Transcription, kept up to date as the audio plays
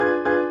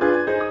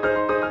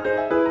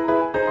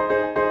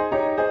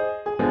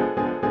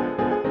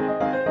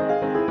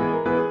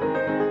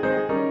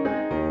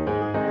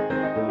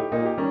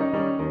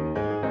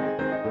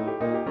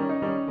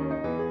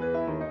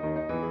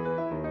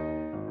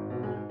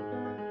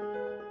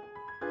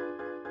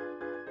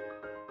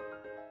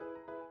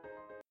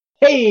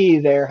Hey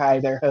there, hi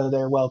there, ho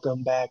there,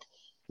 welcome back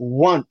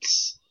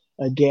once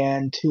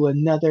again to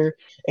another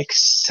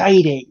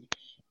exciting,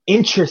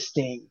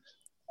 interesting,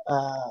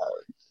 uh,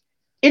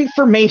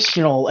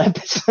 informational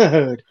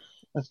episode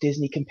of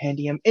Disney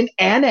Compendium, an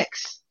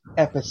Annex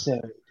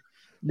episode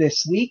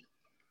this week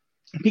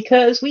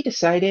because we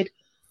decided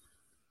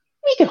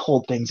we could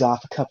hold things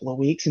off a couple of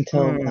weeks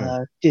until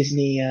Hmm.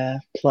 Disney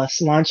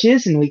Plus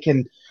launches and we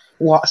can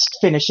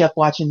finish up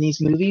watching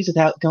these movies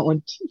without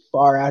going too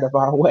far out of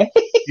our way.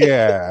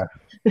 Yeah.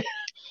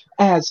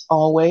 As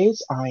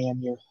always, I am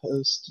your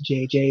host,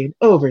 JJ, and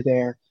over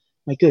there,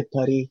 my good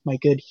buddy, my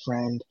good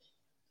friend,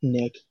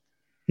 Nick.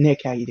 Nick,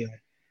 how you doing?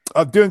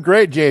 I'm doing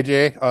great,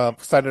 JJ.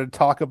 Excited to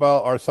talk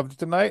about our subject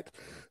tonight.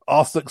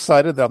 Also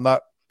excited that I'm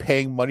not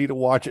paying money to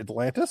watch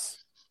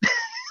Atlantis.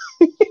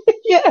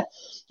 Yeah,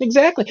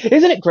 exactly.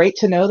 Isn't it great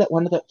to know that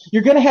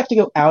you're going to have to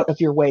go out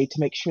of your way to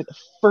make sure the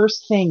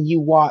first thing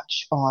you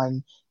watch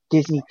on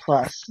Disney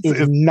Plus It's,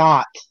 is it's,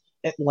 not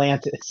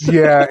Atlantis.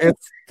 yeah,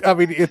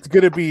 it's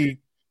going to be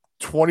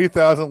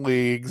 20,000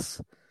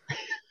 Leagues.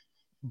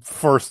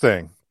 First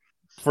thing.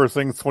 First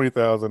thing is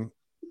 20,000.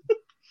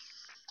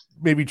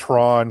 Maybe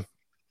Tron.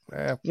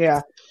 Eh,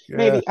 Yeah, yeah.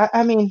 maybe.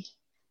 I mean,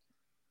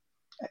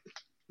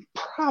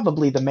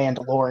 probably The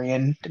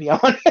Mandalorian, to be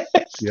honest.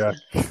 Yeah.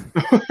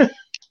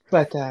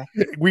 But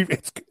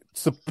It's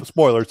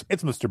spoilers.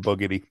 It's Mr.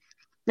 Boogedy.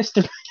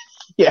 Mr.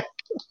 Yeah,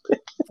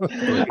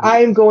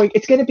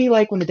 It's going to be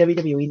like when the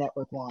WWE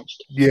Network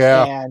launched,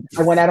 Yeah. and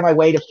I went out of my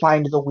way to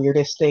find the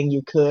weirdest thing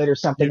you could, or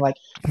something You- like,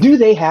 do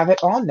they have it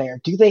on there?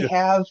 Do they yeah.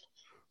 have,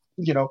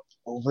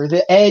 Over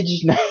the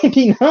Edge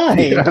 99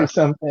 Yeah. or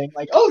something?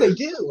 Like, oh, they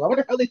do. I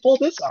wonder how they pull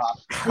this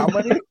off.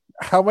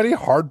 How many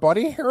hard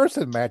body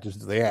Harrison matches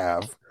do they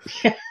have?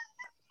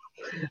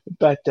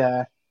 But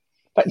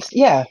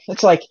yeah,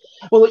 it's like,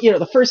 well,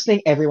 the first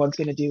thing everyone's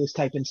going to do is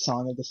type in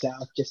 "Song of the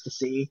South" just to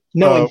see,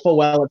 knowing full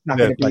well it's not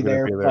going That's to be not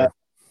going to there, be but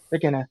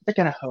there. they're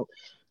gonna hope.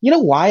 You know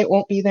why it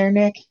won't be there,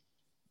 Nick?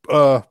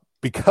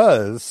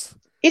 Because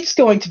It's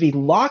going to be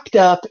locked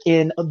up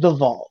in the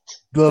vault.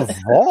 the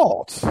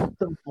vault,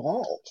 The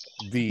vault.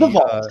 The the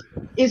vault.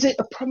 Is it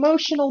a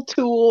promotional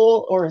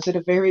tool or is it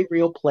a very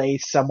real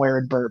place somewhere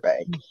in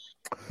Burbank?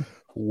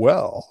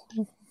 well,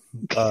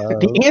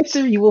 The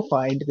answer you will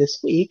find this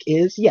week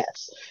is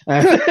yes.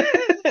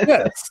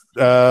 yes.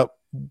 I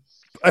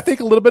think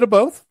a little bit of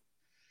both.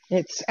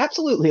 It's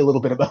absolutely a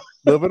little bit of both.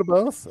 A little bit of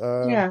both.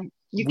 Yeah,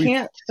 you we-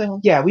 can't. So,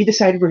 yeah, we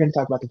decided we're going to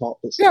talk about the vault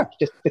this Yeah. week.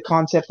 Just the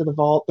concept of the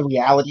vault, the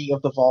reality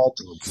of the vault,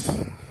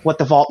 what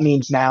the vault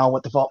means now,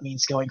 what the vault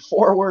means going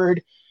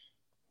forward.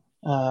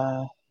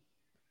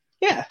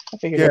 Yeah, I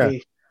figured Yeah. it'd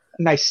be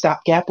a nice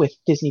stopgap with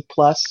Disney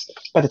Plus.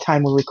 By the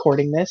time we're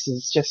recording this,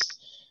 is just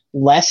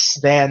less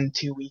than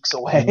 2 weeks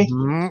away.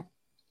 Mhm.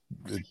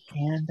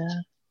 And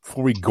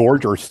Before we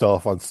gorge our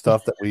stuff on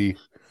stuff that we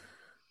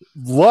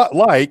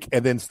like,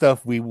 and then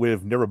stuff we would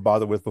have never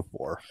bothered with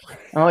before.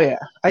 oh yeah,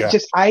 Yeah.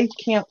 I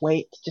can't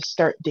wait to just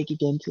start digging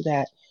into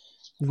that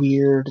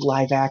weird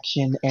live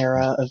action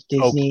era of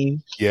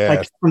Disney, Yeah.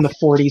 like from the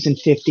 40s and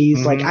 50s.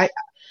 Mhm. Like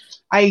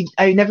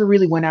I never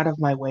really went out of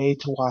my way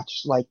to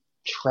watch like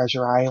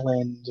Treasure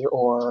Island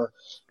or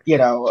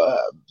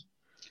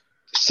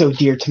So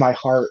Dear to My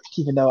Heart.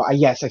 Even though I've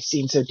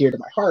seen So Dear to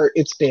My Heart.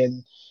 It's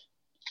been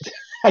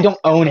I don't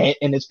own it,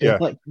 and it's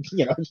been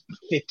Yeah.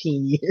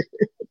 15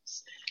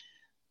 years.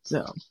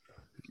 So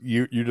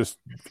You're just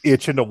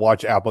itching to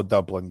watch Apple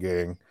Dumpling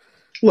Gang.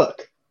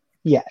 look,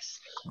 yes,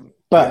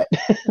 but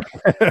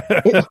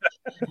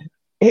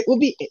it will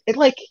be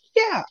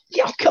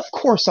of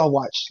course I'll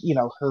watch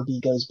Herbie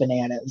Goes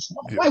Bananas.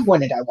 Why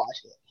wouldn't I watch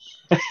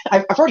it?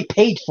 I've already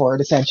paid for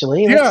it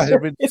essentially. Yeah, I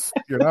mean,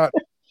 you're not.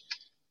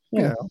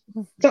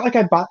 It's not like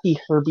I bought the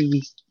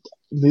Herbie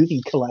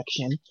movie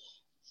collection,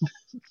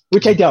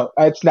 which I don't.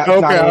 It's not. Okay,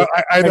 not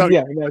I know.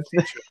 Yeah,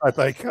 I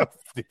think.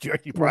 Did you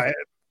actually buy it?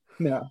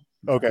 no.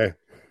 Okay.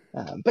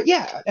 But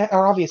yeah,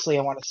 or obviously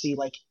I want to see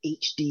like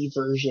HD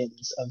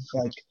versions of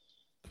like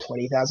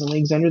 20,000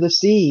 Leagues Under the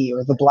Sea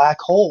or The Black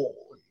Hole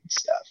and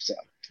stuff. So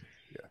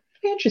Yeah.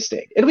 it'll be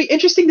interesting. It'll be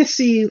interesting to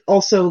see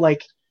also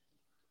like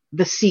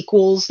the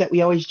sequels that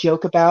we always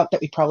joke about that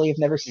we probably have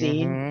never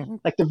seen, Mhm.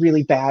 like the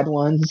really bad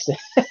ones.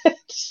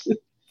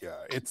 Yeah,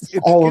 it's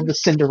all of the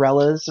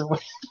Cinderellas or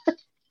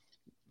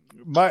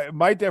whatever.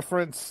 my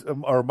difference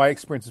or my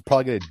experience is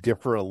probably going to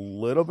differ a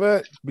little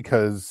bit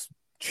because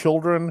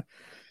children,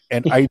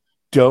 and I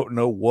don't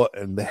know what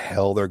in the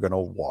hell they're going to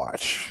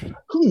watch.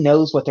 Who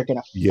knows what they're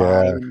going to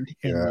Yeah, find?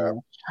 yeah.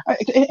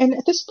 And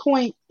at this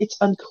point, it's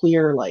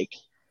unclear like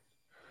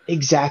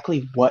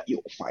exactly what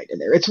you'll find in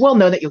there. It's well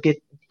known that you'll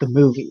get the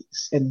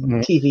movies and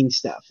Mhm. TV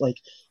stuff, like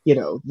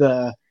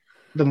the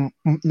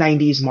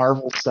 90s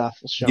Marvel stuff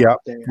will show Yeah,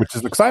 up there. which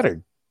is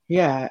exciting.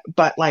 Yeah,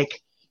 but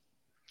like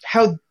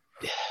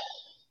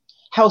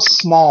how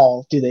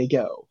small do they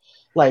go?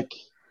 Like,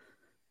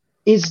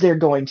 is there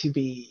going to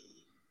be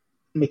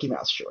Mickey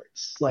Mouse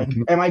shorts? Like,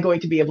 Mhm. am I going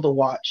to be able to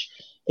watch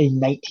a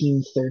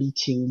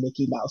 1932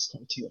 Mickey Mouse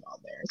cartoon on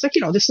there? It's like,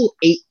 this little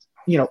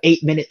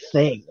 8-minute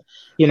thing.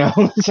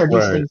 Are these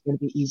Right. things going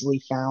to be easily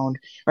found?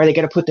 Are they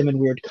going to put them in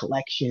weird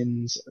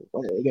collections? Or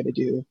what are they going to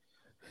do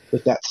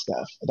with that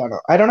stuff?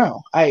 I don't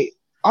know. I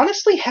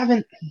honestly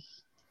haven't,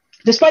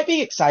 despite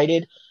being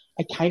excited,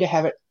 I kind of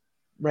haven't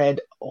read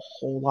a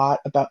whole lot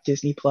about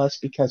Disney Plus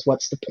because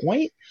what's the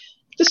point?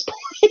 At this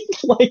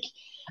point, like,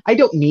 I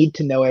don't need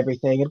to know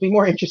everything. It'd be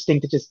more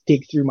interesting to just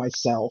dig through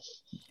myself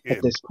at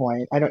It- this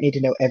point. I don't need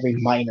to know every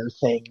minor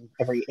thing,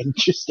 every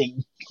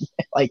interesting,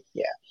 like,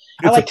 yeah.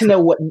 I it's a like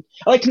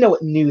to know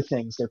what new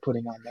things they're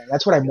putting on there.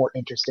 That's what I'm more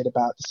interested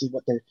about, to see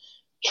what they're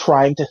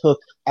trying to hook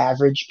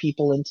average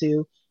people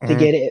into to Mhm.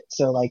 get it.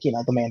 So, like, The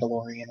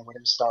Mandalorian or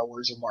whatever Star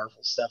Wars or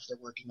Marvel stuff they're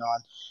working on,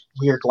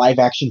 weird live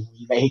action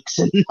remakes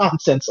and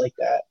nonsense like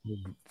that.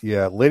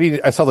 Yeah,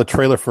 Lady. I saw the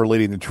trailer for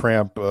Lady and the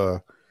Tramp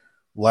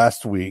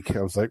last week.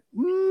 I was like,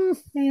 Hmm.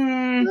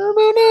 I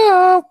don't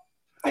know.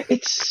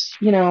 It's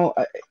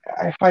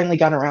I finally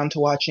got around to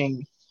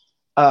watching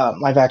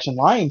live action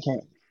Lion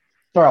King.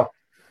 Well,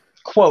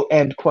 quote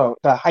end quote,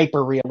 the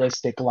hyper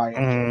realistic Lion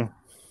King. Mhm.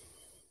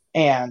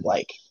 And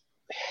like,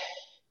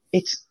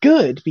 it's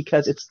good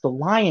because it's the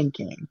Lion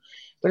King,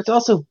 but it's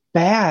also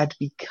bad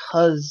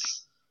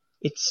because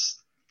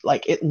it's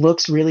like, it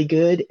looks really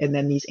good and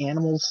then these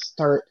animals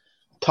start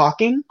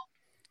talking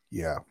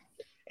Yeah.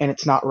 and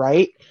it's not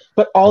right.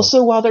 But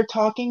also while they're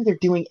talking, they're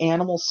doing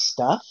animal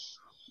stuff,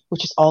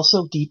 which is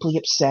also deeply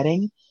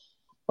upsetting.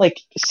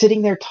 Like,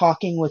 sitting there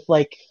talking with,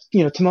 like,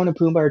 Timon and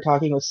Pumbaa are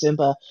talking with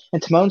Simba,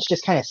 and Timon's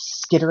just kind of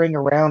skittering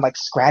around, like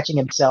scratching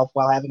himself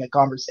while having a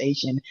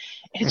conversation,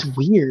 and it's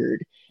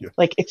weird. Yeah.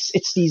 Like,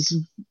 it's these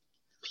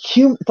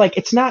like,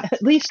 it's not,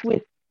 at least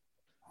with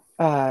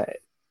uh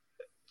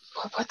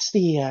what's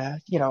the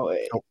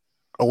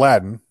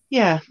Aladdin.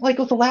 yeah, like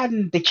with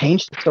Aladdin, they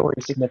changed the story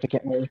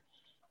significantly,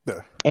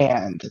 Yeah.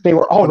 and they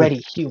were But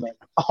already human.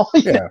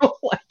 yeah.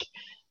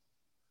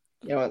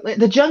 Like,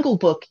 the Jungle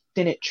Book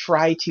didn't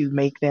try to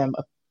make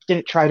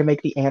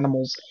the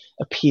animals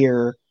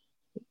appear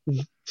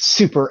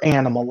super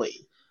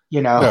animally.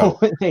 No.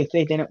 They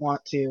didn't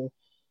want to.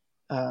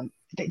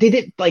 They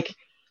did, like,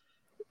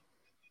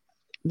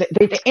 they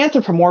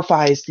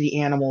anthropomorphized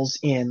the animals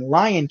in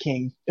Lion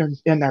King, or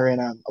in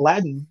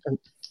Aladdin, or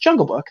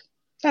Jungle Book.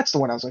 That's the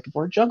one I was looking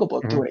for. Jungle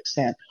Book, to Mhm. an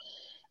extent.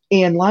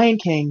 In Lion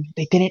King,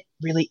 they didn't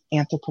really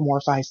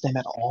anthropomorphize them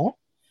at all.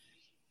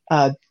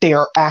 They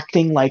are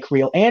acting like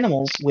real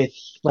animals with,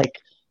 like,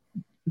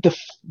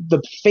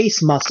 the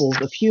face muscles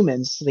of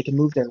humans, so they can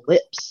move their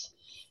lips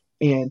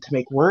and to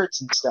make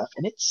words and stuff,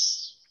 and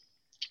it's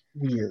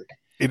weird.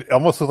 It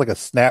almost looks like a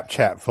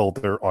Snapchat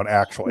filter on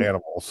actual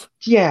animals.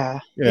 Yeah,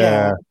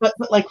 but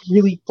like,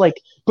 really, like,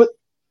 but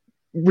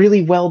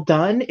really well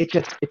done. It's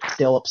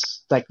still,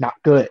 like, not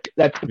good.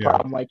 That's the Yeah.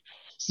 problem. Like,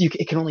 so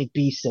it can only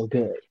be so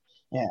good.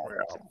 Yeah,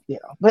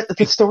 Well, but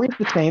the story's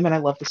the same, and I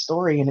love the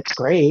story, and it's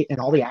great, and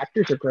all the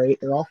actors are great.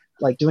 They're all,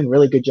 like, doing a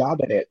really good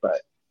job at it,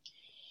 but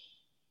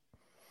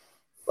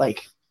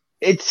like,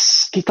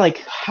 it's like,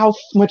 how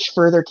much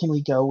further can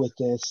we go with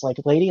this? Like,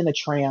 Lady and the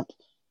Tramp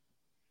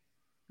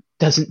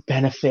doesn't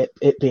benefit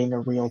it being a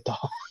real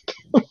dog.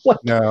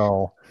 Like,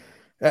 no.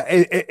 Are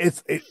they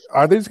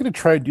just going to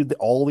try to do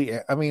all the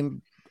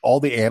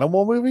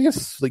animal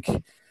movies? Like,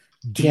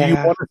 do you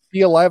yeah. want to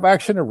see a live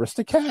action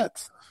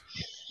Aristocats?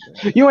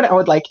 You know what I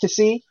would like to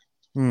see?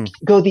 Hmm.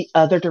 Go the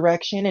other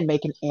direction and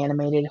make an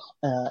animated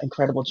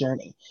Incredible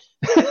Journey.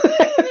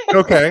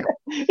 Okay.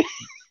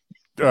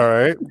 All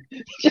right.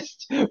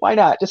 Just, why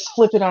not? Just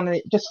flip it on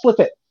it. Just flip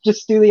it.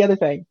 Just do the other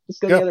thing.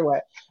 Just go the other way.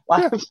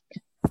 Yeah.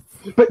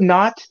 But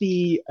not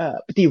the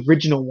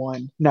original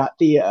one, not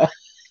the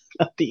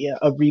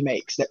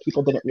remakes that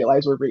people didn't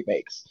realize were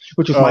remakes,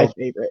 which was my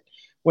favorite.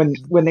 When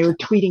they were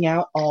tweeting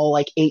out all,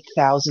 like,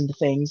 8,000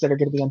 things that are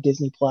going to be on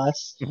Disney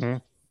Plus,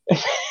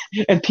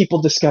 and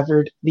people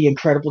discovered The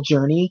Incredible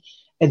Journey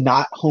and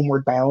not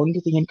Homeward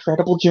Bound, The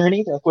Incredible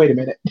Journey, they're like, wait a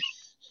minute.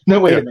 No,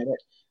 wait a minute.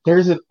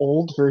 There's an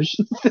old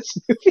version of this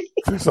movie.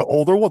 There's an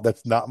older one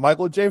that's not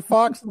Michael J.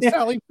 Fox and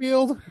Sally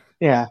Field.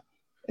 Yeah,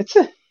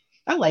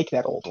 I like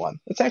that old one.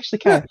 It's actually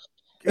kind of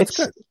it's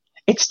good.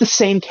 It's the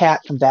same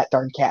cat from That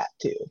Darn Cat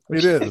too.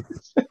 It is,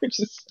 which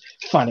is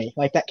funny.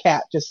 Like, that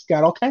cat just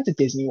got all kinds of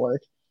Disney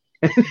work.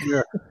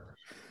 Yeah.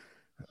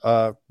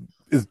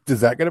 Is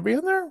that going to be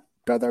in there?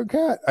 That Darn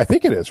Cat? I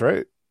think it is,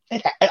 right?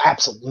 It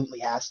absolutely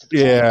has to be.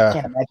 Yeah. I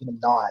can't imagine it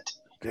not.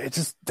 It's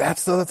just,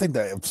 that's the other thing,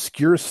 that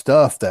obscure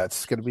stuff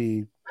that's going to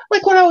be.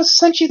 Like, when I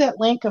sent you that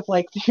link of,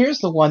 like, here's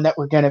the one that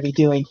we're going to be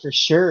doing for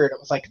sure, and it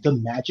was like The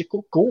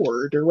Magical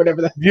Gourd or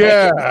whatever that.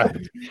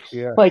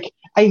 Yeah. Like,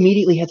 I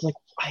immediately had to, like,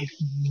 I've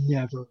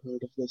never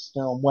heard of this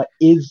film. What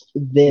is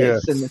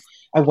this? Yes. And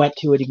I went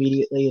to it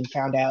immediately and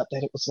found out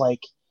that it was, like,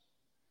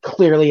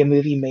 clearly a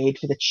movie made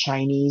for the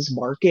Chinese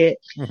market.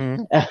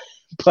 Mm-hmm.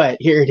 But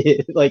here it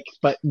is. Like,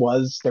 there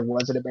was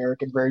an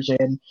American version,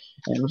 and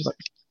it was like,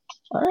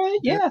 all right,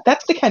 yeah,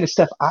 that's the kind of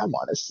stuff I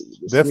want to see.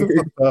 This is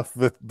the stuff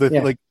that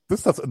like, this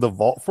stuff's in the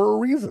vault for a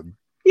reason.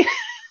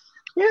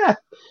 Yeah.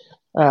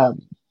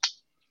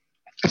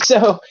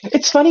 So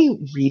it's funny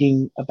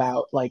reading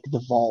about like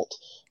the vault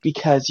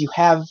because you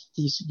have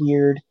these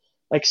weird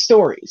like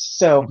stories.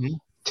 So Mm-hmm.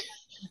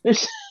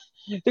 there's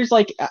there's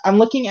like I'm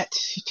looking at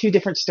two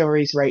different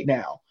stories right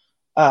now.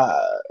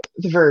 Uh,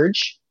 The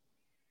Verge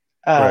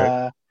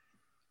Right.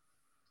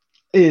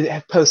 uh,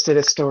 have posted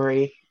a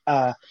story.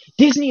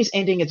 Disney is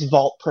ending its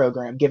Vault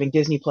program, giving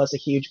Disney Plus a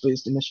huge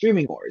boost in the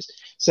streaming wars.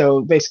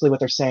 So basically, what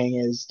they're saying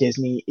is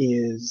Disney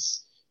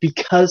is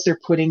because they're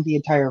putting the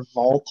entire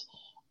Vault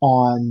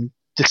on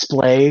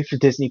display for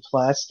Disney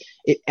Plus,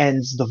 it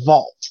ends the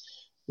Vault,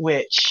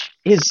 which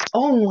is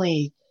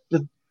only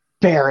the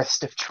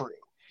barest of true.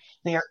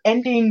 They are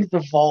ending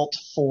the Vault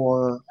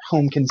for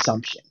home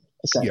consumption, Yeah.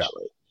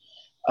 essentially,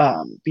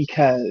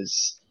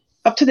 because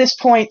up to this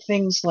point,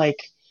 things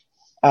like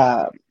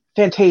uh,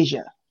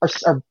 Fantasia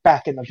are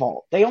back in the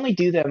vault. They only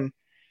do them.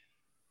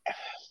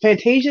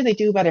 Fantasia they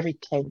do about every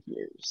 10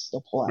 years.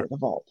 They'll pull out of the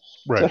vault.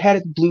 So Right. it had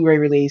a Blu-ray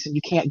release, and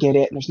you can't get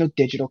it, and there's no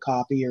digital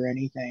copy or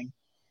anything.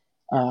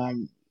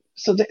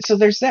 So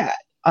there's that.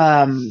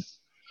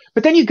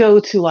 But then you go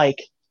to like,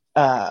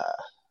 uh,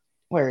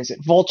 where is it?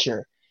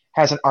 Vulture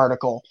has an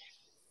article,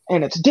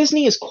 and it's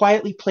Disney is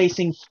quietly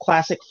placing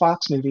classic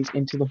Fox movies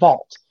into the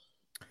vault.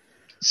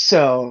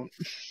 So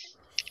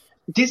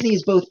Disney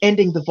is both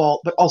ending the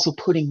vault, but also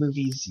putting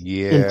movies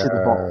into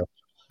the vault.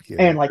 Yeah.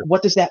 And like,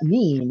 what does that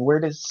mean?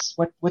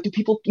 What do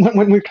people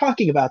when we're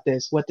talking about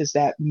this? What does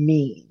that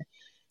mean?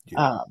 Yeah.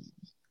 Um,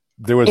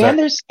 There was and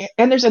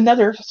that. there's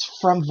another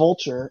from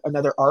Vulture,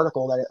 another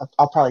article that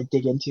I'll probably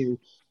dig into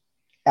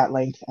at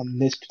length on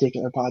this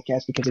particular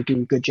podcast because they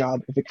do a good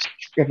job of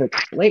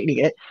explaining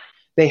it.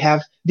 They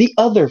have the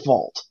other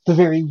vault, the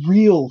very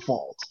real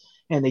vault,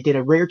 and they did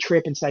a rare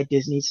trip inside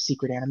Disney's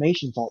secret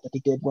animation vault that they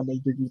did when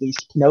they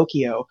released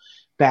Pinocchio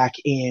back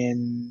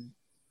in.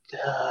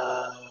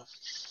 I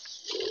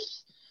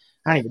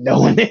don't even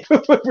know when they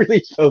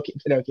released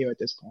Pinocchio at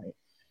this point.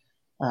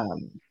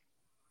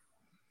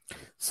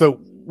 So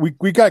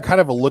we got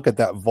kind of a look at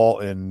that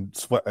vault in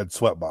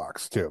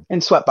Sweatbox too.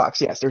 And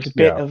Sweatbox, yes, there's a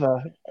bit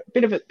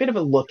of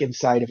a look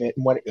inside of it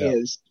and what it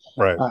is.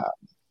 Right.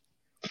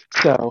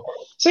 So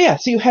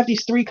you have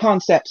these three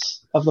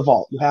concepts of the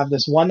vault. You have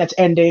this one that's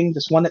ending,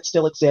 this one that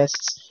still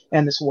exists,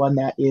 and this one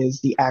that is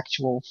the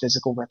actual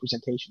physical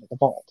representation of the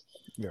vault.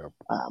 Yeah.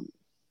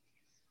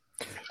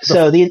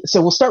 So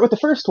we'll start with the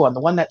first one, the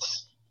one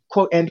that's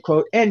quote end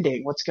quote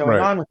ending. What's going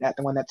on with that?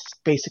 The one that's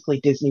basically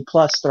Disney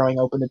Plus throwing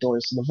open the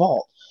doors to the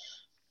vault.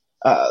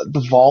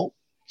 The vault,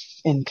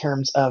 in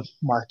terms of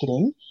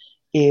marketing,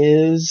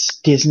 is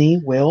Disney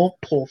will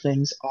pull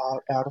things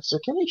out of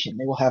circulation.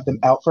 They will have them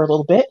out for a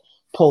little bit,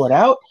 pull it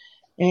out,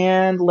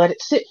 and let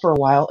it sit for a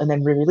while, and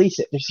then re-release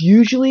it. There's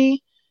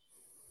usually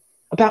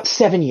about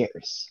 7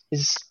 years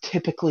is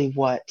typically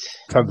what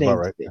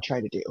they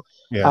try to do.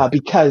 Yeah.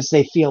 Because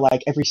they feel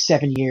like every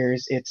 7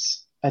 years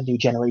it's a new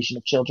generation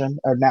of children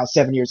are now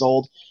 7 years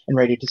old and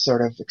ready to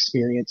sort of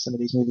experience some of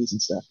these movies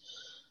and stuff.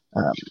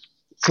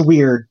 It's a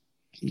weird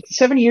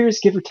 7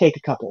 years, give or take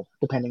a couple,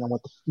 depending on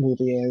what the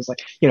movie is. Like,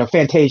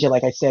 Fantasia,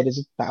 like I said,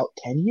 is about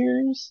 10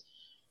 years.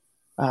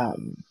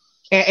 And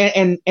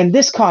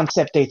this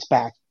concept dates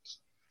back,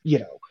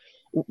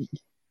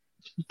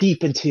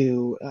 deep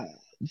into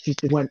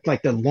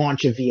like the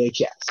launch of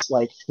VHS.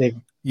 Like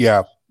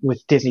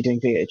with Disney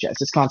doing VHS.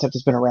 This concept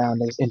has been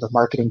around in the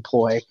marketing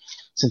ploy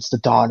since the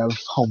dawn of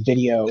home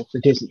video for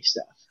Disney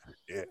stuff.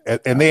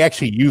 And they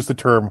actually use the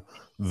term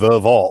 "the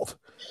vault."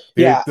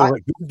 Yeah,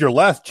 like, this is your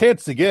last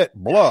chance to get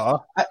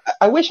blah.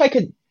 I wish I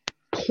could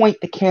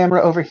point the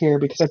camera over here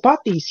because I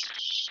bought these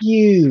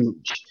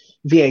huge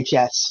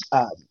VHS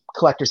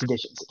collector's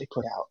editions that they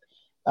put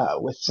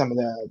out with some of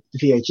the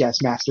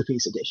VHS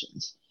Masterpiece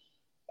editions.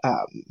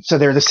 So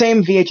they're the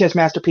same VHS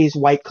Masterpiece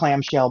white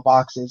clamshell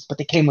boxes, but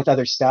they came with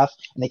other stuff,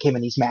 and they came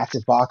in these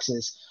massive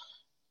boxes.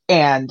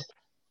 And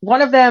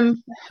one of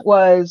them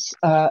was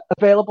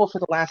available for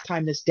the last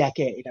time this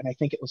decade, and I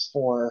think it was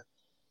for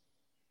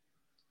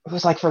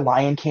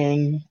Lion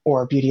King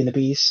or Beauty and the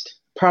Beast.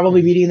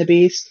 Probably Beauty and the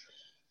Beast.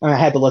 And I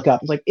had to look up.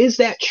 I was like, is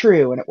that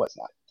true? And it was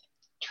not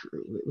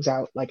true. It was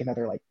out like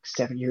another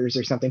 7 years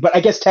or something. But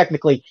I guess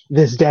technically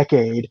this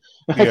decade.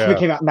 It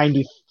came out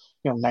in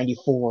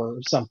 94 or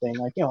something.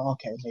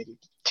 Okay, maybe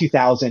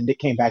 2000 it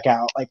came back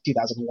out,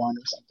 2001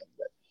 or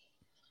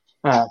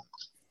something.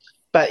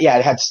 But yeah,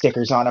 it had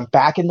stickers on them.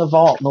 Back in the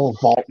vault, the little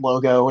vault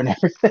logo and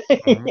everything.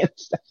 Mm-hmm.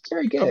 It's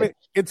very good. I mean,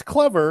 it's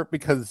clever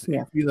because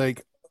it'd be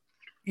like,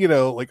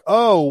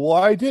 oh, well,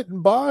 I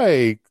didn't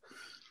buy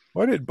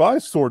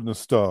Sword in the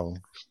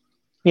Stone.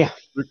 Yeah.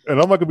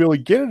 And I'm not going to be able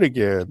to get it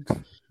again.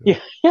 Yeah,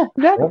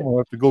 exactly. I'm going to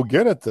have to go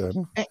get it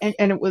then.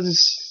 And it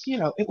was,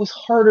 it was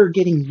harder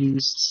getting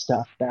used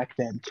stuff back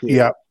then, too.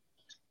 Yeah.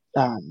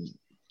 And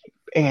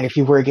if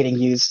you were getting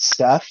used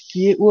stuff,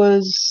 it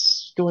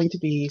was going to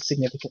be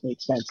significantly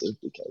expensive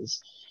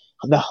because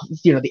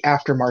the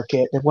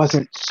aftermarket, there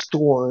wasn't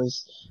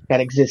stores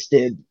that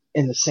existed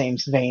in the same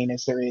vein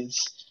as there is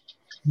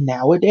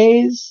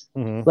nowadays.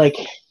 Mm-hmm.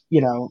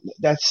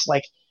 That's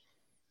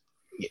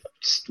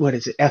what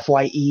is it?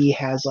 FYE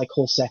has like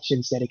whole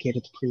sections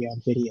dedicated to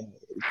pre-owned videos.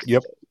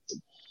 Yep.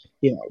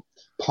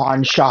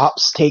 Pawn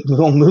shops take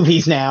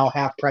movies now,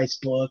 half-price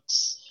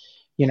books,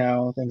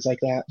 things like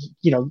that.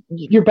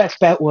 Your best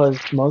bet was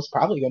most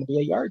probably going to be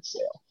a yard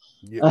sale.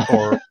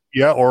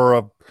 Or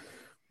a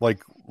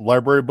like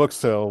library book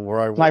sale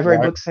where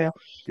book sale,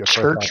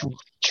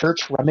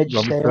 church rummage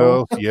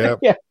sale. Yeah.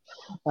 Yeah.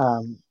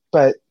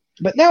 But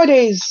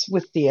nowadays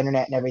with the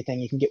internet and everything,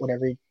 you can get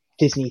whatever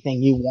Disney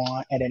thing you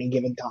want at any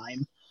given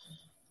time.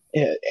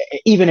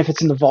 Even if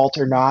it's in the vault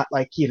or not.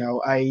 Like,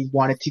 I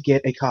wanted to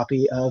get a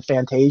copy of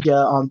Fantasia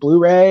on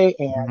Blu-ray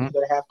and go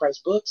to Half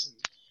Price Books, and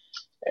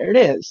there it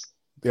is.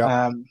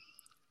 Yeah.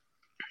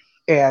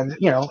 And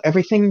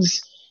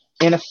everything's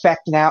in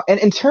effect now. And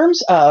in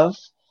terms of,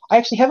 I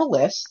actually have a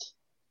list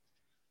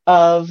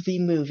of the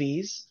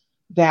movies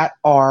that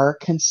are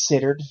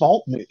considered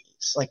vault movies.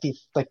 Like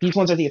these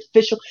ones are the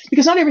official,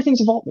 because not everything's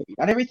a vault movie.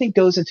 Not everything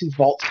goes into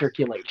vault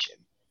circulation.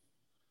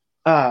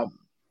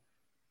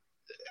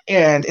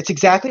 And it's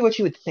exactly what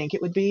you would think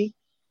it would be.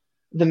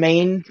 The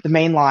main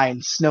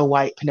line: Snow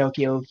White,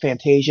 Pinocchio,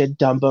 Fantasia,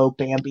 Dumbo,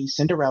 Bambi,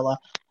 Cinderella,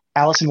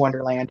 Alice in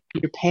Wonderland,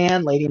 Peter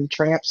Pan, Lady and the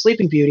Tramp,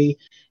 Sleeping Beauty,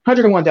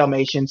 101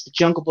 Dalmatians, The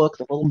Jungle Book,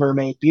 The Little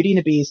Mermaid, Beauty and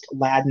the Beast,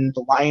 Aladdin,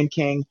 The Lion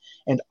King,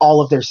 and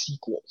all of their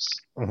sequels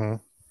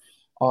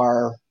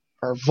are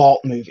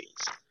vault movies.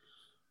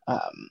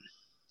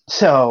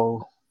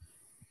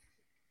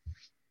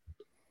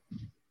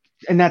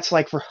 And that's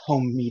like for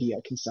home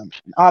media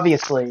consumption.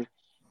 Obviously,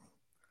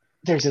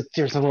 there's a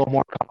little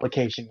more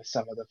complication with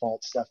some of the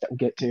vault stuff that we'll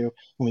get to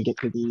when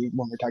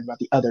we're talking about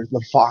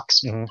the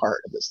Fox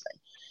part of this thing.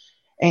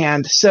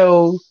 And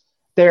so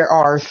there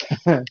are,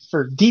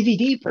 for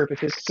DVD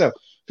purposes, so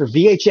for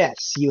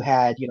VHS, you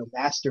had,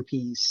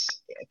 Masterpiece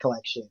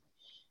Collection.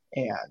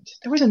 And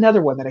there was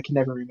another one that I can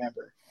never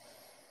remember.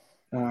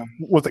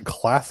 Was it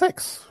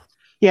Classics?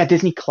 Yeah,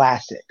 Disney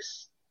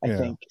Classics, I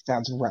think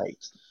sounds right.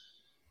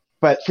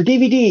 But for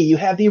DVD, you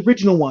have the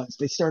original ones.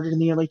 They started in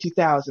the early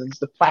 2000s,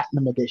 the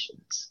Platinum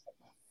editions.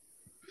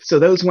 So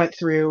those went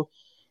through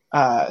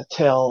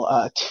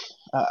till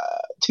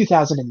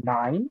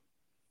 2009.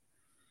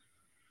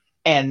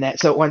 And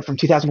so it went from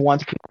 2001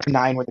 to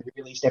 2009, where they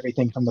released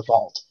everything from the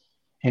vault,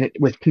 and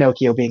with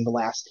Pinocchio being the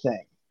last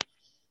thing.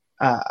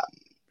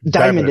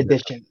 Diamond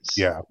Editions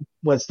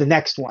was the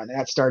next one, and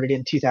that started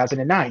in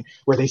 2009,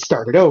 where they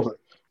started over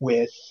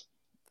with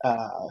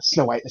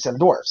Snow White and the Seven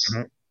Dwarfs.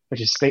 Which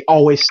is, they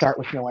always start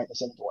with Snow White and the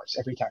Seven Dwarfs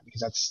every time,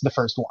 because that's the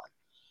first one.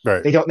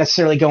 Right. They don't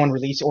necessarily go in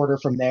release order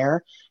from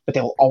there, but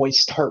they will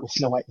always start with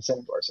Snow White and the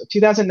Seven Dwarfs. So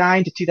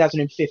 2009 to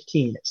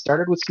 2015, it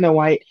started with Snow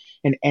White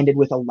and ended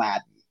with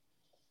Aladdin.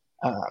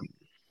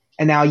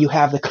 And now you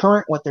have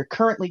what they're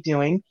currently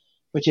doing,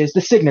 which is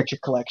the Signature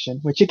Collection,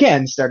 which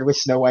again started with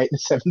Snow White and the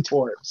Seven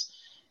Dwarfs.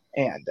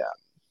 And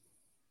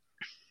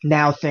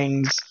now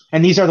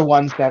and these are the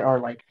ones that are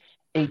like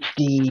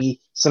HD,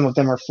 some of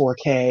them are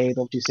 4K.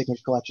 They'll do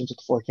Signature Collections with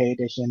 4K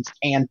editions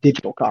and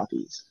digital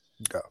copies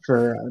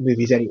for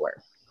movies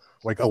anywhere.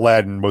 Like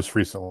Aladdin, most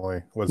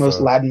recently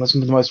Aladdin was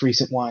the most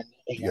recent one.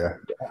 And,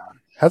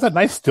 has a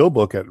nice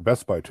steelbook at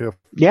Best Buy too.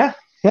 Yeah,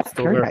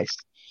 very nice.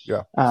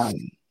 Yeah.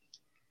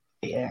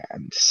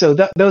 And so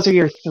those are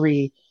your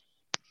three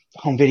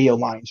home video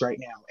lines right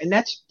now, and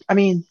that's,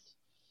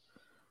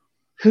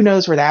 who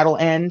knows where that'll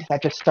end?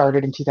 That just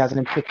started in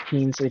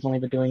 2016, so they've only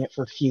been doing it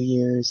for a few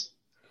years.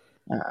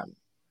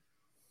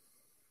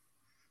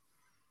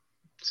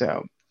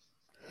 So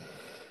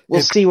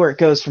we'll see where it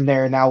goes from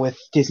there now with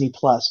Disney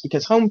Plus,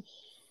 because home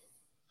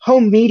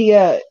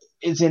media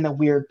is in a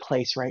weird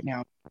place right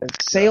now.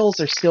 Sales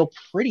are still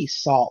pretty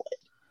solid,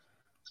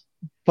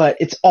 but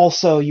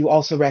you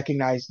also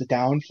recognize the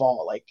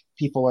downfall. Like,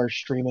 people are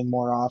streaming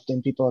more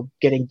often, people are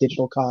getting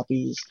digital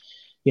copies,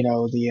 the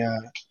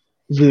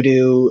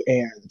Vudu,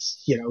 and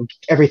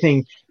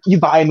everything. You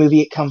buy a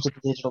movie, it comes with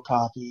a digital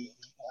copy.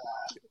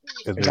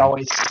 There's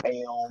always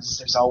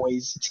sales.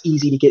 It's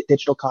easy to get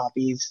digital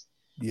copies.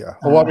 Yeah.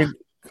 Well,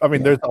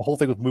 there's a whole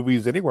thing with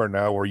movies anywhere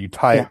now where you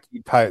tie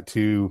it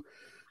to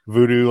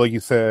Vudu, like you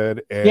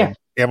said, and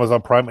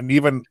Amazon Prime, and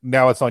even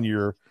now it's on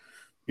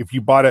if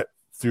you bought it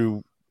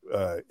through,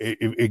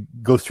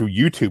 it goes through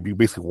YouTube. You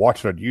basically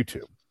watch it on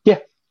YouTube. Yeah,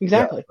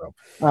 exactly.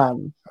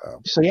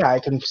 I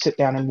can sit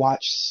down and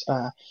watch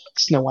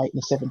Snow White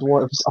and the Seven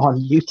Dwarfs on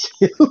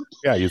YouTube.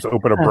 Yeah, you just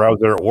open a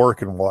browser at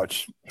work and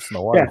watch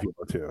Snow White if you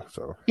want to.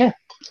 So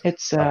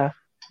it's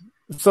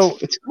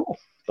it's cool.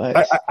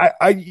 But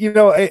I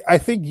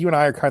think you and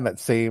I are kind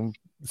of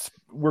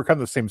we're kind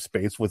of the same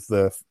space with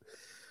the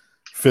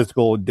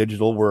physical and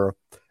digital, where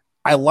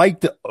I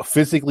like to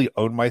physically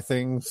own my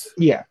things.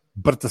 Yeah.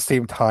 But at the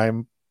same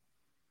time,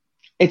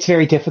 it's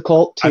very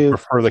difficult to. I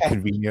prefer the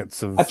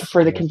convenience of. I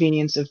prefer the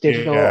convenience of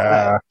digital.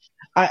 Yeah.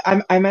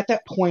 I'm at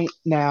that point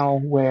now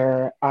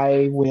where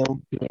I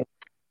will get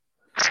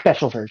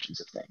special versions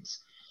of things,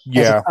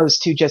 as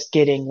opposed to just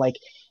getting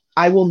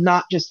I will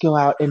not just go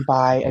out and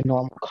buy a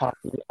normal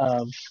copy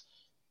of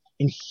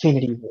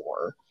Infinity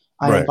War.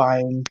 I'm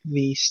buying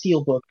the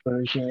Steelbook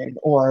version,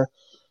 or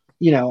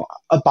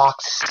a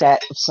box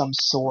set of some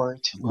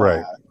sort,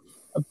 right?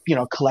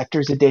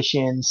 Collector's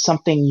edition,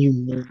 something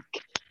unique.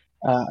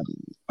 A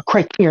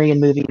Criterion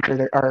movie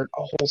that are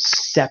a whole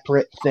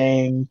separate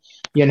thing,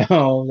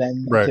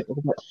 than right.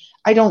 typical. But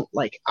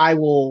I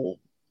will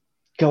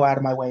go out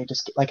of my way,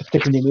 just if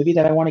there's a new movie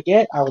that I want to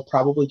get, I will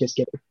probably just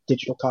get a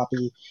digital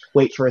copy,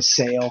 wait for a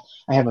sale.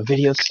 I have a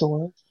video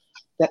store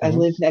that I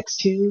live next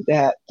to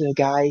that the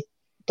guy,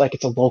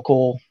 it's a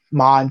local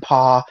ma and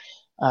pa,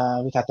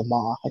 without the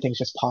ma, I think it's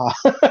just pa,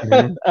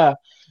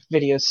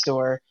 video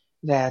store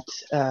that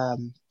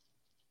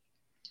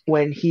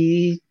when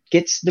he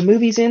gets the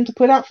movies in to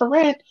put out for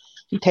rent,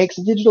 he takes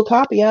a digital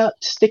copy out,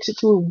 sticks it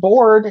to a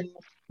board, and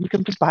you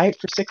can just buy it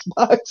for $6.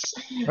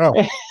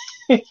 Oh.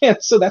 And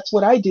so that's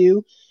what I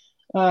do.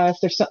 If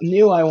there's something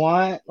new I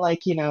want, what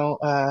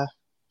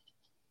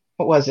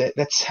was it?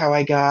 That's how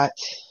I got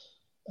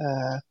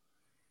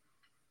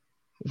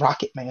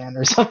Rocket Man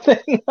or something.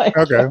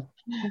 Okay.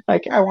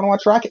 I want to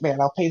watch Rocket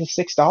Man. I'll pay the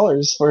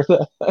 $6 for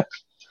the.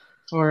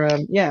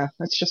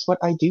 That's just what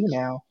I do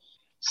now.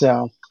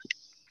 So.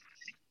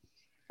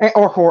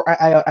 Or horror.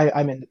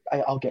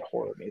 I'll get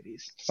horror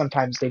movies.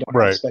 Sometimes they don't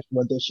have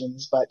special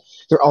editions, but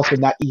they're also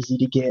not easy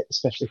to get,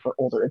 especially for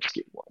older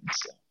educated ones.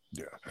 So.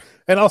 Yeah,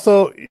 and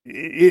also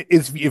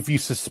if you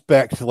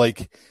suspect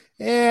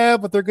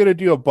but they're gonna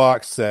do a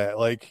box set.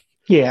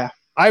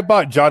 I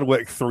bought John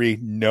Wick 3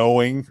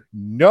 knowing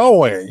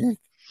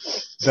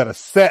that a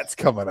set's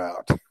coming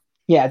out.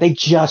 Yeah, they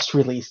just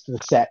released the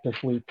set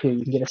this week too.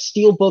 You can get a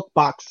steelbook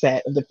box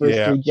set of the first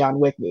 3 John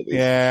Wick movies.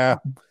 Yeah,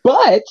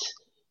 but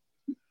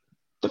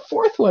the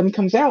 4th one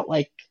comes out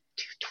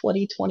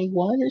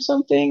 2021 or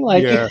something.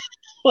 What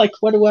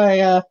do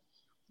I?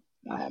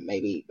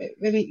 Maybe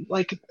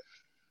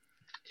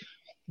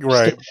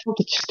right.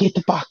 Just get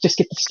the box. Just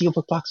get the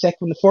steelbook box set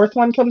when the 4th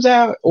one comes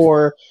out,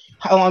 or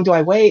how long do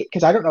I wait?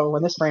 Because I don't know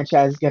when this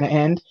franchise is going to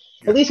end.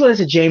 Yeah. At least when it's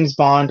a James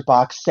Bond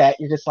box set,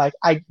 you're just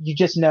you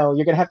just know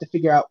you're going to have to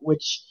figure out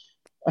which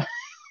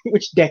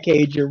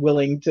decade you're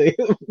willing to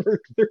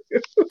work through.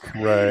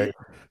 Right.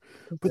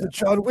 But the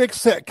John Wick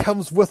set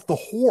comes with the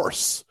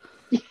horse.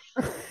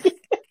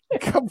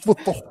 It comes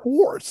with the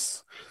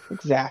horse.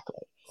 Exactly.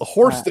 A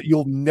horse that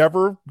you'll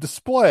never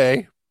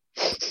display.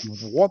 You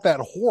want that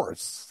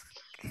horse.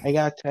 I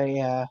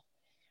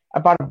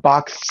bought a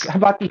box. I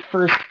bought the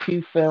first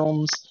 2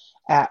 films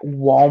at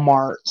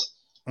Walmart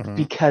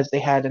because they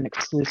had an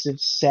exclusive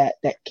set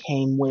that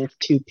came with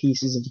 2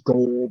 pieces of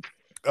gold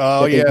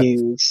that they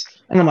use.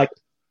 And I'm like,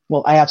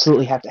 well, I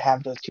absolutely have to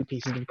have those 2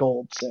 pieces of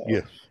gold, so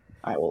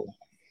I will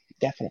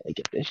definitely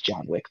get this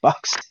John Wick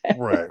box set.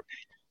 Right.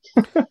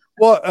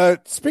 Well,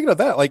 speaking of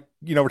that,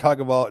 we're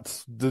talking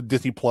about the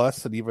Disney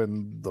Plus and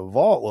even the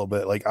Vault a little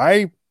bit.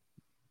 I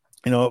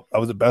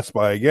was at Best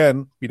Buy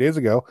again a few days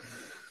ago.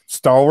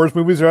 Star Wars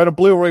movies are out of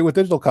Blu-ray with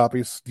digital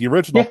copies, the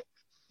original.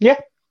 Yeah.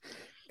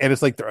 And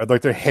it's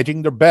they're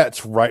hedging their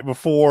bets right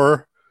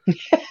before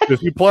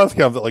Disney Plus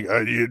comes.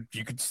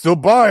 You can still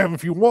buy them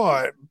if you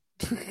want.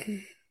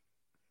 You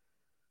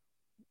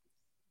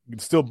can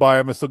still buy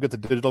them and still get the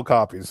digital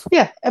copies.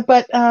 Yeah,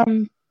 but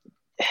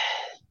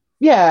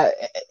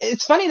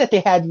it's funny that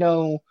they had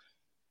no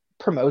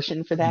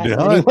promotion for that in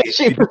any way,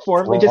 shape, or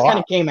form. It just kind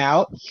of came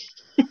out.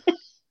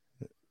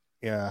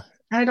 Yeah.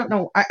 I don't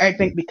know. I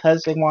think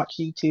because they want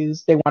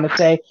G2s, they want to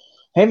say,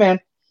 hey, man,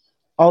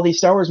 all these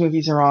Star Wars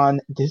movies are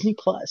on Disney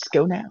Plus.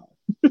 Go now.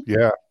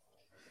 Yeah.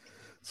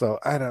 So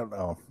I don't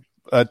know.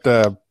 But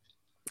the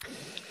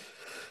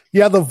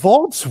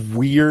Vault's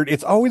weird.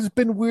 It's always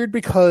been weird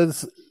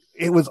because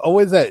it was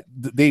always that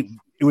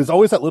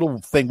little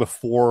thing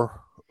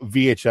before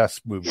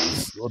VHS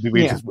movies. The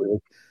VHS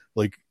movie.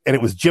 And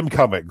it was Jim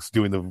Cummings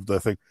doing the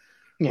thing.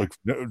 Yeah.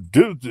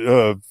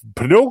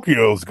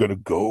 Pinocchio's gonna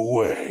go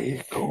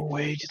away. Go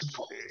away to the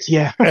vault.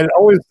 Yeah. And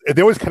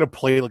they always kind of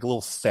play a little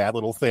sad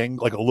little thing,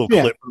 a little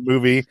clip from the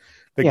movie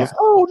that goes,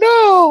 oh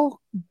no.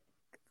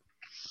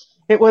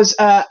 It was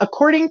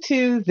according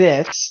to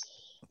this,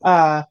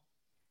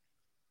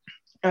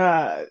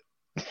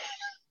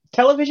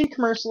 television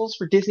commercials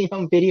for Disney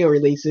home video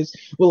releases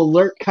will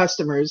alert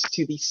customers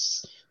to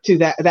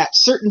that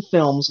certain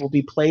films will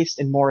be placed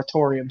in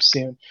moratorium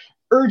soon,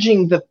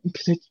 urging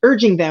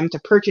them to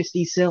purchase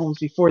these films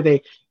before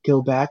they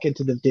go back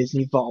into the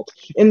Disney vault.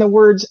 In the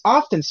words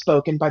often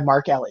spoken by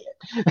Mark Elliott.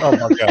 Oh,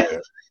 Mark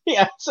Elliott.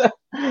 Yeah, so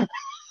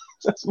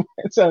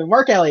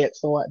Mark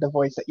Elliott's the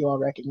voice that you all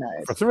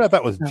recognize. I thought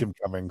that was Jim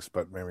Cummings,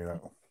 but maybe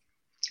not.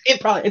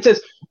 It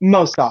says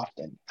most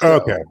often.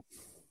 So, okay.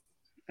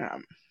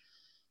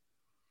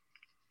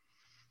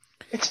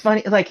 It's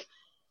funny,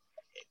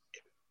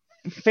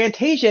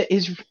 Fantasia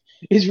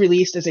is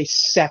released as a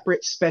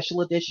separate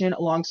special edition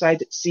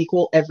alongside its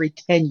sequel every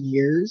 10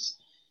 years.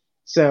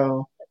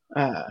 So,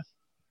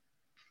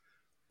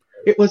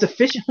 it was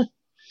officially...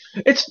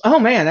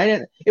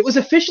 It was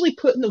officially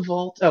put in the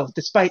vault. Oh,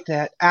 despite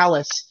that,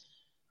 Alice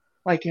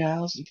put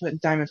in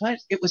Diamond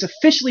Planets. It was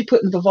officially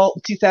put in the vault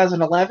in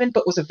 2011,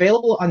 but was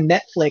available on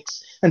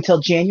Netflix until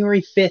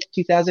January 5th,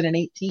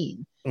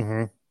 2018.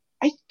 Mm-hmm.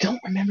 I don't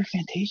remember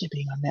Fantasia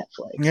being on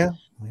Netflix. Yeah.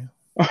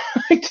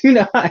 I do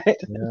not. Yeah.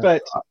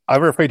 But I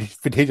remember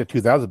Fantasia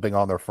 2000 being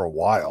on there for a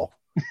while.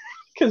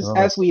 because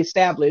as we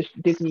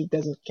established, Disney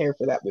doesn't care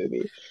for that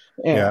movie,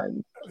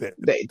 and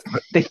they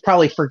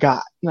probably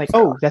forgot. Like,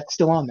 oh, that's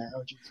still on there.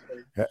 Oh, geez.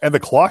 Yeah. And the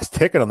clock's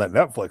ticking on that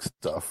Netflix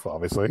stuff.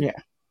 Obviously, yeah.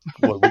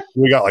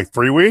 We got like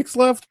 3 weeks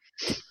left.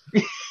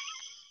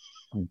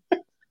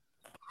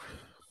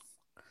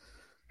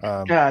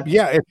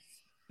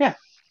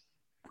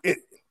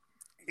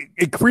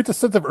 It creates a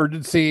sense of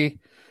urgency,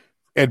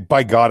 and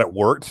by God, it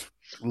worked.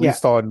 At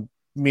least on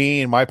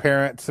me and my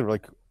parents. They're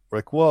like,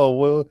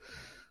 whoa,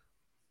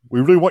 we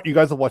really want you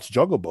guys to watch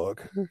Jungle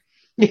Book.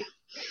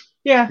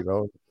 Yeah.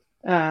 You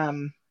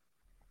know?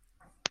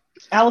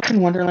 Alice in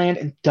Wonderland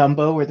and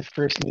Dumbo were the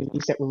first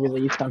movies that were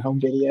released on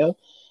home video.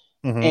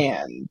 Mm-hmm.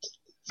 And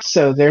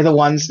so they're the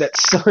ones that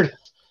sort of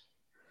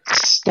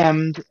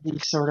stemmed the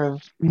sort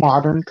of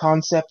modern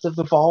concept of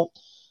the vault,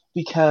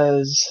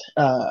 because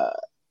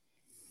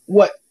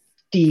what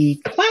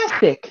the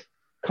classic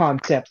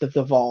concept of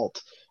the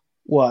vault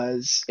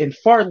was, in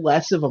far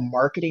less of a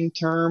marketing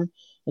term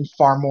and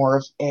far more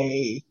of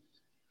a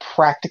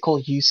practical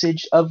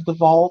usage of the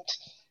vault.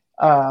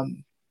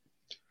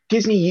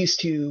 Disney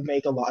used to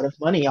make a lot of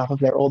money off of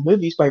their old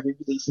movies by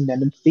re-releasing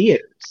them in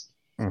theaters.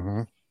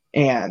 Mm-hmm.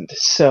 And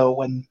so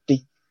when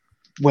it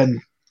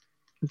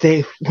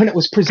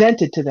was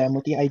presented to them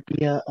with the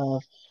idea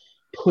of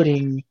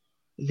putting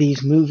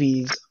these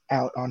movies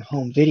out on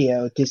home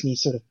video, Disney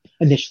sort of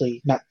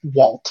initially, not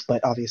Walt,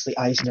 but obviously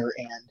Eisner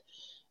and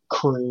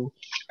crew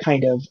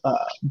kind of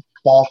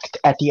balked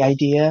at the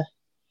idea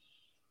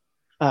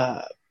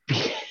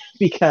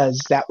because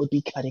that would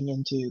be cutting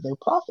into their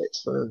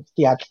profits for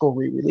theatrical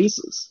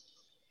re-releases.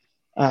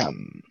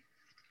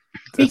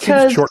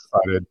 Because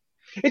short-sighted.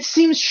 It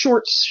seems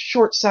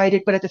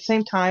short-sighted, but at the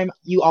same time,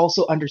 you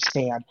also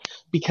understand,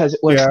 because it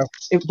was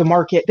the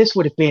market. This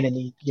would have been in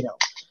the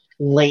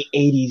late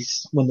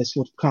 80s when this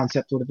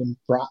concept would have been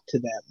brought to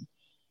them.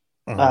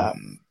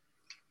 Mm-hmm.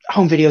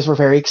 Home videos were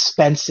very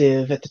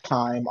expensive at the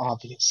time,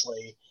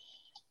 obviously,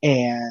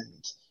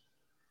 and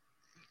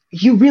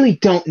you really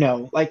don't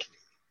know. Like,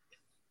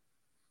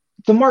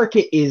 the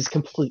market is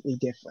completely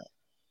different,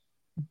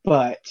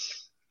 but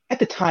at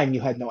the time you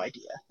had no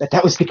idea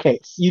that was the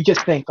case. You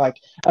just think like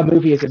a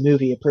movie is a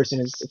movie. A person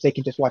is, if they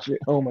can just watch it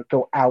at home or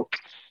go out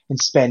and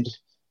spend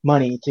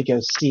money to go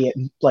see it,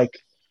 like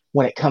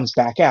when it comes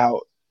back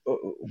out,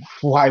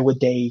 why would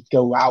they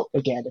go out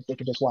again if they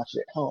could just watch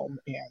it at home?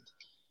 And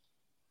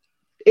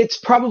it's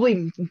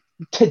probably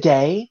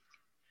today,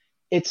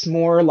 it's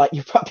more like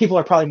people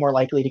are probably more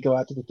likely to go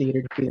out to the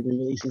theater to see the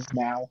re-releases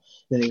now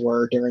than they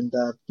were during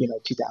the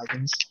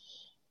 2000s,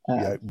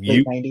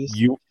 late 90s.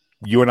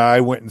 You and I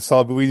went and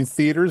saw movies in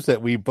theaters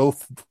that we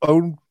both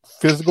own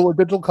physical or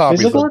digital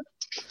copies of.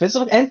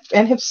 Physical,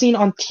 and have seen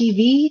on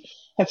TV,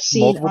 have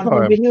seen multiple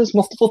on videos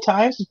multiple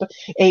times.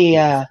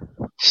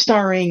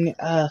 Starring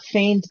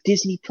famed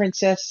Disney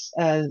princess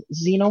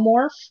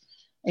Xenomorph.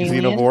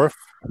 Alien. Xenomorph.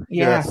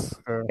 Yeah, yes.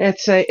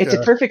 It's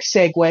a perfect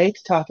segue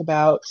to talk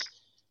about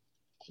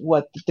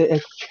what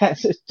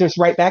just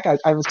right back.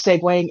 I was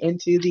segueing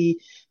into the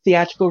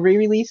theatrical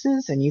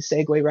re-releases, and you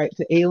segue right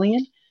to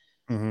Alien.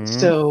 Mm-hmm.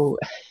 So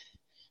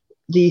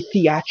the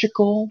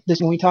theatrical,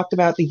 when we talked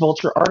about the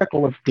Vulture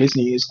article of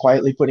Disney is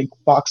quietly putting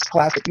Fox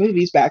classic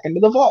movies back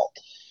into the vault.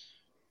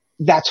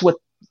 That's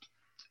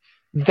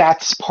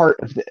part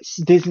of this.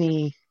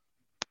 Disney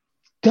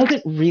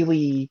doesn't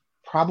really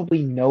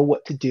probably know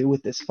what to do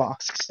with this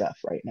Fox stuff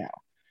right now.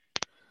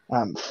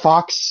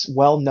 Fox,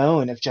 well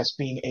known of just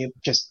being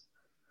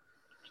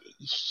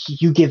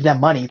you give them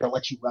money, they'll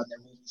let you run their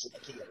movies in the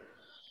theater.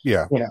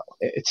 Yeah.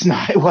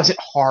 It wasn't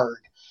hard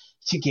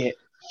to get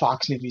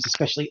Fox movies,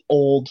 especially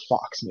old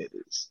Fox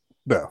movies.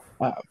 No.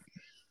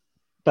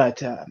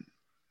 But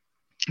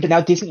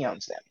now Disney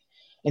owns them,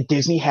 and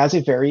Disney has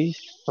a very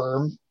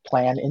firm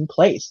plan in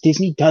place.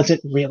 Disney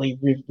doesn't really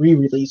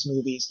re-release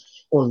movies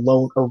or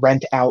loan or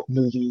rent out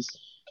movies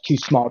to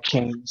small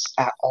chains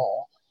at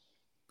all.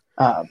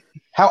 How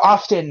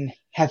often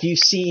have you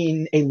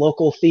seen a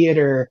local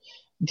theater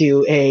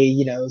do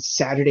a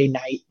Saturday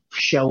night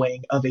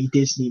showing of a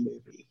Disney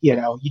movie? You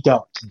don't.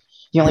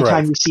 The only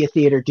time you see a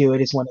theater do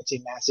it is when it's a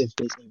massive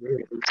Disney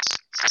re-release,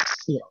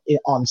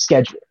 on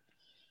schedule.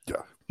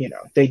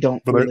 Yeah. They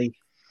don't really.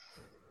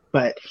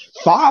 But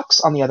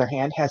Fox, on the other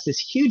hand, has this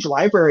huge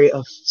library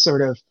of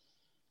sort of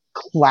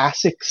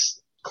classic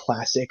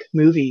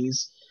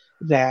movies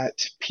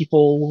that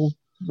people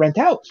rent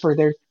out for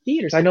their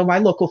theaters. I know my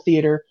local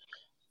theater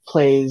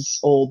plays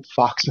old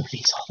Fox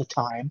movies all the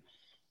time.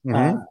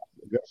 Mm-hmm.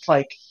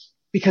 Like,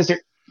 because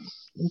they're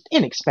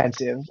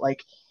inexpensive.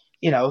 Like,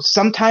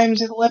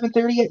 sometimes at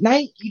 11:30 at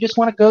night, you just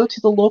want to go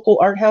to the local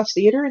art house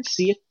theater and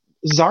see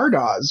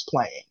Zardoz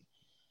playing.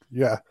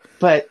 Yeah.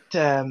 But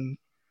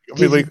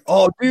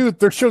oh, dude,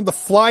 they're showing The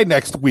Fly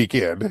next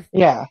weekend.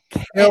 Yeah.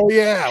 Hell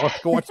yeah, let's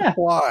go watch The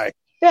Fly.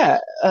 Yeah,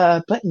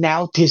 but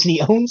now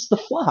Disney owns The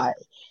Fly.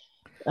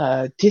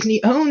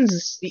 Disney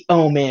owns The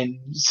Omen,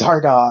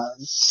 Zardoz,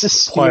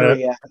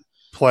 Suspiria.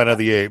 Planet of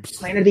the Apes.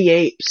 Planet of the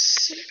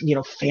Apes,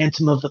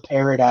 Phantom of the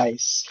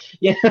Paradise,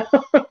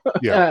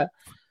 Yeah.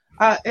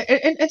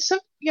 and some,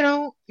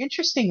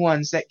 interesting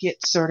ones that get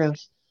sort of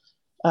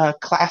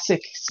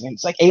classic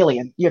scenes, like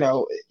Alien.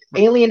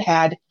 Alien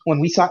had,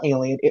 when we saw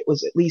Alien, it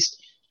was at least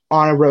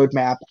on a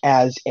roadmap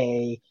as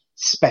a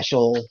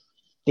special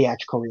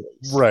theatrical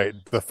release. Right.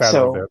 The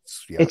Fathom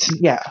events.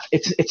 Yeah.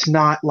 It's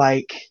not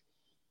like,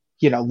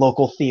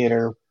 local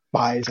theater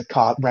rents a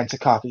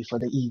copy for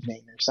the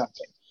evening or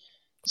something.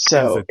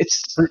 So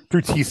it's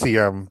through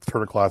TCM,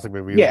 Turner Classic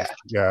Movies. Yeah.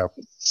 Yeah.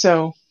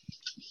 So,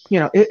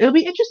 it'll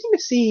be interesting to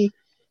see,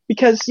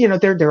 because,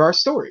 there are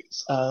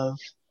stories of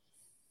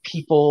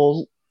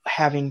people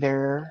having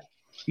their,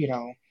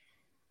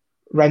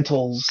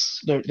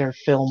 rentals, their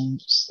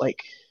films,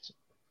 like,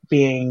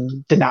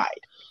 being denied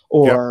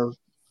or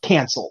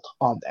canceled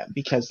on them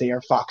because they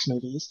are Fox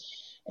movies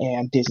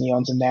and Disney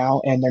owns them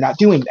now, and they're not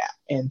doing that.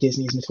 And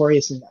Disney's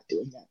notoriously not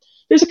doing that.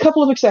 There's a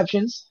couple of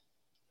exceptions.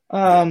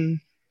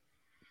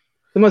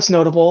 The most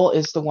notable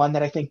is the one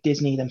that I think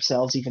Disney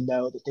themselves even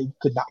know that they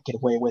could not get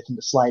away with in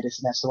the slightest,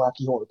 and that's the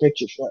Rocky Horror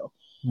Picture Show.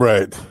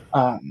 Right.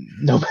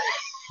 No.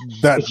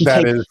 That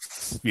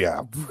is.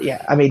 Yeah.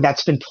 Yeah. I mean,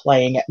 that's been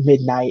playing at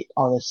midnight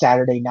on a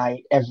Saturday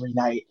night every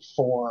night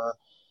for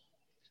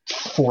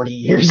 40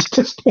 years at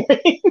this point.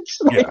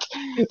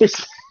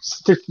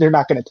 They're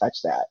not going to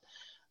touch that.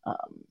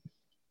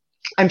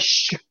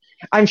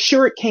 I'm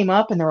sure it came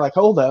up and they were like,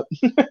 hold up.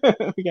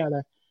 We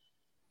gotta.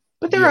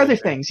 But there are other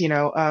things,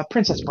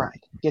 Princess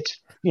Bride gets,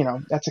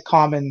 that's a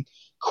common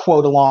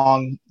quote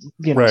along,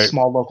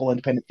 small local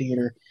independent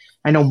theater.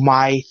 I know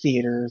my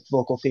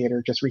local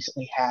theater, just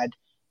recently had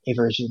a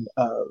version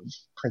of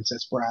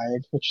Princess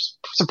Bride, which is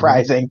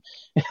surprising,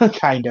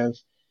 kind of.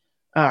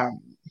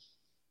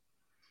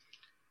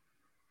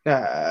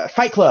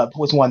 Fight Club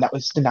was one that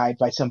was denied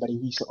by somebody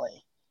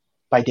recently,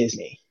 by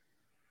Disney.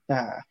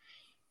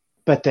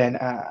 But then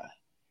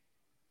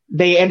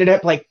they ended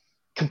up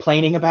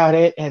complaining about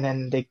it, and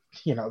then they,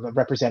 the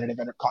representative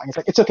ended up calling. It's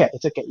like, it's okay.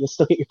 You'll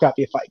still get your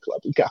copy of Fight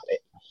Club. You got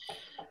it.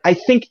 I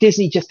think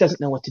Disney just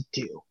doesn't know what to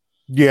do.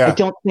 Yeah. I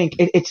don't think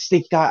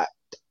they've got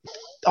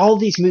all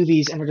these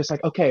movies, and they're just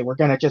like, okay, we're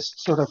going to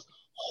just sort of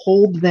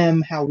hold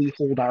them how we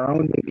hold our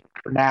own movies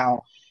for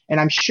now. And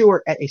I'm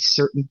sure at a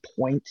certain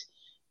point,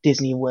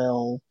 Disney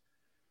will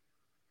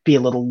be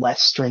a little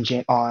less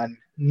stringent on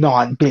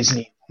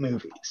non-Disney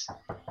movies.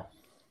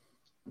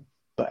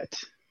 But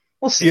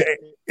we'll see. Yeah,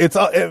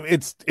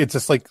 it's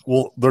just like,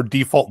 well, their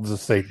default is to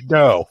say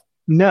no,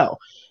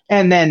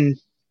 and then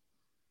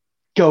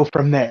go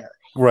from there.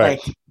 Right.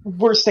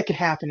 Worst that could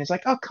happen is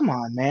like, oh, come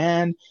on,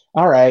 man.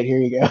 All right, here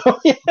you go.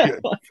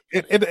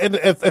 And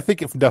I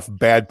think if enough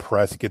bad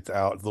press gets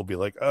out, they'll be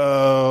like,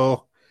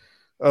 oh,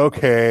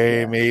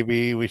 okay,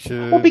 maybe we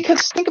should. Well,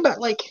 because think about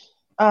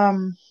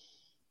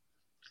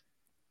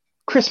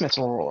Christmas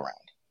will roll around.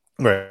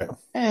 Right.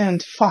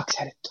 And Fox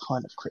had a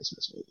ton of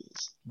Christmas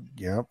movies.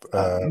 Yep.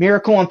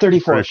 Miracle on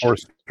 34th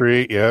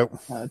Street. Yep.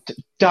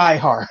 Die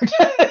Hard.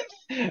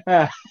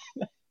 I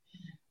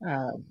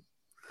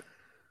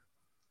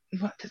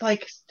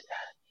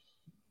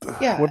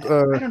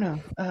don't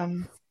know.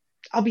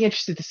 I'll be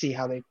interested to see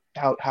how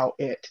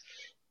it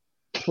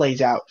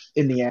plays out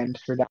in the end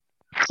for that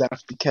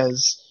stuff,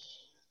 because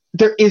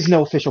there is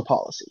no official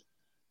policy.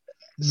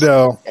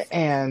 No.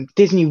 And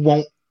Disney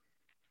won't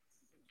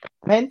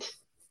comment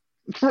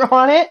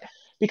on it,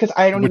 because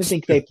I don't even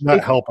think they've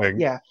helping.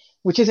 Yeah,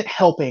 which isn't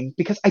helping,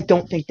 because I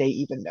don't think they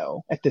even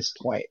know at this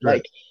point.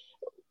 Right.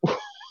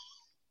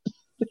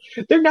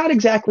 They're not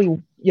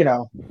exactly,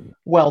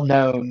 well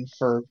known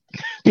for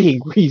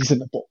being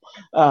reasonable.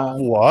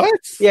 What?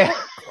 Yeah.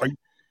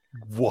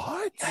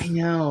 What? I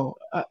know,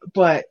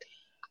 but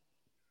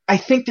I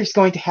think there's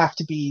going to have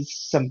to be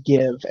some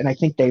give, and I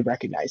think they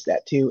recognize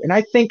that too. And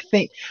I think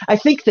the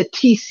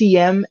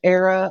TCM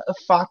era of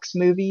Fox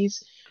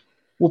movies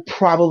will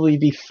probably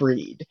be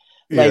freed.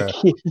 Yeah.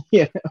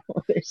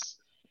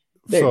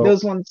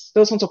 Those ones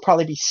will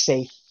probably be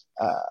safe.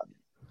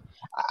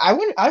 I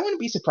wouldn't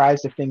be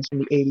surprised if things from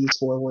the 80s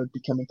forward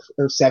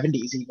or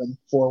 70s even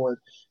forward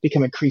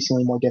become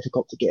increasingly more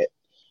difficult to get.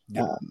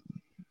 Yep.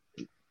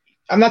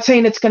 I'm not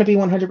saying it's going to be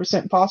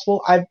 100%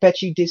 possible. I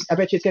bet you it's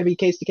going to be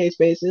case to case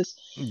basis.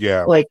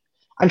 Yeah.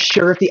 I'm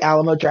sure if the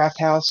Alamo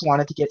Drafthouse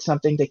wanted to get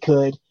something, they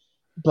could.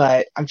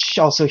 But I'm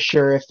also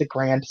sure if the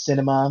Grand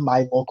Cinema,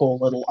 my local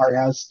little art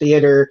house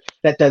theater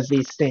that does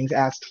these things,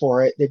 asked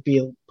for it, there'd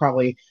be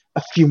probably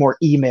a few more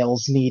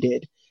emails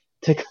needed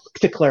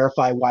to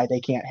clarify why they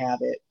can't have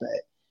it.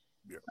 But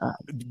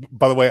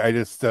by the way, I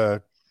just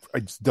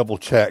double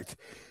checked.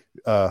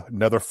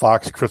 Another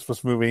Fox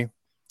Christmas movie,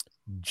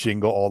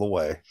 Jingle All the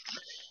Way.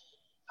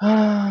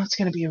 It's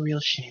gonna be a real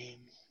shame.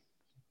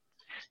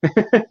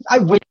 I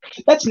would.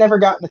 That's never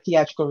gotten a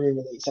theatrical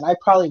re-release, and I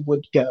probably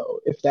would go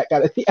if that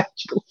got a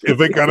theatrical. If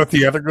they got a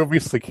theatrical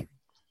release,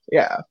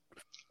 yeah.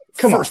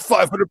 First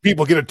 500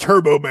 people get a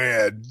Turbo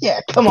Man. Yeah,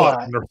 come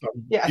on.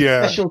 Yeah,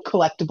 special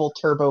collectible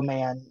Turbo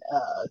Man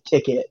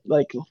ticket,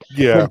 like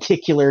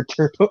lenticular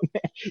Turbo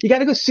Man. You got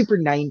to go super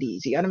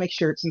 90s. You got to make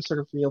sure it's some sort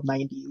of real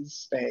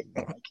 90s thing.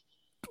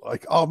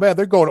 Like, oh man,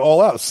 they're going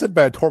all out.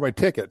 Sinbad tore my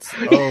tickets.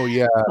 Oh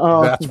yeah,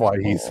 that's why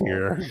he's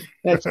here.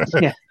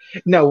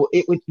 No,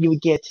 you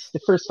would get the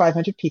first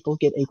 500 people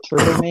get a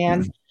Turbo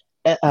Man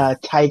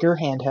Tiger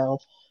handheld.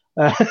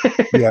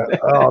 Yeah.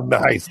 Oh,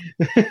 nice.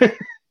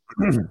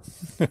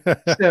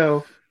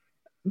 So,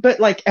 but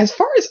like as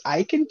far as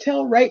I can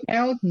tell right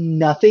now,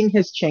 nothing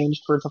has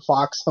changed for the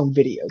Fox home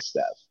video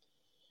stuff.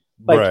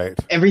 Like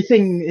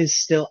everything is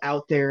still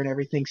out there and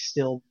everything's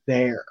still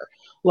there.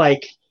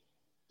 Like,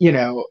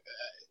 I'm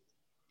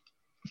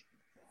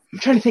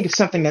trying to think of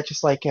something that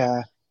just like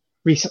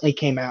recently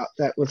came out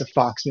that was a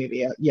Fox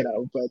movie,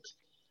 but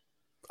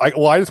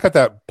I just got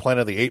that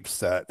Planet of the Apes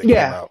set that came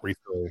out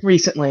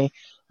recently.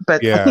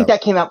 But I think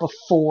that came out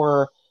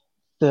before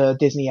the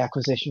Disney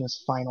acquisition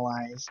was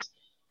finalized.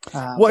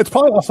 Well, it's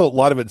probably also a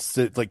lot of it's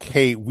like,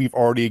 hey, we've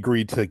already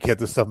agreed to get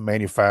this stuff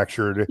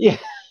manufactured. Yeah.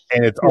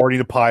 And it's already in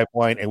the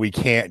pipeline, and we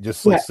can't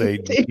just say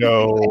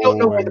no. I don't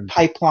know where the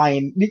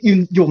pipeline.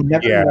 You'll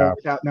never know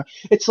without know.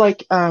 It's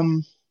like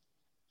the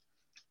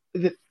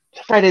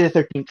Friday the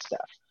 13th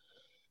stuff.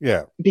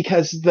 Yeah.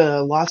 Because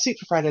the lawsuit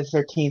for Friday the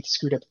 13th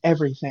screwed up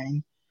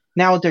everything.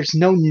 Now there's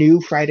no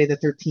new Friday the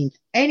 13th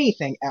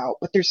anything out,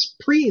 but there's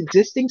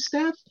pre-existing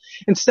stuff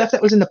and stuff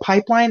that was in the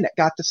pipeline that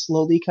got to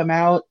slowly come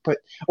out, you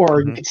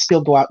could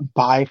still go out and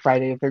buy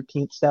Friday the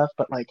 13th stuff,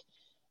 but like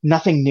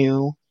nothing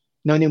new,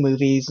 no new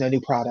movies, no new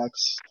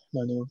products,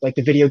 no new, like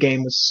the video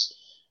game was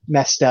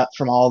messed up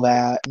from all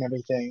that and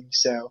everything.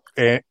 So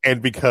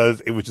and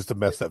because it was just a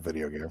messed up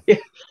video game. Yeah,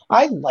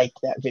 I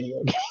liked that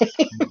video game.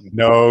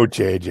 No,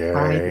 JJ.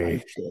 I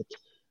liked it.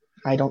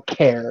 I don't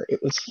care. It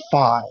was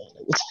fine.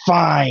 It was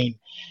fine.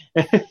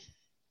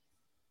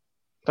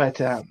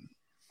 But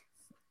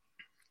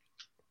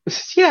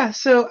yeah.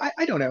 So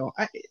I don't know.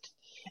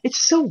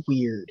 It's so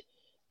weird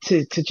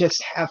to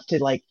just have to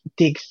like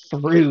dig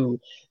through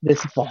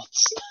this vault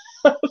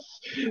stuff.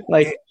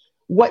 Like,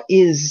 what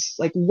is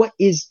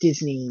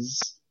Disney's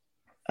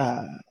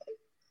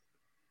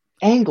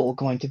angle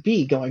going to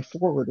be going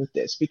forward with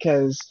this?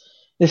 Because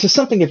this is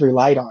something they've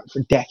relied on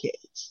for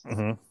decades.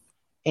 Mm-hmm.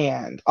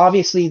 And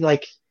obviously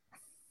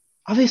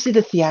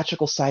the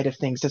theatrical side of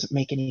things doesn't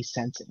make any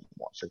sense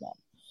anymore for them.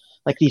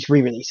 Like these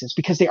re-releases,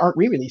 because they aren't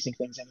re-releasing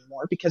things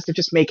anymore, because they're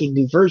just making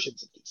new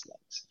versions of these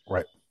things.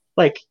 Right.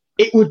 Like,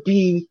 it would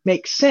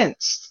make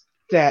sense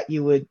that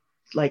you would,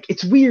 like,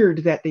 it's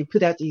weird that they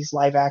put out these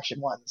live action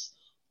ones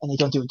and they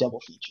don't do a double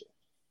feature.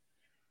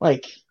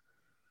 Like,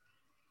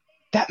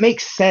 that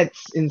makes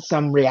sense in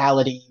some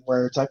reality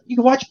where it's like, you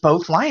can watch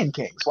both Lion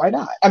Kings. Why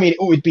not? I mean, it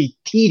would be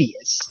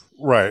tedious.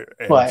 Right.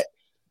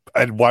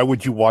 And why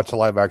would you watch a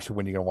live action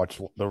when you're going to watch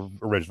the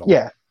original?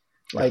 Yeah.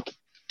 Like,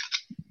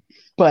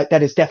 but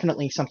that is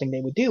definitely something they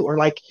would do. Or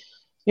like,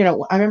 I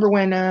remember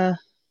when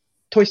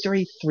Toy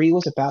Story 3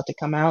 was about to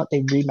come out,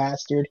 they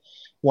remastered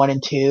 1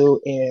 and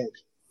 2 in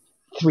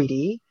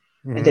 3D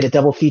and did a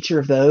double feature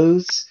of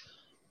those.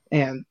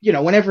 And,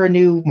 whenever a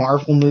new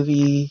Marvel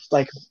movie,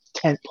 like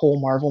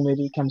tentpole Marvel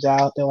movie comes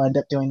out, they'll end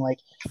up doing like,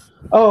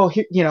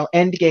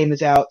 Endgame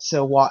is out,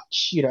 so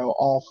watch,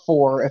 all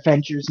 4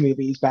 Avengers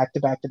movies back to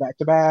back to back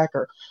to back,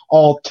 or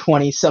all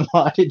 20 some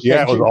odd Avengers.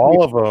 Yeah, it was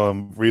all of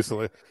them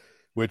recently.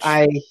 Which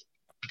I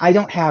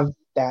don't have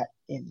that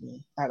in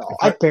me at all.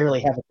 I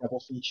barely have a double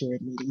feature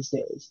in me these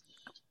days.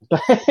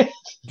 But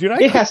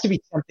it has to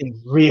be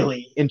something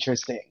really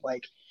interesting.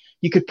 Like,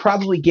 you could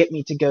probably get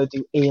me to go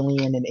do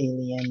Alien and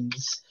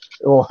Aliens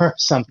or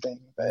something.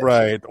 But...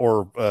 Right,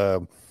 or I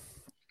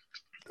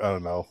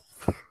don't know.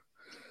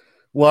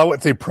 Well, I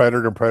wouldn't say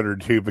Predator and Predator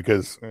 2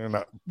 because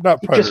not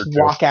Predator. Just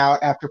walk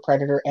out after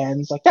Predator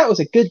ends. Like, that was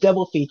a good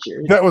double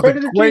feature. That was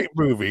Predator a great 2.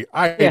 Movie.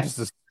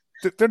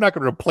 They're not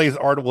going to replace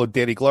Arnold with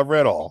Danny Glover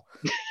at all.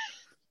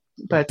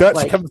 But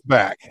Dutch comes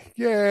back.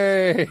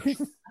 Yay!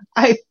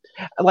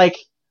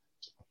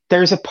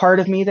 There's a part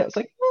of me that was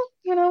like,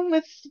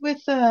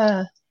 with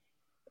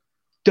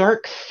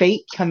Dark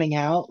Fate coming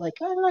out, like,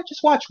 why don't I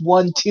just watch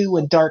 1, 2,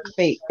 and Dark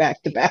Fate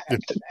back to back to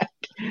back?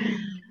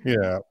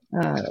 Yeah.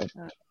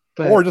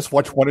 But, or just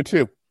watch 1 and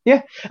 2.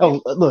 Yeah.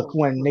 Oh, look,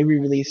 when they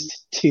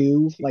re-released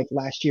 2, like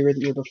last year or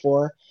the year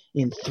before,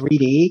 in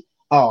 3D,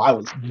 I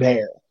was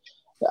there.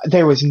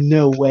 There was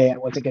no way I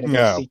wasn't going to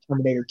go see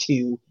Terminator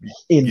 2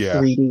 in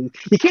 3D.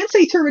 You can't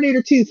say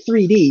Terminator 2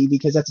 3D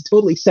because that's a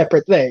totally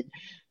separate thing.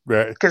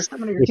 Right. Because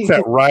Terminator it's 2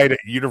 that ride at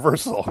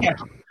Universal. Yeah.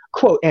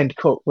 Quote, end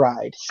quote,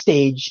 ride.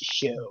 Stage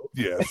show.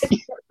 Yes.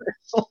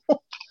 Universal.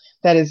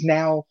 That is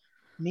now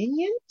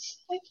Minions,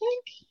 I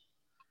think?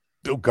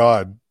 Oh,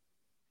 God.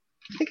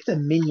 I think it's a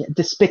Minion.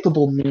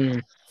 Despicable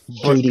Me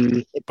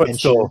 3D. But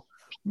still,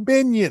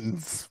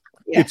 Minions.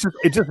 Yeah.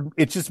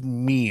 It's just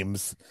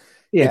memes.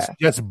 Yeah. It's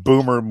just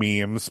boomer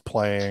memes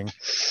playing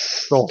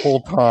the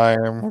whole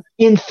time.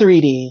 In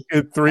 3D.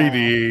 In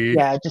 3D.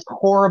 Yeah, just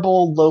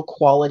horrible, low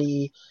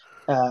quality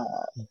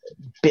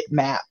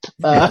bitmap.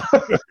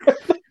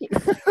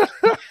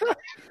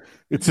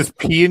 It's just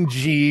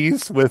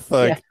PNGs with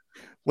like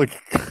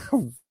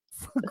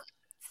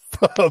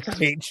a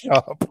paint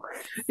shop.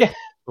 Yeah,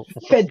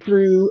 fed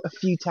through a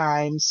few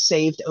times,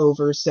 saved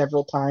over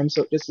several times,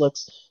 so it just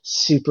looks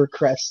super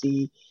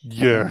crusty.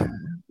 Yeah,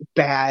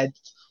 bad,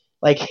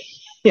 like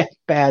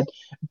bad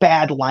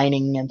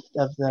lining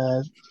of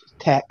the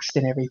text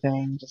and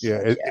everything. Just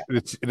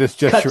it's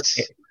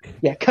just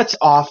cuts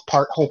off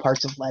whole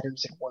parts of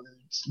letters and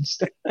words and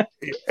stuff.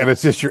 And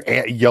it's just your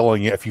aunt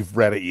yelling if you've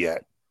read it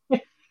yet.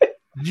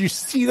 Did you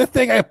see the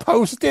thing I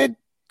posted?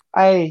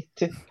 I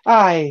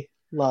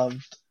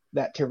loved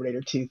that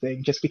Terminator 2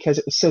 thing just because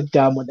it was so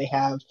dumb when they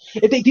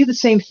do the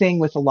same thing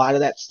with a lot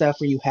of that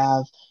stuff where you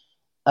have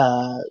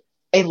a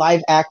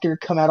live actor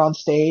come out on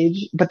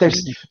stage, but they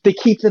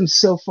keep them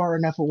so far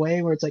enough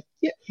away where it's like,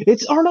 yeah,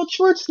 it's Arnold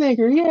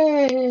Schwarzenegger,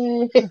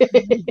 yay!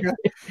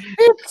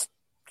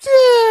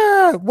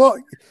 Well,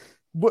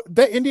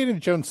 that Indiana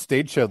Jones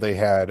stage show they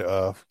had,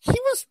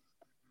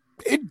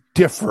 it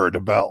differed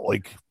about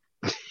like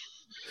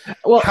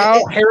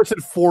how Harrison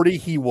 40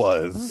 he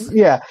was.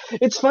 Yeah,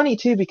 it's funny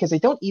too because they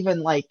don't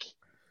even like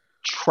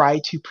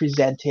try to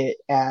present it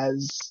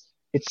as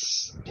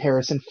it's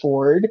Harrison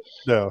Ford.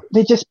 No,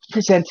 they just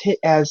present it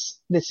as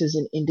this is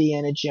an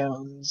Indiana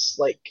Jones.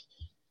 Like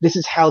this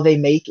is how they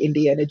make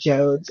Indiana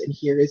Jones, and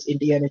here is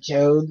Indiana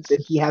Jones,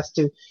 and he has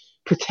to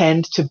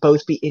pretend to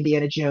both be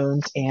Indiana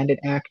Jones and an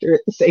actor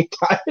at the same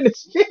time, and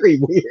it's very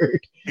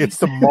weird. It's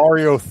the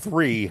Mario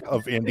 3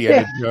 of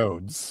Indiana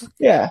Jones.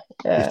 Yeah.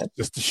 It's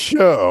just a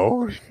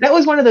show. That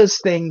was one of those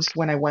things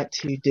when I went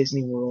to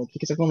Disney World,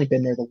 because I've only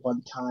been there the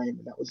one time,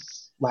 and that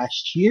was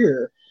last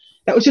year.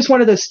 That was just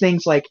one of those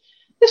things like,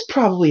 this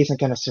probably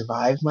isn't going to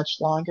survive much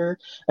longer.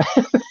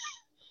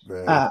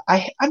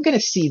 I'm going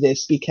to see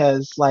this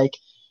because, like,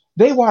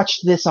 they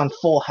watched this on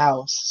Full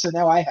House, so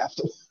now I have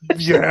to.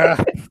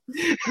 Yeah.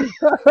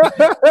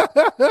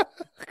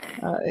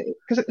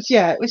 Because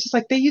it was just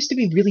like they used to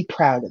be really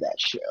proud of that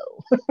show.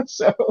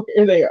 So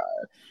here they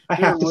are. I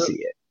have to see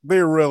it.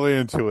 They're really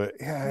into it.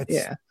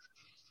 Yeah.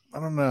 I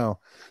don't know.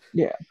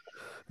 Yeah.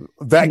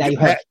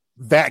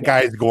 That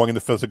guy is going in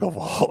the physical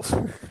vault.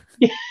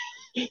 Yeah.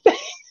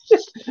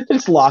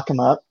 just lock him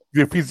up.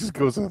 If he just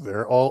goes in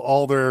there,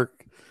 all their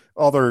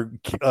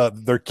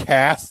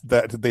cast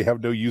that they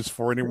have no use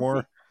for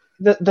anymore.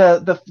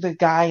 The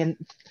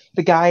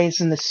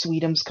guys in the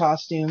Sweetums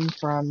costume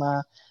from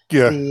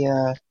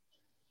the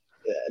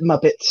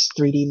Muppets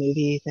 3D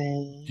movie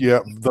thing. Yeah,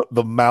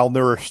 the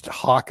malnourished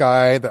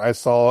Hawkeye that I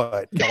saw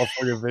at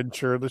California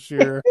Adventure this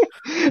year.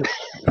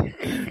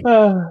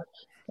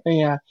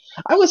 Yeah,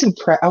 I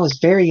was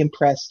very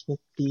impressed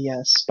with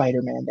the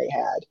Spider-Man they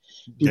had.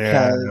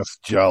 I was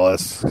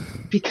jealous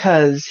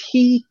because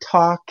he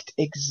talked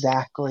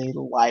exactly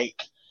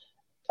like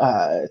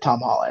Tom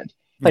Holland.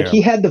 Like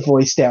he had the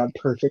voice down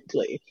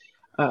perfectly.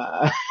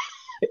 But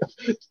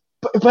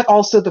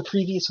also the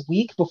previous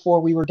week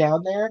before we were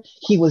down there,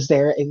 he was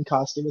there in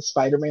costume as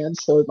Spider-Man.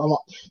 So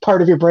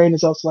part of your brain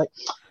is also like,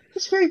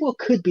 this very well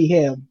could be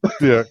him.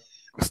 Yeah.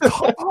 Is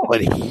Tom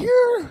Holland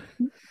here?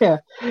 Yeah.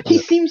 He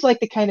seems like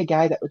the kind of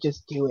guy that would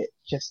just do it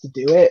just to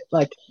do it.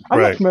 Like,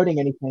 I'm not promoting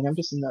anything. I'm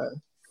just in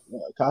the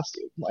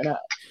costume. Why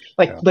not?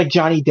 Like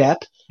Johnny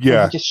Depp.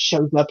 Yeah. He just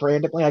shows up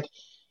randomly. Like,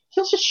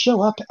 he'll just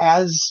show up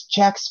as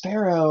Jack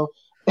Sparrow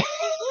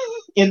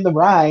in the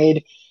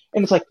ride.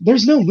 And it's like,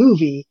 there's no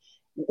movie.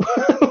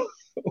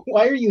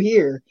 Why are you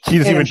here? He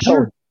doesn't even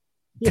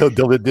tell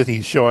Disney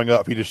he's showing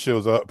up. He just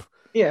shows up.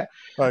 Yeah.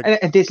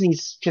 And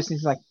Disney's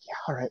like, yeah,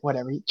 all right,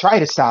 whatever. Try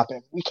to stop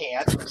him. We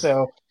can't.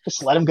 So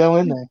just let him go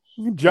in there.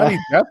 Johnny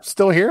Depp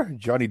still here?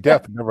 Johnny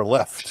Depp never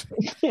left.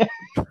 Yeah.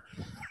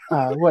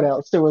 What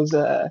else? There was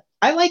I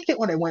liked it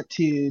when I went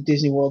to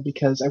Disney World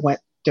because I went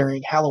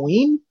during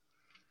Halloween.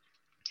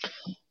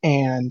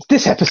 And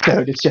this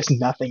episode is just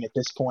nothing at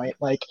this point.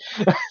 Like,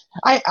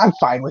 I'm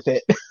fine with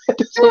it. At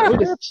this point,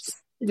 we're just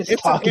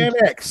talking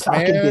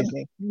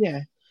Disney. Yeah.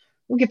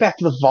 We'll get back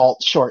to the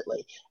vault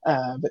shortly.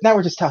 But now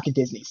we're just talking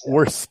Disney stuff.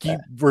 We're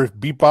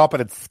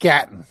bebopping and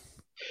scatting.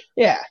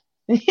 Yeah.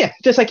 Yeah.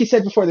 Just like you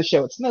said before the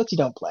show, it's notes you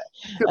don't play.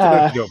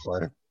 Yeah.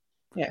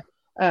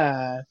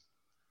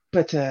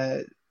 But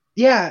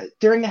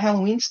during the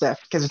Halloween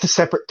stuff, because it's a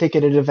separate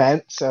ticketed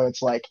event, so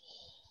it's like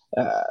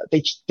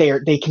they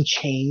can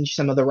change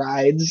some of the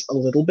rides a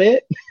little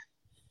bit.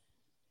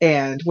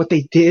 And what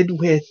they did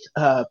with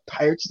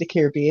Pirates of the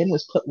Caribbean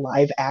was put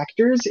live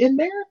actors in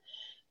there.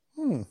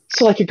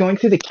 So like you're going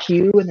through the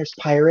queue and there's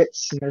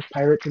pirates in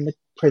the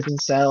prison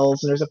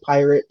cells, and there's a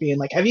pirate being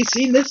like, have you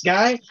seen this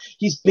guy?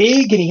 He's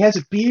big and he has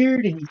a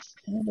beard and he's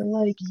kind of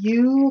like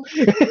you.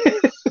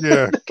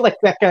 Yeah. Like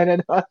that kind of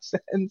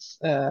nonsense.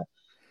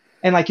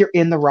 And like you're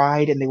in the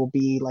ride and they will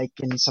be like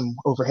in some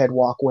overhead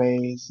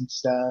walkways and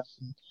stuff.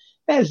 And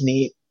that is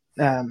neat.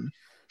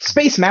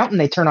 Space Mountain,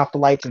 they turn off the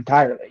lights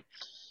entirely.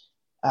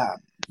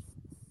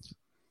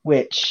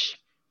 Which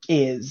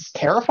is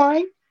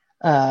terrifying.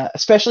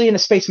 Especially in a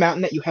Space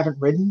Mountain that you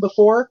haven't ridden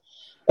before.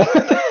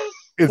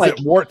 Is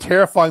it more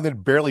terrifying than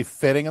barely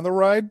fitting in the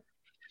ride?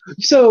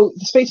 So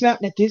the Space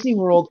Mountain at Disney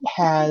World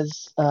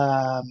has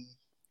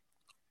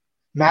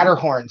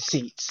Matterhorn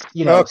seats,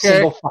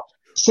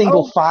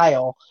 single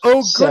file.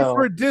 Oh, good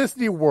for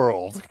Disney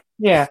World.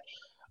 Yeah.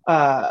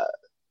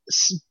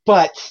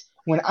 But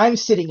when I'm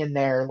sitting in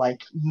there,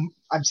 like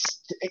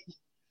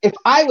if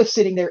I was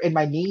sitting there and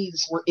my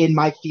knees were in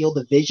my field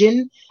of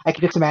vision, I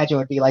could just imagine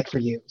what it'd be like for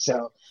you.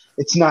 So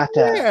it's not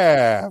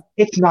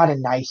it's not a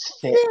nice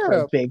fit for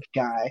a big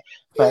guy,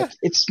 but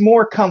it's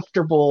more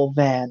comfortable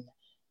than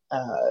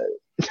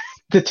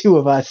the two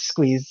of us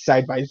squeezed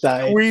side by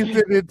side. Squeezed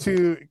it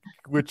into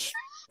which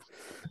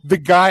the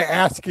guy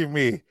asking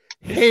me,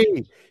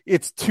 "Hey,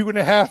 it's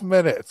 2.5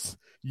 minutes.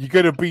 You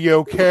gonna be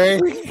okay?"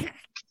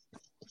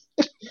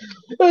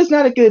 It was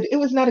not a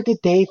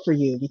good day for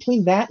you.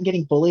 Between that and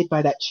getting bullied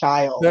by that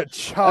child. That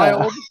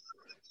child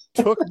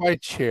took my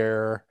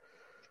chair.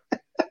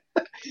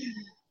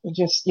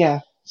 Just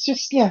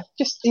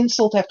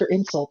insult after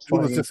insult. It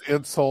was just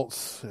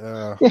insults,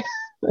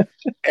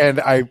 and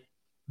I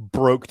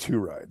broke 2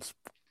 rides.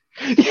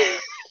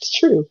 It's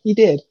true, he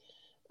did.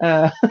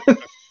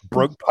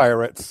 Broke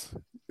Pirates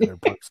and I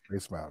broke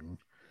Space Mountain.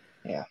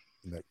 Yeah,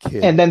 that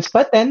kid. And then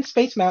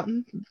Space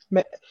Mountain,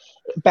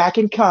 back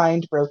in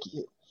kind, broke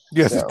you.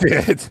 Yes, it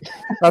did.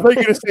 I thought you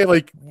were going to say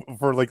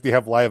they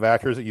have live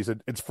actors that you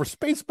said it's for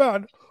Space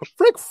Mountain.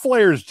 Ric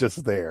Flair's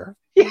just there.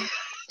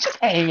 Just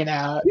hanging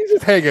out. He's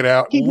just hanging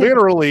out,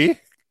 literally.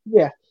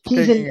 Yeah,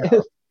 he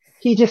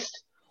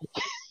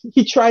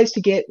tries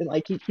to get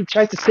he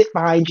tries to sit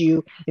behind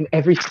you in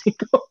every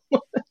single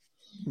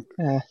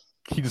one.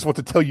 He just wants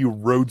to tell you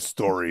road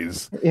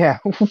stories. Yeah,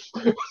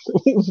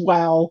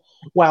 while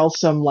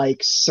some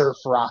surf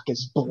rock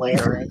is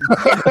blaring.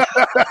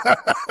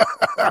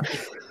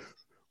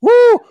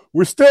 Woo!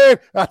 We're staying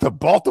at the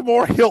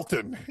Baltimore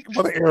Hilton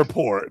for the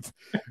airport.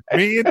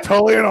 Me and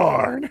Tully and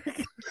Arn.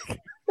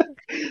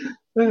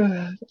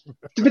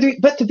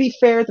 But to be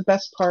fair, the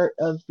best part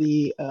of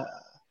the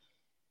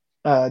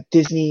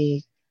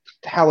Disney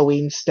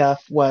Halloween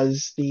stuff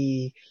was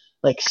the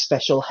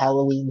special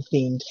Halloween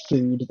themed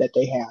food that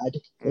they had.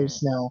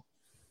 There's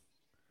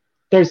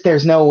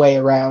no way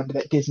around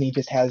that Disney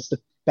just has the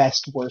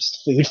best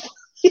worst food.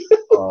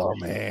 Oh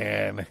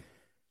man.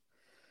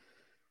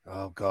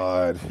 Oh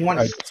god. You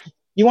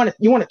want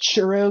a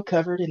churro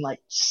covered in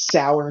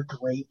sour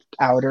grape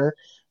powder?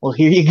 Well,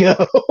 here you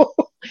go.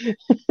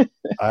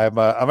 I'm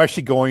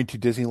actually going to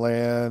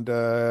Disneyland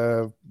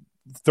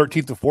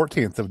 13th to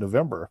 14th of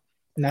November.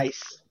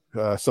 Nice.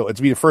 So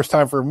it's be the first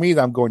time for me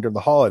that I'm going during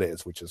the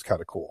holidays, which is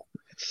kind of cool.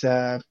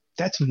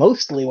 That's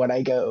mostly when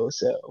I go.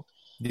 So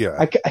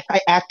yeah, I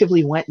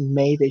actively went in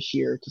May this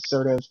year to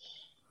sort of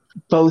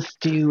both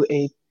do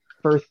a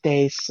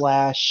birthday /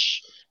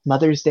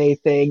 Mother's Day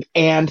thing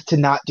and to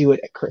not do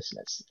it at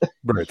Christmas.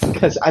 Right.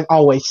 Because I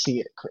always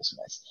see it at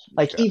Christmas.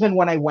 Even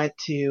when I went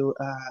to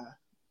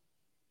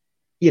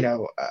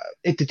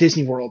into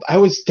Disney World, I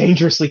was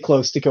dangerously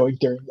close to going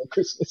during the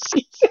Christmas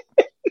season.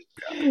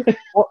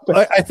 Well,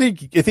 I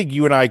think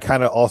you and I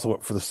kind of also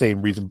went for the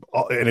same reason.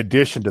 In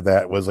addition to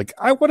that, was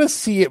I want to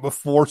see it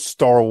before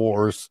Star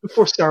Wars.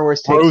 Before Star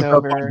Wars takes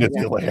over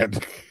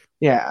Disneyland.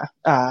 Yeah.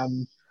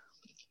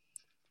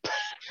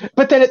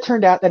 But then it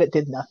turned out that it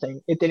did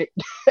nothing. It didn't.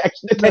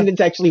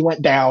 Attendance actually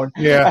went down.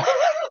 Yeah.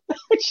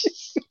 Which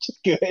is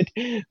good.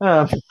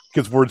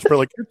 Because words for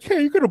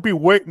okay, you're going to be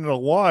waiting in a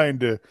line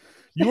to.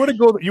 You want to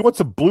go? You want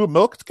some blue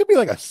milk? It's going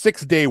to be a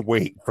 6-day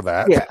wait for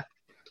that. Yeah.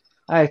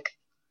 I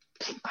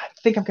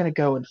think I'm going to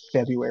go in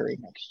February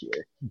next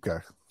year.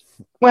 Okay.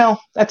 Well,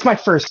 that's my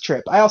first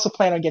trip. I also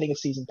plan on getting a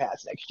season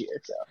pass next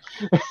year. So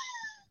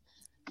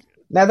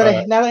now that I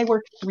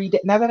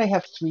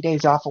have 3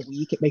 days off a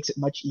week, it makes it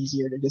much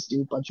easier to just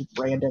do a bunch of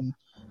random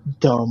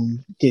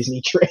dumb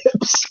Disney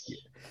trips.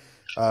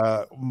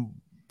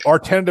 Our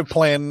tentative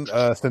plan,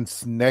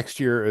 since next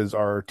year is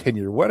our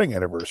 10-year wedding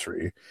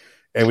anniversary,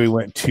 and we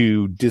went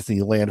to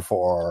Disneyland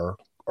for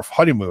our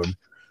honeymoon.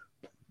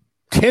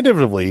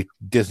 Tentatively,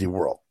 Disney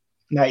World.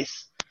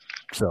 Nice.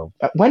 So,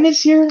 when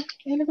is your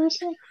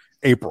anniversary?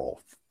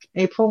 April.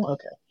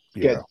 Okay.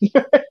 Yeah.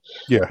 Good.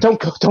 Yeah. Don't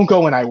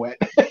go when I went.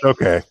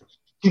 Okay.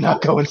 Do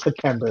not go in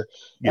September.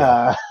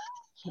 Yeah.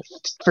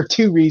 For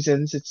 2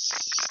 reasons. It's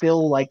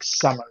still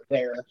summer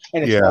there,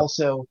 and it's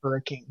also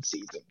hurricane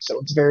season. So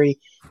it's very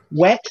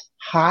wet,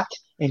 hot,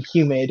 and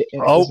humid.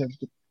 And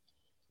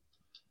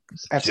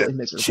it's absolutely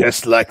miserable.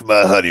 Just like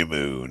my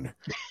honeymoon.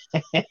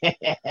 I'm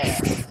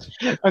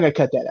gonna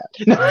cut that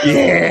out.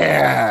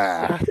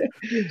 Yeah.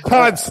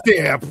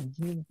 Timestamp.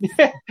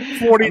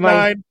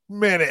 49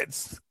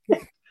 minutes.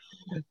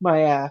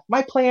 My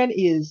plan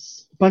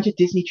is a bunch of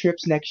Disney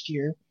trips next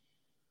year.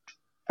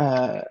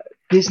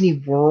 Disney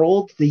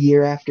World the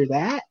year after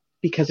that,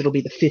 because it'll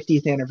be the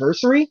 50th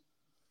anniversary.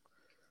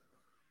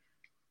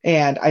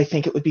 And I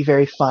think it would be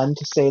very fun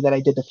to say that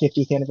I did the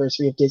 50th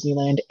anniversary of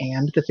Disneyland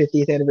and the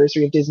 50th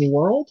anniversary of Disney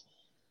World.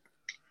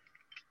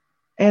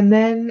 And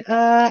then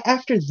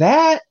after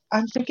that,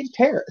 I'm thinking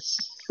Paris.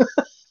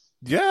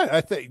 Yeah,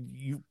 I think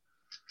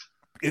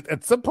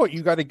at some point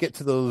you got to get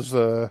to those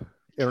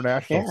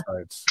international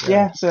sites.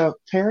 Yeah. So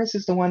Paris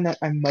is the one that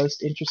I'm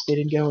most interested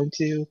in going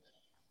to.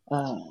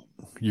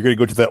 You're going to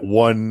go to that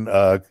one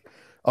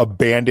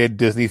abandoned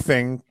Disney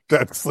thing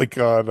that's like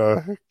on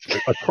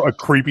a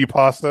creepy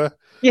pasta.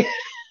 Yeah.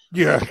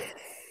 Yeah.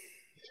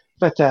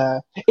 But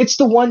it's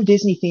the one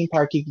Disney theme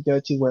park you can go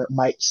to where it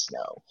might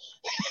snow.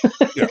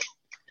 Yeah.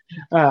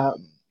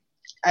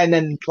 And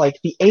then like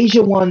the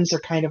Asia ones are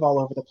kind of all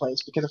over the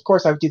place because of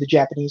course I would do the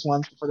Japanese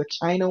ones before the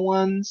China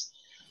ones.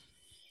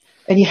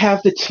 And you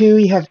have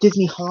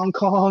Disney Hong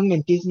Kong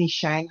and Disney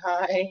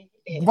Shanghai.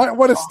 Might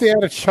want to stay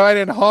out of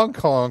China and Hong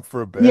Kong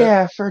for a bit.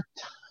 Yeah, for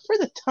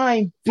the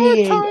time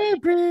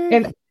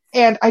being.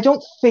 And I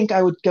don't think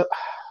I would go.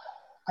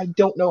 I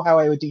don't know how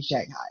I would do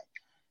Shanghai.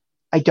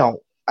 I don't.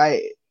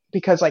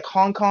 Because like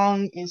Hong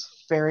Kong is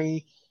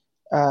very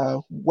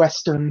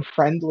Western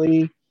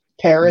friendly.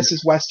 Paris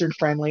is Western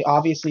friendly.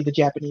 Obviously, the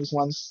Japanese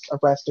ones are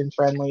Western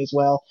friendly as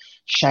well.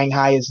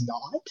 Shanghai is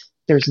not.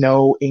 There's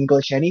no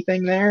English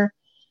anything there,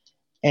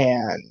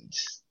 and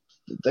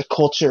the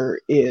culture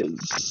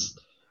is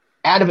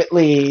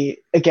adamantly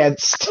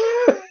against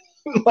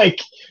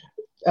like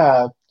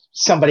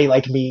somebody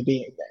like me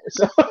being there.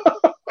 So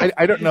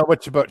I don't know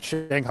much about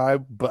Shanghai,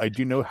 but I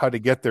do know how to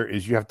get there.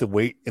 Is you have to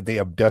wait and they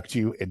abduct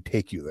you and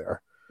take you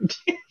there.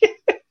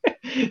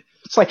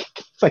 It's like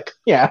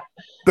yeah.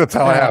 That's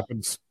how it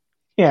happens.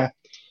 Yeah.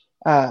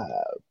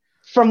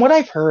 From what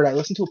I've heard, I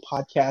listened to a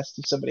podcast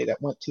of somebody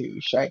that went to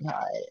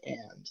Shanghai,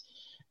 and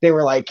they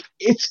were like,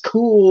 "It's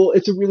cool.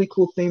 It's a really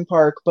cool theme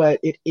park,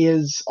 but it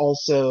is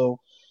also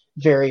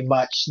very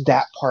much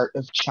that part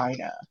of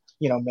China,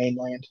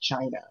 mainland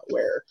China,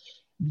 where."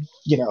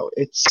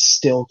 It's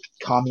still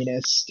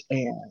communist,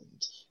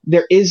 and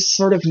there is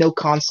sort of no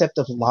concept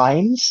of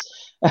lines.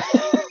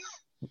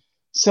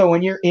 So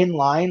when you're in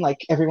line,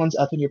 like everyone's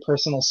up in your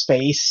personal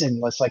space,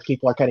 unless like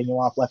people are cutting you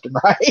off left and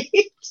right.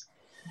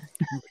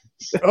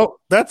 Oh,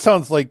 that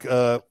sounds like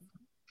sounds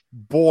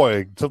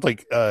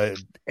like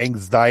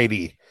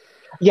anxiety.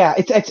 Yeah,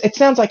 it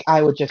sounds like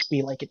I would just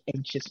be like an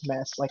anxious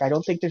mess. Like I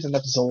don't think there's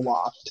enough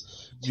Zoloft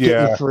to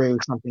get me through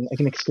something like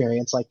an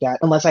experience like that,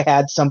 unless I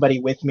had somebody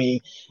with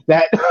me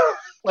that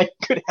like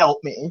could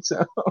help me.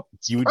 So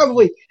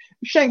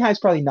Shanghai's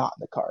probably not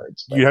in the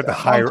cards. You have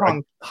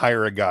to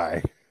hire a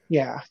guy.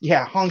 Yeah,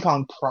 Hong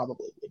Kong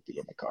probably would be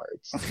in the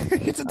cards. You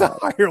have to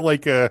hire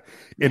like a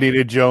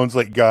Indiana Jones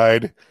like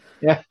guide.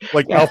 Yeah,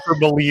 like Alfred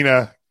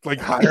Molina. Like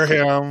hire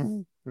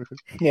him.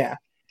 Yeah,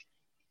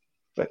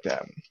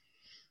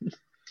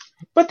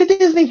 but the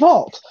Disney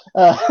Vault.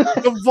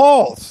 The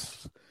Vault.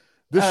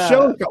 The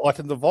show got locked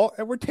in the vault,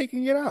 and we're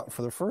taking it out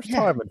for the first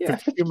time in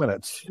 15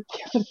 minutes.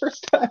 Yeah, for the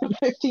first time in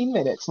 15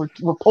 minutes.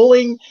 We're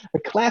pulling a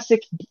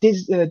classic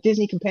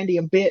Disney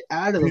Compendium bit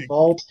out of the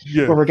vault,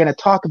 where we're going to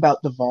talk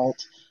about the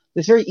vault.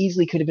 This very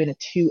easily could have been a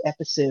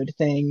 2-episode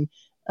thing.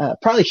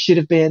 Probably should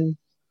have been,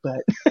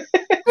 but...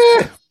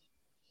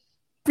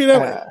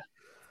 the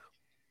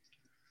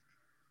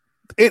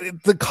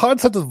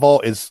concept of the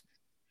vault is...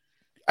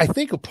 I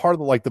think a part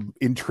of the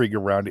intrigue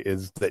around it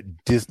is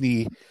that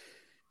Disney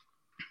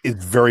is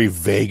very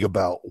vague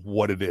about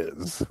what it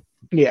is.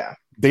 Yeah.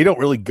 They don't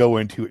really go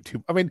into it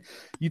too. I mean,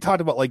 you talked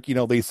about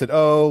they said,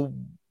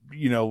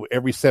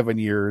 every 7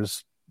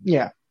 years.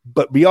 Yeah.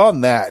 But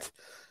beyond that,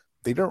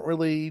 they don't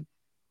really,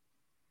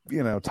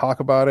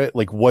 talk about it.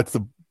 Like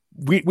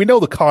we know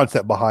the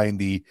concept behind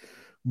the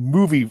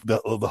movie,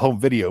 the home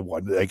video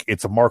one. Like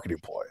it's a marketing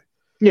ploy.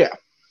 Yeah.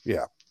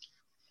 Yeah.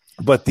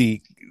 But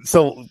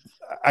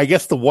I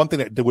guess the one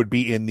thing that would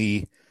be in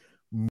the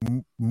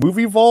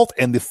movie vault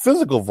and the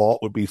physical vault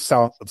would be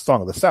Song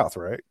of the South,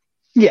 right?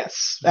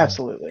 Yes,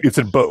 absolutely. It's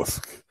in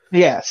both.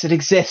 Yes, it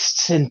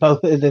exists in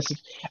both. This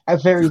a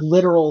very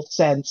literal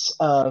sense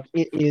of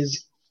it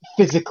is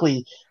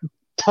physically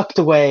tucked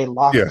away,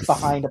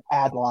 behind a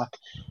padlock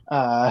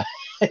at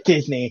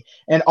Disney,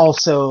 and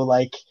also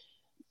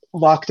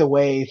locked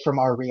away from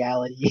our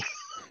reality.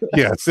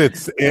 Yes,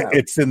 it's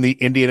in the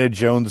Indiana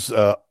Jones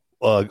Ark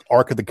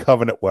of the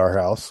Covenant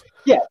warehouse.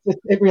 Yeah,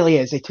 it really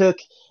is. They took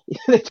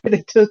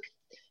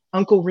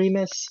Uncle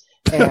Remus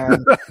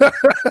and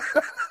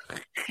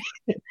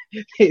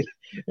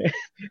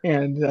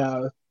and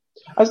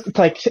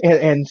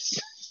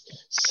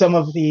some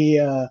of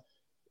the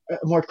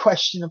more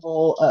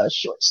questionable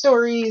short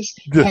stories.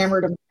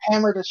 Hammered a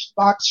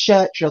box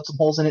shut, drilled some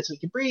holes in it so he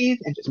could breathe,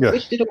 and just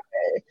pushed it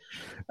away.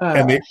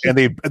 And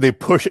they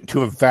push it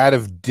to a vat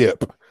of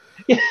dip.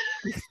 Yeah.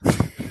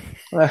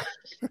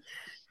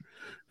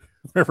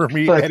 Remember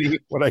me, Eddie,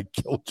 when I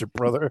killed your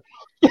brother?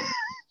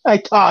 I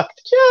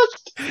talked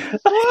just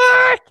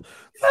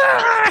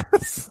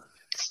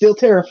still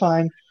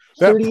terrifying.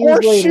 That poor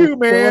shoe,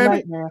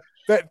 man.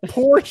 That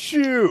poor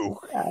shoe.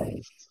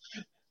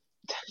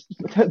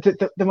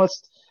 The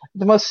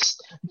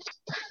most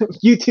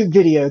YouTube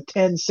video: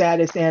 10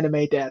 saddest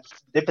anime deaths.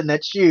 Dipping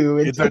that shoe.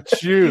 It's that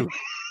shoe.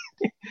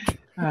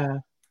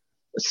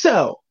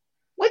 So,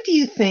 what do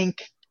you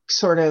think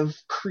sort of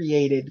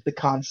created the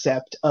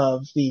concept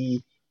of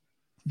the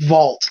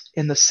vault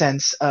in the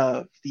sense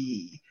of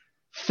the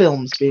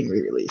films being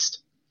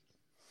re-released.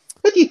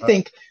 What do you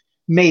think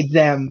made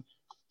them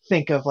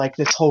think of like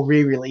this whole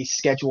re-release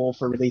schedule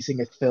for releasing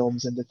of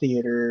films into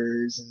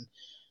theaters? And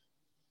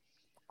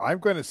I'm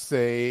going to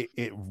say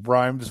it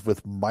rhymes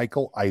with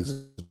Michael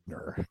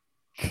Eisner.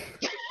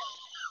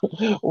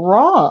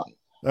 Wrong,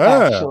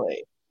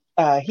 actually.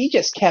 He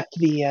just kept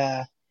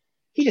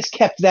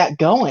that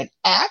going.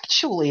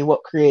 Actually,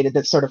 what created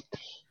that sort of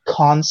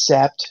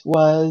concept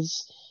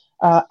was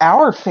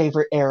our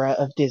favorite era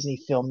of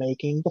Disney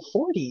filmmaking, the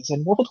 40s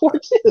and World War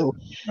II.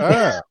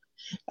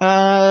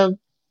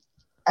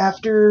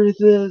 After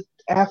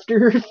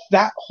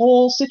that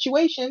whole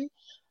situation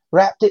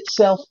wrapped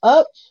itself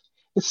up,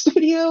 the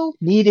studio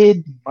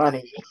needed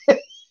money.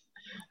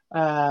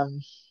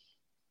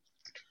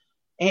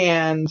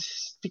 And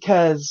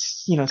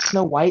because,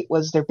 Snow White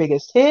was their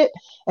biggest hit,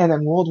 and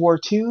then World War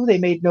II, they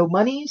made no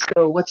money,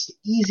 so what's the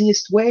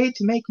easiest way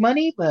to make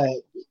money but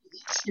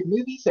release your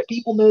movies that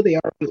people know they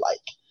already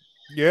like?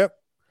 Yep.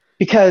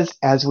 Because,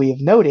 as we have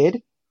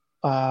noted,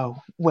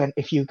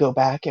 if you go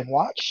back and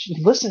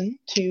listen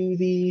to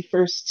the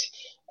first,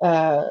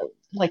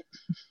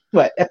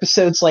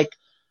 episodes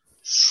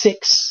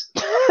 6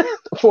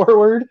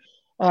 forward,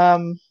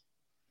 not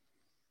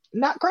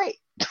great.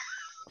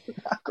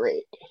 Not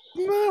great.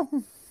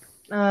 No.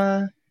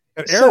 An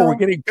era we're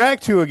getting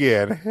back to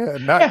again.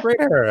 Not great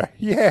era.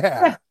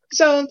 Yeah.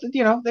 So,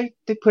 they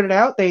put it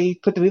out. They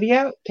put the movie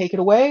out, take it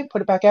away,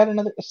 put it back out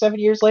another 7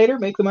 years later,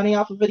 make the money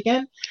off of it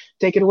again,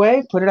 take it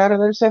away, put it out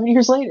another 7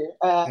 years later.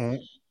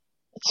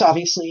 It's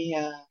obviously,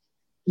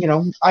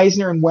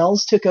 Eisner and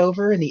Wells took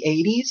over in the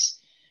 80s.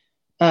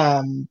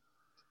 And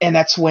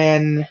that's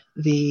when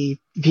the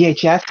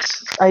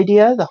VHS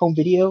idea, the home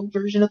video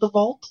version of the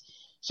Vault,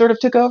 sort of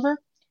took over.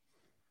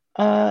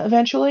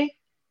 Eventually,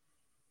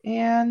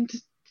 and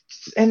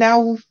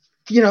now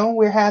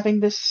we're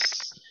having this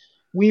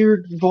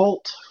weird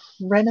Vault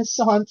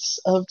renaissance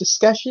of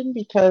discussion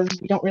because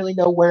we don't really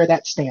know where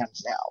that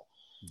stands now.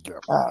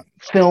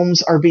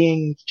 Films are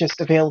being just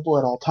available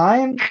at all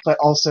times, but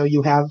also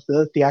you have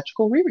the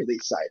theatrical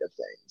re-release side of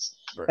things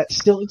that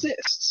still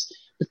exists.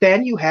 But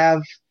then you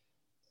have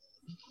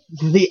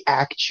the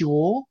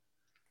actual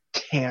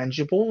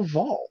tangible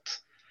Vault,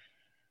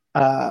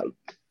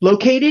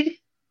 located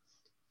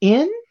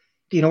in,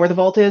 do you know where the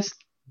Vault is?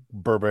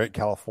 Burbank,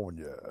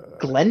 California.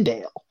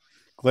 Glendale,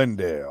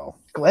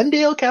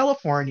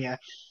 California.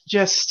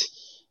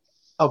 Just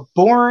a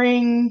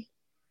boring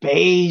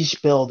beige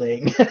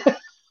building.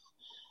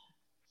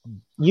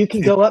 You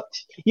can go up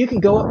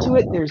to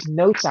it. There's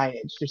no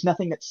signage. There's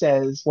nothing that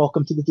says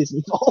 "Welcome to the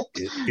Disney Vault."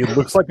 It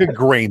looks like a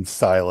grain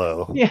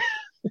silo. Yeah.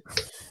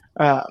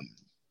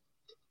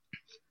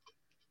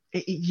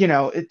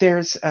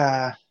 There's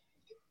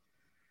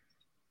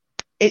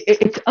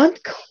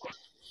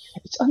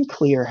it's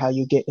unclear how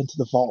you get into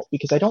the Vault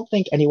because I don't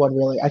think anyone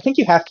really. I think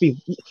you have to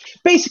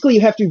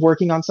be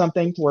working on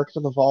something to work for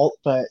the Vault,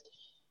 but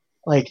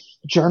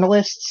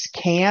journalists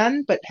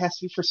can, but it has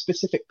to be for a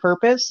specific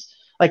purpose.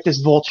 Like this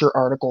Vulture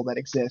article that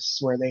exists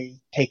where they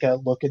take a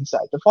look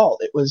inside the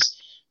Vault. It was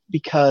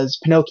because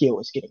Pinocchio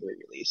was getting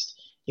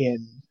re-released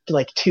in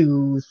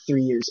 2-3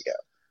 years ago.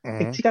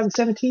 Mm-hmm.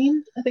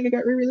 2017, I think it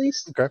got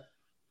re-released. Okay.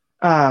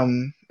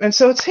 And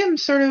so it's him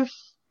sort of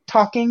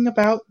talking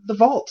about the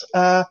Vault.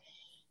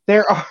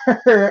 There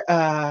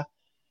are,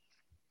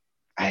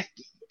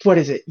 what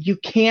is it? You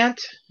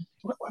can't,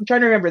 I'm trying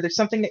to remember. There's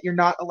something that you're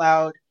not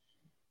allowed.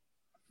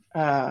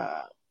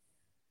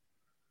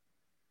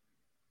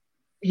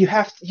 You're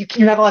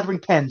not allowed to bring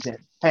pens in.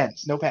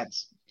 No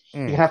pens.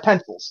 You can have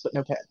pencils, but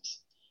no pens.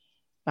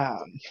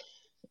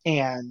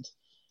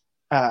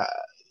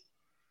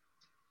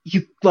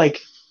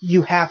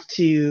 You have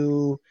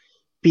to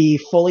be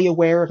fully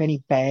aware of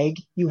any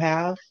bag you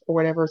have or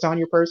whatever is on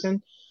your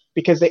person,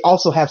 because they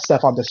also have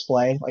stuff on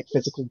display, like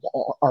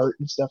physical art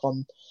and stuff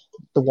on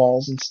the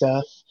walls and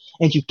stuff,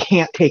 and you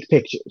can't take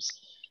pictures.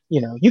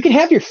 You can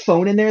have your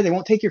phone in there. They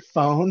won't take your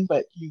phone,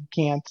 but you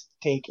can't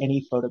take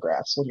any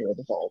photographs when you're in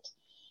the Vault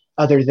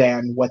other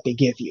than what they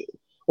give you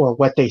or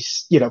what they,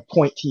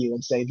 point to you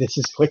and say, this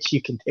is what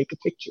you can take a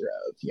picture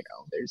of. You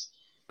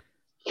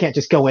can't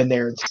just go in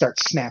there and start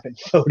snapping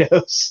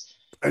photos.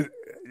 I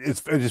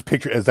just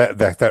picture as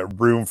that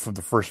room from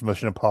the first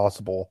Mission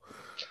Impossible.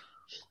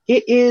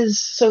 It is,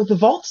 so the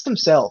Vaults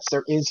themselves,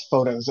 there is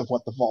photos of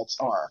what the Vaults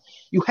are.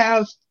 You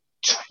have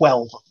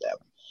 12 of them.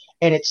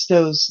 And it's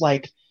those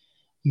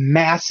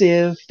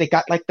massive, they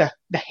got the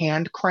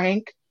hand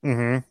crank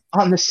on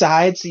the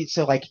sides.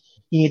 So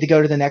you need to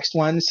go to the next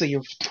one. So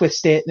you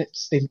twist it and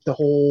the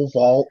whole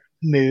Vault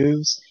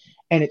moves.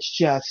 And it's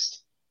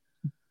just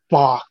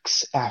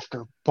box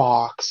after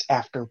box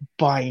after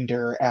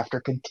binder after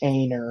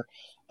container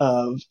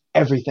of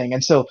everything.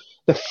 And so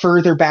the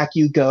further back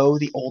you go,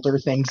 the older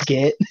things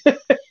get.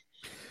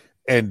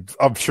 And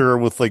I'm sure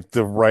with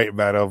the right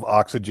amount of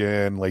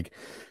oxygen,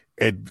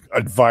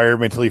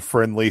 environmentally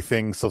friendly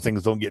things so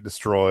things don't get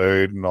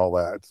destroyed and all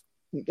that.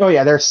 Oh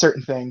yeah, there are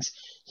certain things.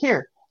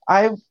 Here,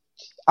 I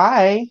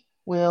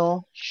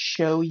will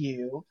show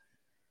you.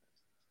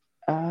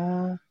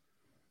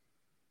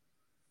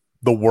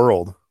 The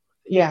world.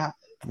 Yeah.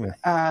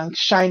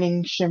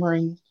 Shining,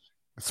 shimmering,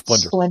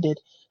 Splendor. splendid.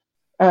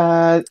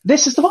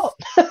 This is the vault.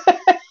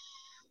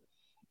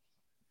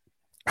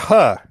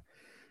 Huh.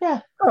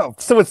 Yeah. Oh,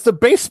 so it's the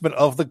basement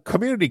of the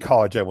community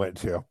college I went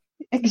to.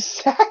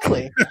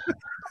 Exactly.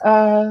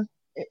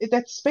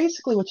 That's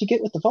basically what you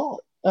get with the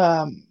vault.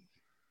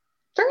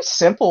 Very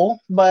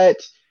simple, but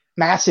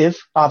massive,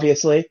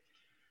 obviously.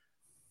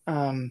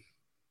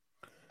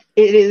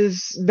 It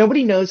is,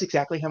 nobody knows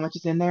exactly how much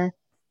is in there.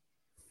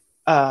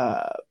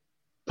 But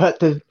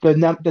the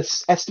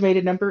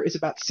estimated number is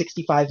about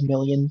 65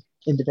 million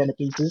independent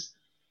pieces.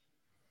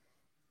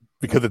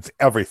 Because it's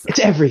everything. It's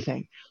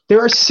everything.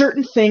 There are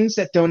certain things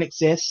that don't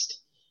exist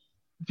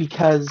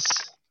because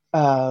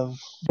of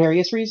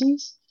various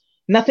reasons.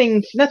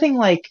 Nothing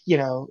like,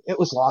 it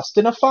was lost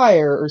in a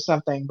fire or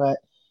something, but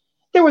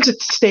there was a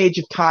stage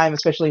of time,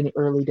 especially in the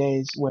early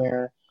days,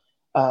 where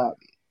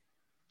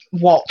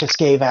Walt just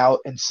gave out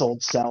and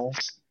sold cells.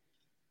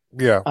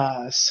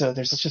 Yeah. So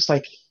there's just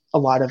like a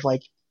lot of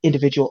like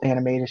individual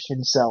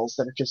animation cells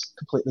that are just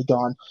completely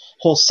gone.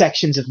 Whole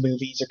sections of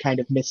movies are kind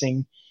of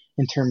missing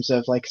in terms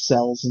of like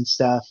cells and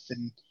stuff.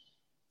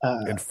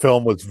 And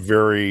film was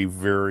very,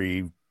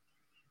 very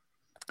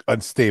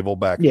unstable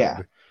back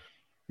then.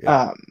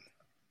 Yeah.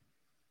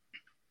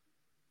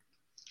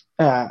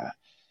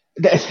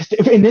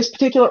 In this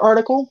particular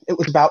article, it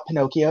was about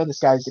Pinocchio, this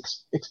guy's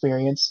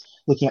experience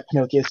looking at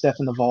Pinocchio stuff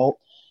in the vault.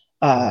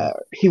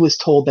 He was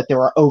told that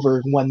there are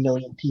over 1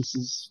 million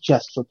pieces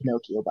just for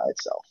Pinocchio by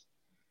itself,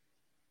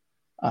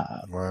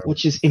 wow.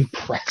 Which is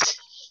impressive.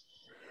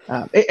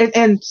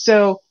 And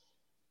so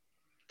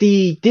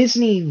the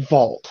Disney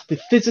Vault, the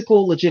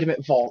physical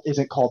legitimate vault,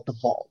 isn't called the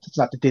Vault. It's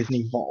not the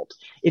Disney Vault.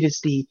 It is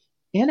the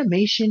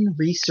Animation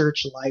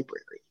Research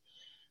Library.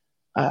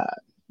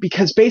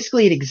 Because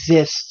basically it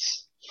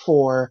exists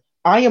for,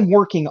 I am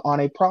working on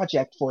a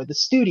project for the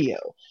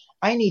studio.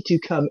 I need to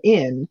come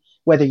in,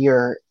 whether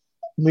you're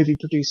a movie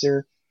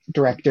producer,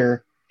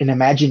 director, an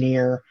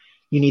Imagineer,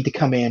 you need to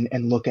come in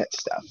and look at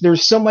stuff.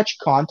 There's so much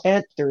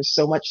content, there's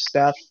so much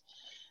stuff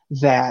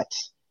that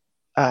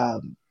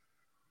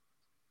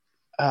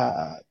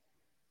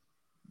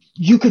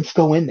you could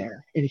go in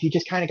there, and if you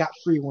just kind of got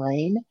free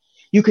reign,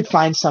 you could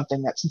find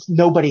something that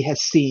nobody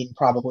has seen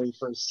probably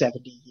for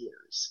 70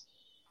 years.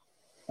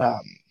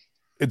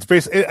 It's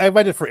basically, I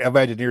imagine for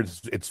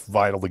Imagineers, it's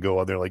vital to go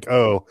on there like,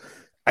 oh,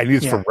 I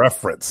need this for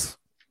reference.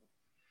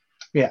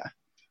 Yeah.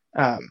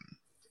 And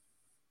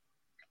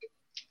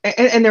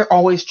they're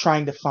always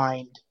trying to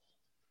find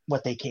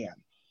what they can.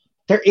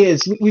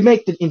 We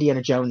make the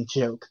Indiana Jones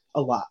joke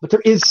a lot, but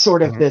there is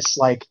sort of this,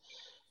 like,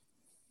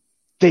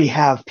 they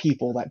have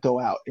people that go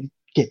out and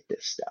get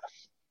this stuff.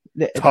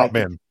 Top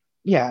men.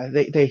 Yeah,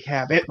 they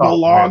have, it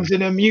belongs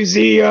in a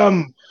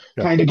museum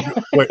kind of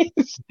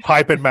guys.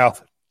 Pipe and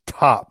mouth.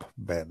 Top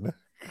men.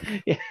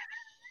 Yeah.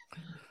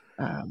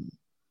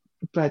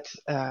 But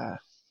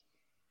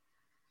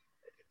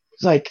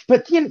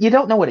you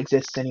don't know what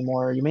exists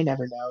anymore. You may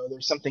never know.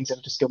 There's some things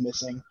that just go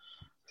missing.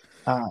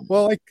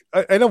 Well, like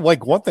I know,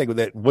 like one thing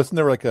that wasn't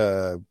there like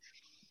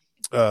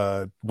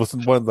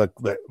wasn't one of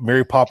the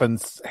Mary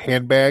Poppins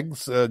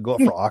handbags go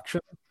up for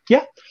auction?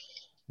 Yeah.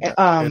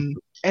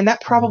 And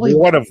that probably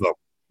one of them.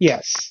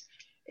 Yes,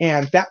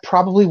 and that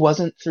probably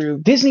wasn't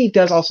through. Disney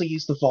does also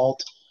use the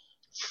vault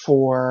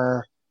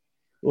for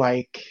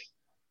like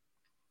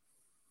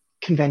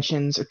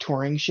conventions or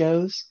touring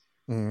shows.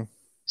 Mm-hmm.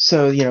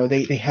 So,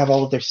 they have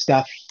all of their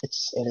stuff.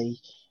 It's at a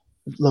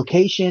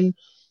location,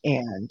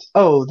 and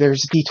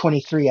there's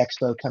D23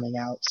 Expo coming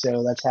out, so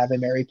let's have a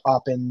Mary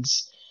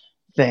Poppins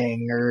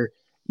thing, or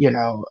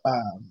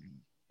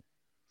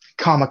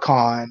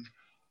Comic-Con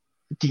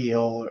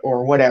deal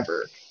or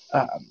whatever.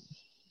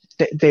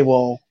 They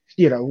will,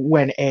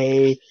 when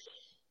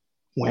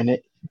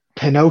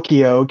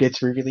Pinocchio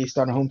gets re-released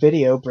on home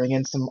video, bring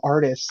in some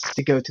artists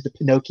to go to the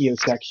Pinocchio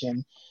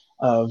section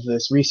of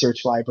this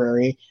research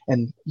library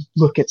and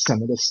look at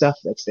some of the stuff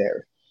that's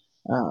there.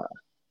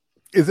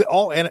 Is it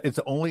all? It's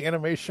only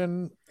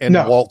animation and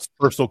No. Walt's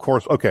personal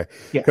course. Okay,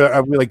 yeah.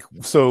 I mean, like,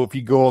 so if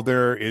you go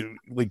there,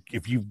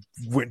 if you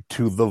went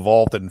to the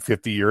vault in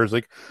 50 years,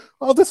 like,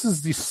 oh, this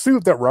is the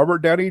suit that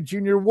Robert Downey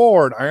Jr.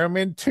 wore in Iron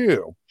Man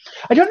 2.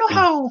 I don't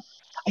know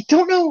I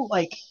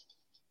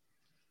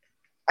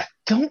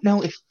don't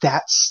know if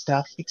that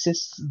stuff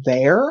exists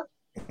there.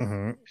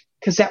 Mm-hmm.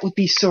 Because that would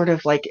be sort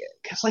of like,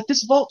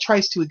 this vault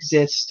tries to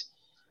exist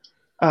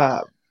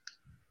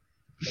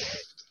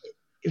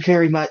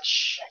very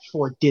much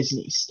for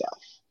Disney stuff.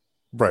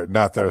 Right,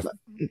 not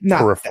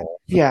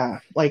peripheral. Yeah,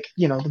 like,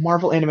 the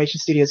Marvel Animation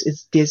Studios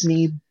is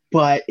Disney,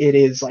 but it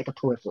is like a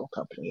peripheral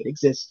company. It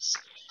exists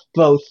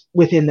both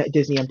within the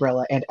Disney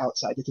umbrella and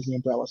outside the Disney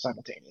umbrella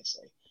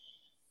simultaneously.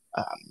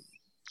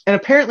 And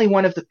apparently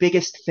one of the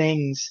biggest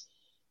things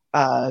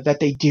that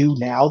they do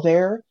now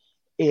there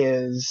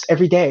is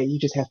every day you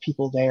just have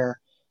people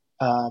there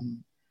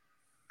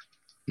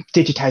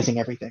digitizing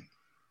everything.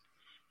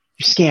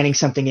 You're scanning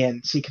something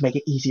in so you can make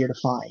it easier to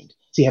find.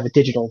 So you have a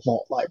digital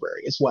vault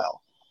library as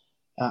well.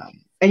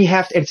 And you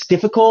have to, it's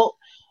difficult,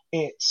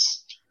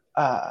 it's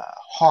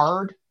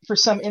hard for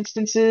some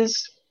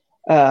instances.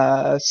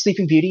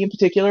 Sleeping Beauty in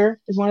particular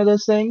is one of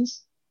those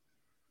things.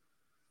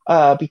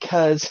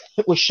 Because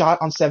it was shot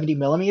on 70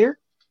 millimeter.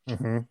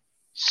 Mm-hmm.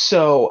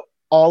 So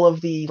all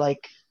of the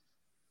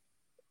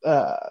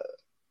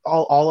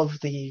all of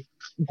the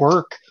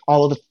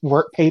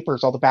work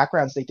papers, all the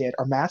backgrounds they did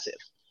are massive.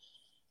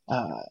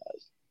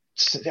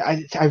 So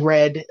I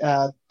read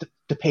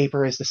the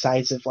paper is the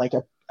size of like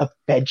a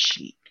bed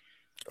sheet.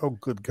 Oh,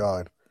 good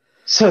God.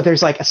 So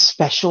there's like a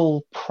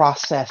special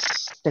process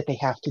that they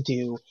have to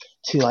do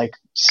to like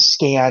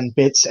scan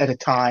bits at a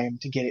time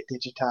to get it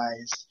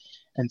digitized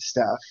and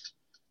stuff.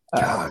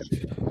 God.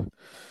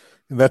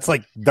 That's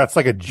like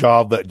a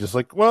job that just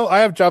like, well, I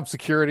have job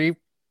security.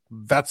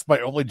 That's my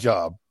only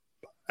job.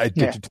 I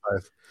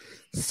digitize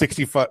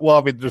 65. Well,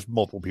 I mean, there's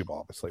multiple people,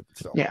 obviously, but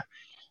still. Yeah.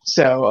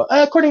 So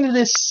according to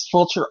this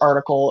Vulture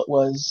article, it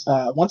was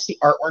once the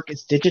artwork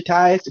is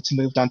digitized, it's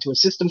moved onto a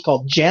system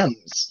called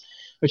GEMS,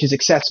 which is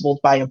accessible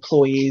by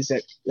employees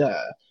at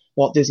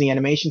Walt Disney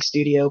Animation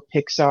Studio,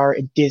 Pixar,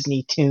 and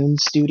Disney Toon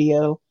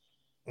Studio.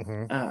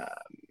 Mm-hmm.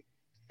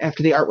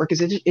 After the artwork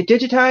is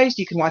digitized,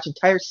 you can watch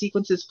entire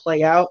sequences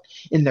play out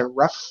in their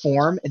rough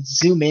form and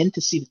zoom in to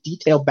see the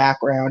detailed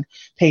background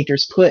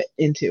painters put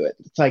into it.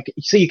 It's like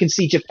so you can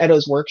see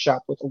Geppetto's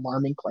workshop with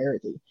alarming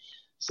clarity.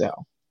 So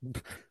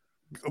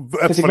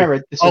that's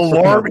remember,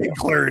 alarming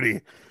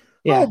clarity.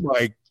 Yeah. Oh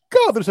my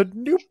God! There's a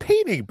new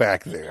painting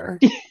back there.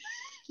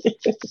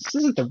 This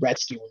isn't the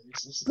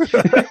Rescuers.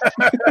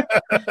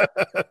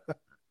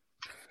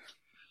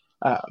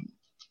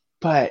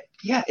 But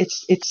yeah,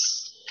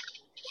 it's.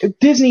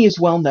 Disney is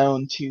well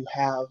known to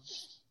have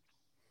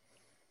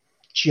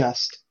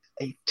just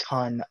a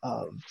ton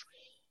of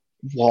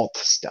Walt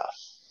stuff.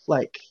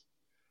 Like,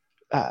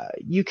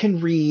 you can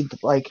read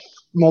like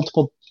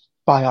multiple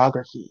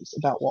biographies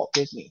about Walt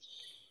Disney,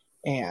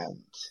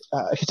 and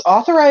if it's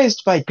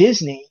authorized by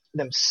Disney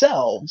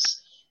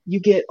themselves, you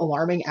get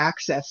alarming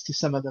access to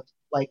some of the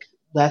like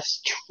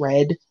less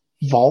tread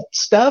Vault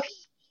stuff.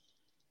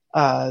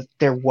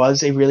 There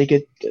was a really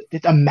good,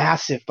 a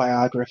massive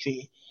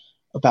biography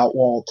about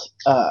Walt,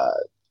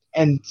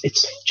 and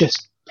it's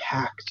just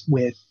packed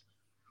with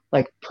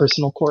like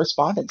personal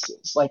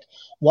correspondences. Like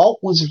Walt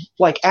was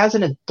like as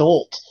an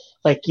adult,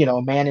 like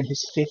a man in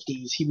his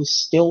 50s, he was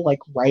still like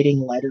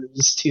writing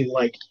letters to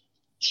like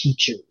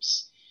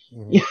teachers.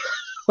 Mm-hmm.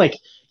 like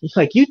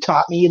you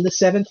taught me in the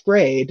 7th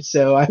grade,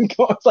 so I'm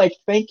going like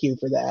thank you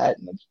for that,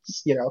 and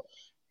just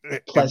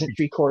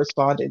pleasantry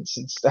correspondence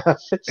and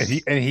stuff.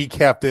 And he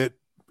kept it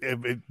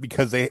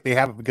because they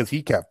have it because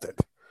he kept it.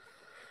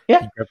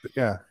 Yeah.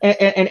 Yeah.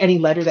 And any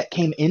letter that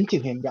came into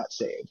him got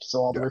saved. So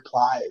all the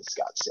replies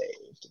got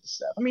saved and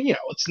stuff. I mean,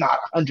 it's not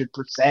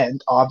 100%,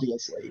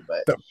 obviously,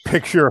 but the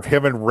picture of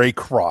him and Ray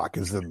Kroc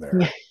is in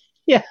there.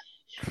 Yeah.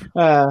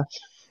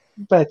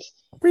 But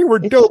we were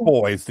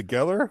doughboys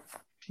together.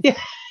 Yeah.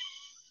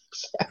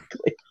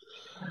 Exactly.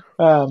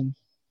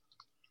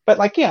 But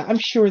like, yeah, I'm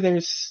sure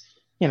there's,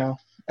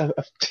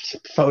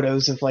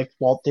 photos of like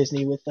Walt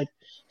Disney with like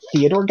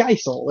Theodore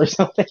Geisel or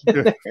something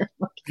in there.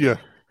 Yeah.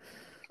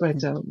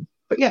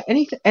 But yeah,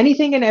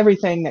 anything and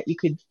everything that you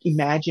could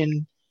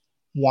imagine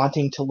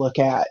wanting to look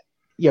at,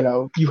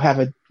 you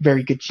have a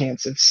very good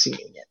chance of seeing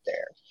it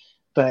there.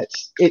 But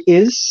it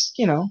is,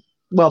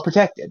 well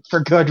protected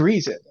for good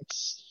reason.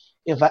 It's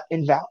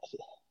invalid.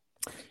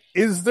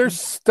 Is there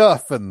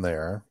stuff in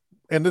there?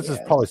 And this is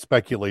probably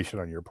speculation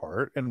on your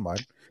part and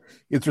mine.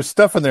 Is there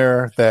stuff in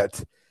there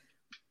that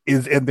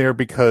is in there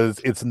because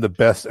it's in the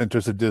best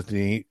interest of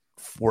Disney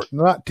for it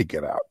not to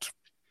get out?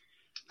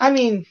 I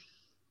mean,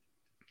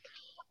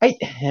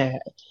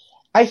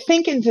 I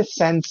think in the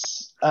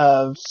sense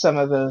of some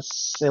of the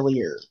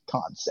sillier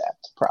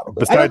concept,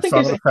 probably. Besides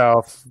Song of the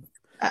South.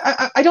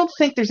 I don't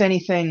think there's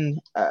anything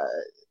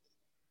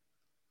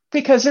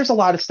because there's a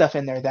lot of stuff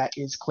in there that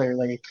is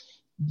clearly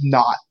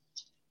not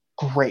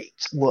great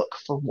look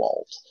for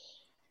Walt.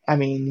 I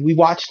mean, we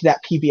watched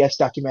that PBS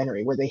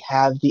documentary where they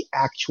have the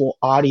actual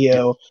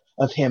audio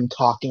of him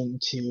talking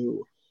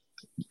to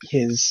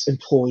his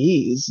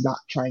employees, not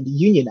trying to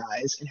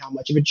unionize, and how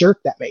much of a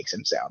jerk that makes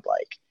him sound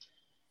like.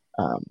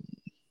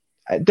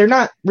 They're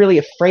not really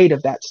afraid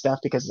of that stuff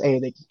because they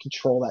can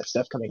control that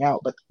stuff coming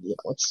out, but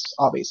it's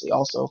obviously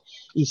also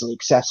easily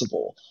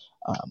accessible.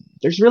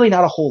 There's really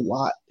not a whole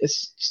lot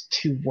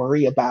to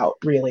worry about,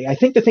 really. I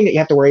think the thing that you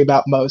have to worry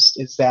about most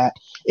is that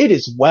it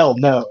is well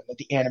known that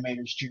the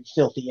animators drew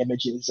filthy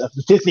images of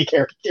the Disney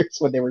characters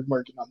when they were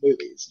working on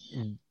movies.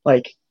 Mm.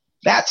 Like,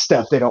 that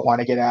stuff they don't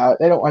want to get out.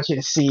 They don't want you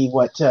to see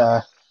what,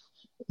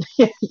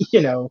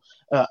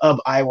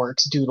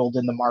 Iwerks doodled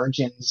in the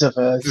margins of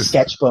a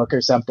sketchbook or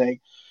something.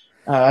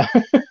 I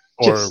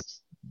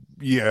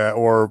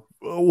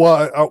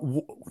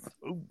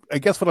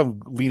guess what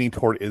I'm leaning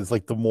toward is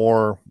like the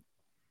more.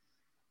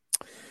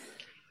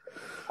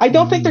 I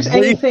don't think there's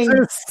anything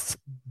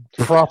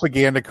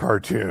propaganda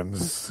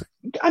cartoons.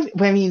 I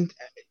mean,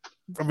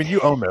 you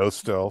own those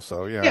still,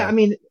 so yeah. Yeah, I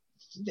mean,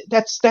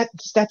 that's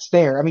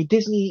there. I mean,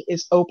 Disney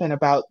is open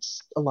about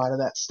a lot of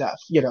that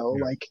stuff,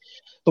 like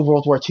the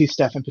World War II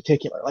stuff in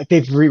particular. Like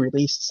they've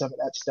re-released some of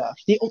that stuff.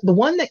 The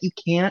one that you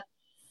can't,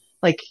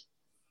 like,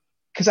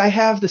 because I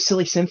have the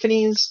Silly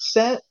Symphonies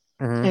set,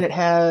 and it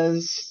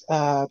has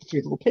the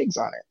Three Little Pigs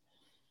on it.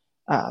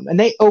 And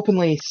they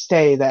openly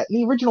say that in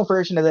the original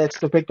version of this,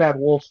 the Big Bad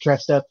Wolf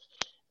dressed up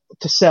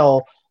to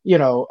sell,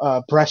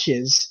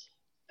 brushes,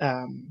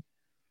 and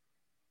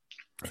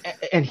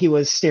he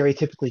was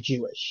stereotypically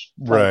Jewish.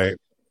 Right.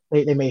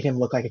 They made him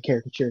look like a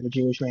caricature of a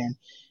Jewish man,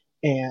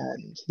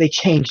 and they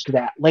changed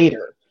that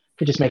later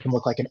to just make him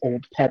look like an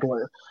old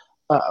peddler,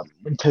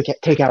 and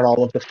take out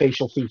all of the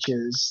facial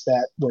features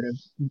that would have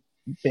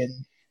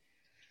been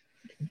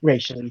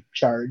racially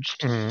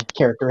charged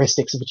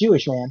characteristics of a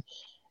Jewish man.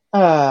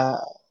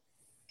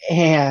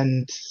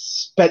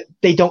 But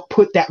they don't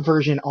put that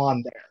version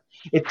on there.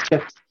 It's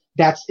just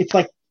it's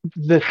like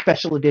the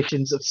special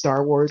editions of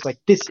Star Wars. Like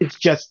this is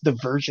just the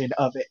version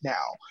of it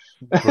now.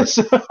 Right.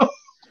 So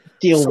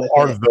deal with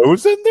are it. Are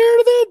those in there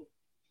then?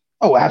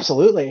 Oh,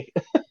 absolutely.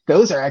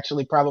 Those are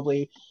actually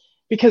probably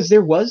because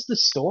there was the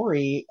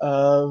story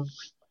of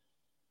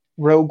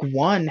Rogue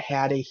One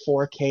had a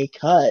 4K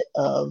cut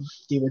of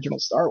the original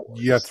Star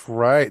Wars. Yeah, that's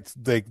right.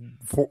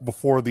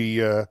 Before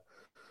the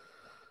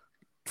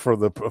for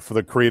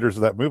the creators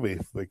of that movie,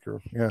 to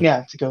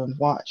go and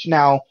watch.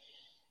 Now,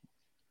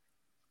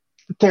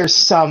 there's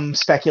some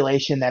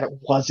speculation that it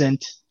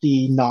wasn't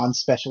the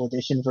non-special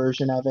edition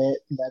version of it.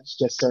 That's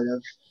just sort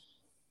of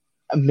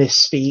a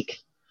misspeak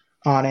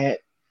on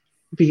it.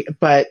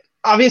 But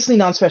obviously,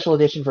 non-special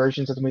edition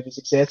versions of the movies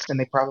exist, and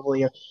they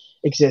probably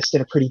exist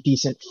in a pretty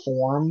decent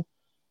form.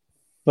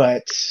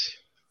 But,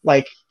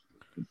 the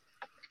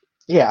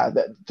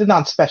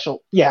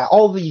non-special,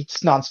 all the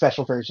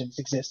non-special versions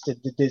exist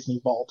in the Disney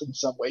Vault in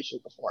some way,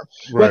 shape, or form.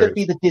 Right. Whether it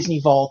be the Disney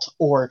Vault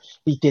or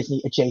the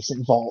Disney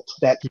adjacent vault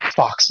that the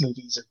Fox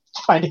movies are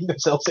finding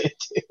themselves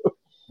into.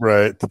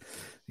 Right.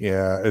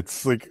 Yeah,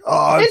 it's like,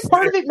 and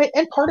part of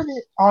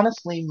it,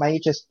 honestly,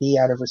 might just be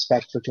out of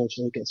respect for George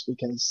Lucas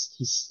because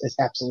he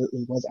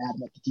absolutely was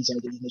adamant that these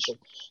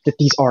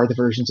are the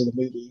versions of the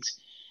movies,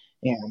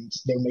 and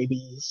there may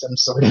be some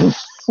sort of,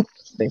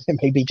 they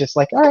may be just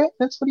like, all right,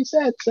 that's what he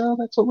said, so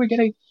that's what we're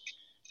gonna,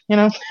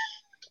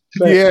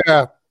 But,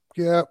 yeah.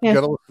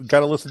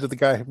 Gotta listen to the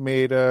guy who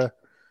made the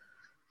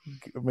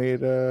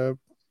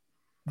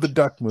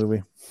Duck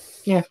movie.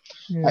 Yeah.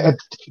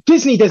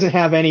 Disney doesn't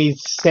have any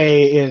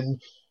say in.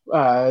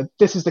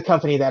 This is the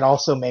company that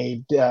also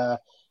made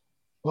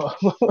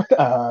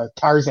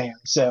Tarzan.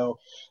 So,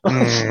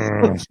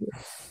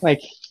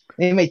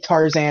 they made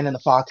Tarzan and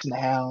the Fox and the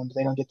Hound.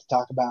 They don't get to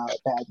talk about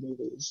bad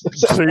movies.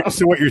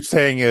 So what you're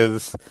saying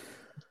is,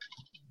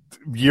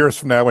 years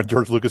from now, when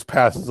George Lucas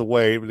passes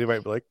away, they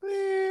might be like,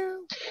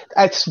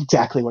 That's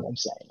exactly what I'm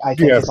saying. I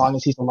think as long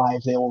as he's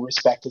alive, they will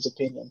respect his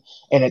opinion.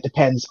 And it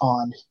depends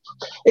on.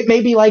 It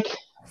may be like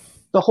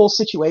the whole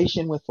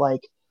situation with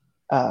like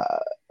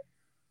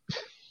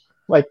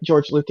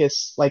George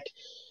Lucas,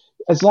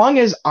 as long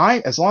as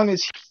I'm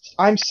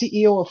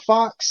CEO of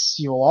Fox,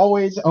 you'll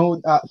always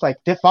own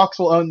Fox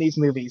will own these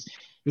movies.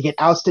 You get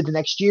ousted the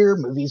next year,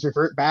 movies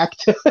revert back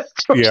to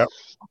George,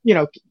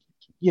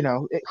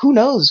 who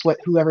knows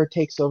whoever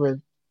takes over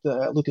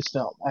the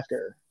Lucasfilm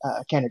after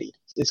Kennedy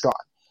is gone,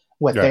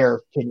 what their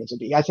opinions would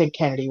be. I think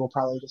Kennedy will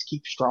probably just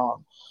keep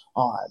strong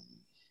on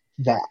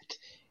that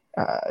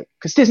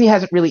because Disney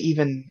hasn't really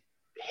even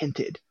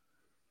hinted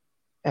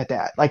at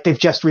that. Like they've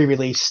just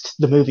re-released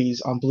the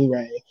movies on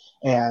Blu-ray,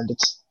 and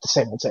it's the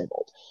same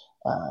old.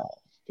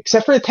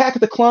 Except for Attack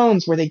of the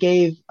Clones, where they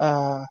gave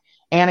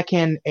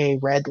Anakin a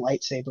red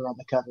lightsaber on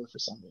the cover for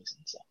some reason.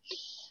 So.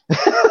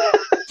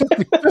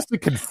 just to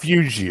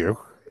confuse you.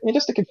 Yeah,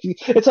 just to confuse.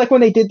 It's like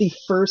when they did the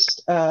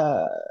first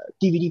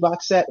DVD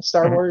box set of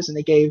Star Wars, and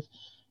they gave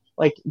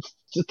the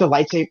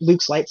lightsaber.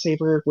 Luke's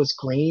lightsaber was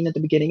green at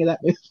the beginning of that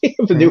movie,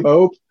 of A New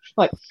Hope.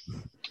 Like,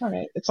 all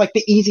right, it's like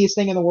the easiest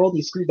thing in the world.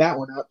 You screwed that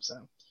one up.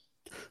 So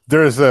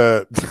there's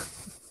a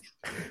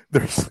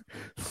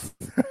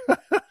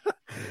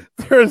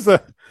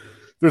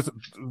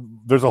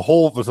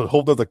whole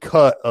other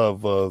cut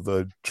of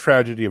the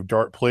tragedy of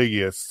Darth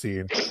Plagueis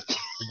scene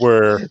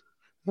where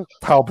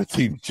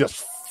Palpatine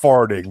just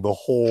farting the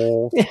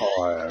whole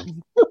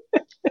time.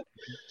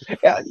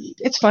 Yeah,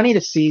 it's funny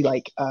to see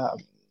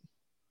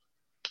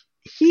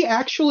he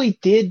actually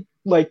did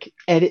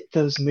edit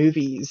those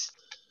movies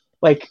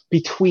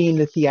between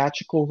the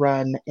theatrical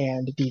run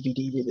and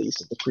DVD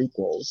release of the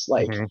prequels,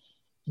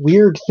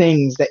 weird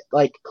things that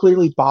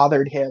clearly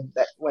bothered him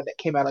that when it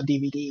came out on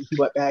DVD, he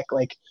went back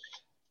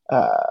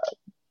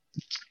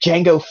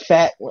Jango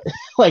Fett,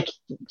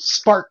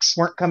 sparks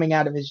weren't coming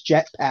out of his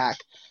jetpack,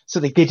 so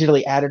they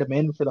digitally added him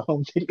in for the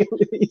home video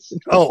release.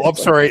 Oh, I'm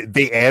sorry.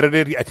 They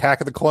edited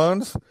Attack of the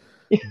Clones?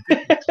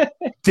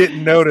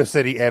 Didn't notice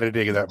any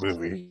editing in that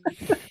movie.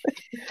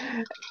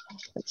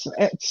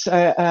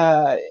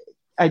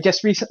 I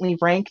just recently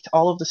ranked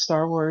all of the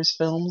Star Wars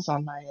films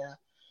on my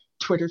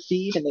Twitter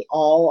feed, and they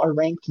all are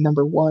ranked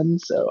number 1.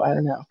 So I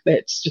don't know.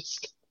 It's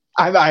just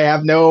I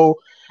have no.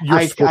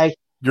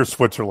 You're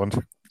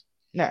Switzerland.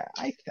 No,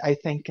 I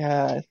think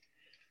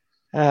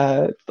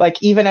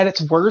like even at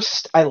its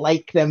worst, I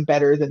like them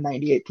better than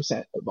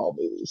 98% of all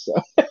movies.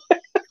 So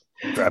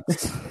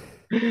That's.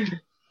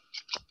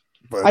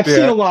 I've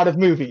seen a lot of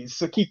movies,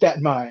 so keep that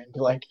in mind.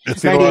 Like I've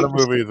seen a lot of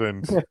movies,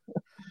 and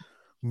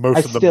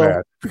most of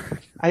them bad.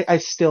 I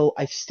still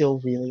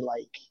really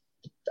like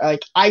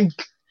I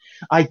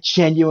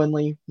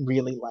genuinely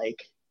really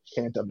like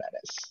Phantom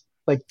Menace.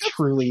 Like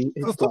truly,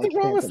 there's nothing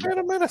wrong with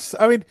Phantom Menace.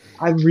 I mean,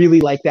 I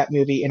really like that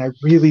movie, and I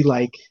really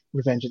like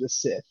Revenge of the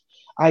Sith.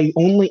 I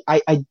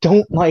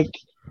don't like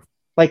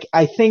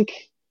I think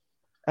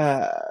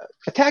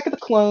Attack of the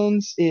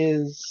Clones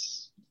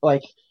is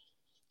like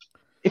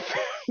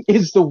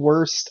is the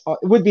worst.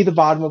 It would be the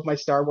bottom of my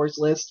Star Wars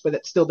list, but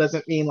it still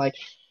doesn't mean like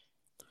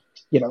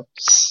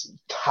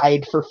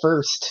tied for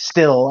first.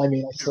 Still, I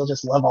mean, I still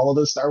just love all of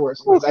those Star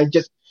Wars movies.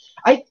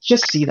 I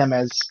just see them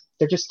as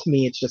they're just, to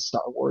me, it's just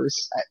Star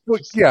Wars.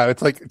 Yeah,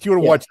 it's like if you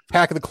want to watch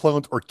Attack of the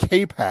Clones or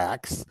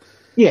K-Pax,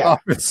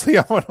 obviously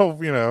I want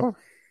to,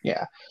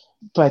 Yeah,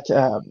 but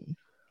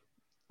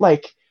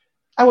like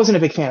I wasn't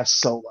a big fan of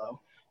Solo.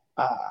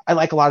 I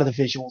like a lot of the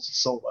visuals of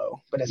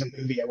Solo, but as a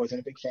movie, I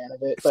wasn't a big fan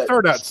of it. But, it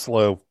started out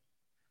slow.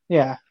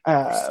 Yeah,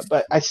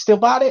 but I still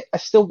bought it. I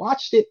still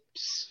watched it a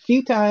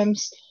few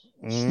times.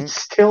 Mm-hmm.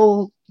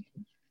 Still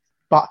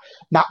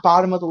not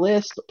bottom of the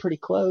list, but pretty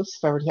close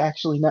if I were to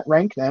actually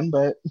rank them.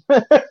 But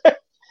I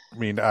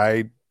mean,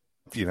 I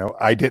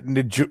didn't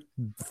enjoy.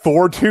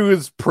 Thor 2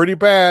 is pretty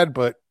bad,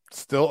 but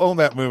still own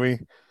that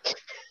movie.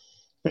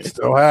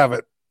 Still have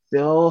it.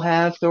 Still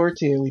have Thor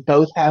 2. We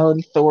both have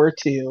Thor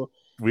 2.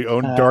 We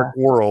own Dark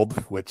World,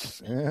 which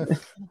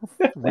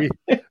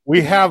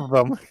we have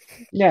them.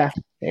 Yeah,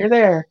 they're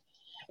there.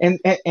 And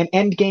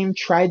Endgame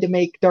tried to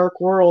make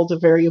Dark World a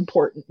very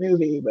important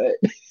movie, but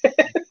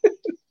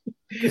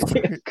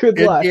good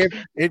luck.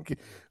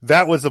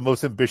 That was the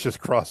most ambitious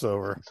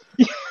crossover.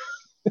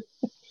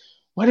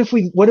 What if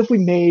we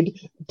made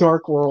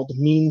Dark World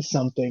mean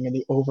something in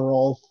the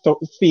overall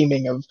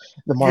theming of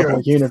the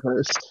Marvel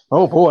universe?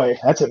 Oh boy,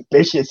 that's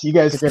ambitious. You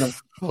guys are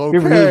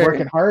you're really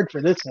working hard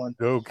for this one.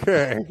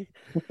 Okay,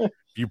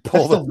 you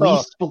pull the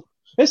off.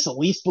 It's the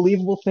least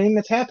believable thing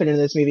that's happened in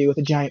this movie with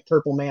a giant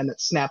purple man that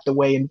snapped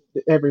away in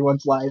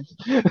everyone's lives.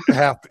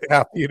 half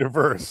the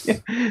universe.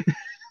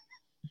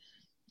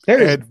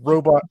 And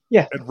robot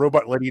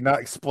lady not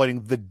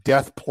explaining the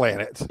death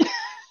planet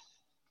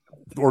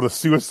or the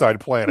suicide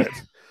planet.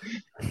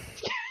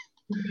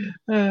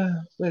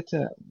 But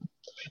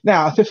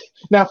now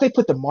if they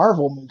put the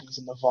Marvel movies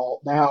in the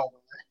vault, now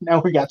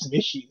we got some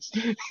issues.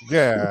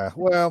 Yeah,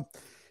 well,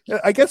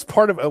 I guess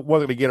part of what we're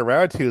going to get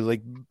around to is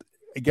like,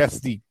 I guess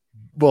the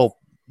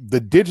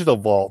digital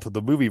vault of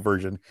the movie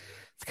version.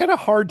 It's kind of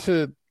hard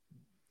to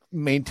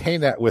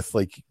maintain that with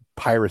like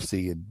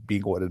piracy and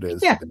being what it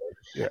is. Yeah.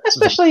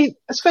 Especially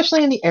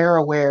in the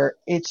era where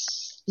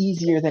it's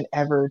easier than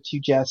ever to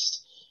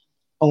just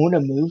own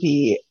a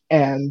movie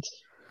and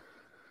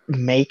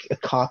make a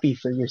copy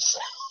for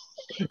yourself.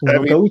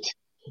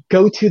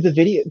 Go to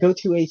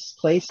a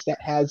place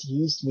that has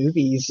used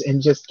movies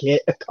and just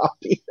get a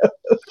copy of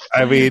them.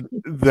 I mean,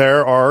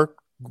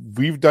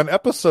 we've done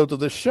episodes of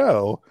the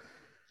show.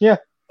 Yeah.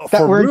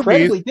 That were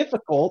incredibly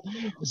difficult.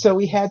 So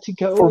we had to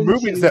go for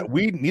movies that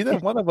neither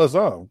one of us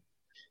own.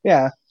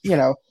 Yeah.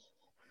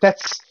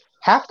 That's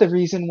half the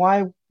reason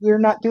why we're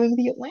not doing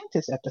the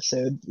Atlantis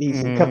episode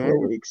these couple of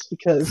weeks,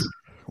 because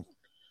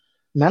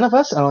none of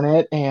us own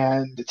it,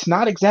 and it's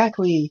not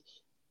exactly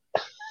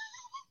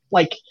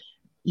like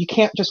you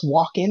can't just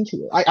walk into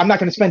it. I'm not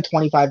going to spend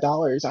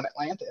 $25 on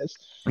Atlantis.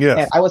 Yeah.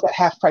 And I was at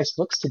Half Price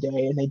Books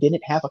today, and they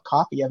didn't have a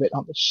copy of it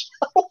on the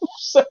shelf.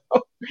 So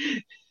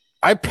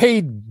I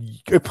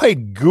paid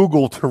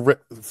Google to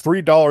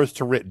 $3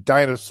 to rent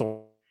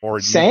Dinosaur.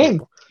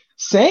 Same.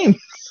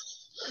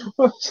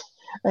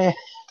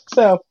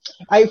 So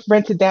I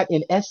rented that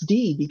in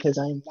SD because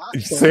I'm not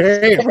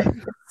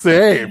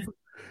same.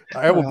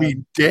 I will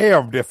be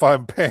damned if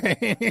I'm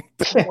paying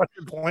to watch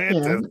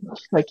Atlantis.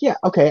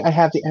 Okay, I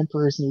have The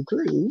Emperor's New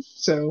Groove,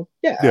 so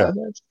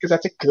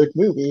that's a good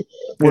movie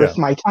worth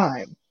my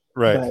time.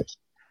 Right.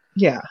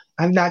 But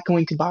I'm not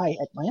going to buy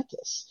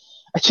Atlantis.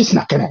 It's just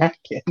not going to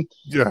happen.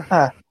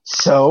 Yeah.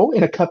 So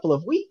in a couple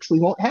of weeks, we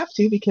won't have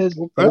to because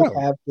we'll both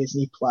have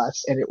Disney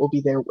Plus, and it will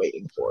be there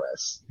waiting for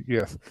us.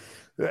 Yes.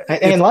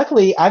 And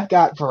luckily, I've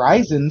got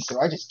Verizon, so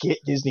I just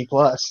get Disney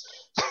Plus.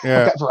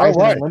 Yeah. I've got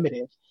Verizon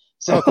Unlimited.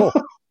 So, cool.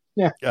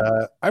 Yeah.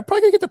 I'm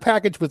probably going to get the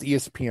package with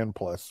ESPN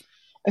Plus.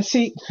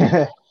 See,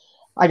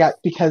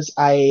 because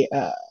I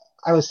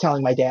was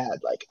telling my dad,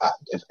 like,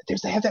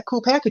 they have that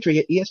cool package where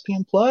you get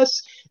ESPN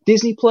Plus,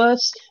 Disney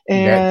Plus,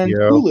 and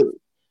Hulu.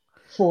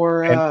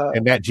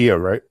 And Nat Geo,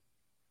 right?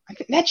 I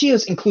think Nat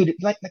Geo's included.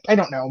 Like I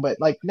don't know, but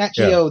like Nat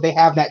Geo, they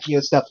have Nat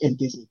Geo stuff in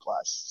Disney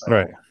Plus. So,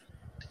 right.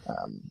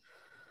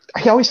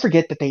 I always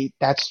forget that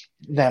that's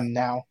them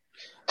now.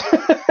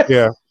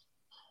 Yeah.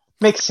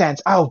 Makes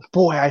sense. Oh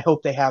boy, I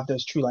hope they have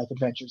those True Life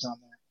Adventures on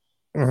there.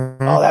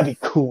 Mm-hmm. Oh, that'd be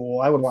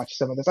cool. I would watch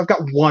some of this. I've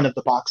got one of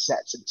the box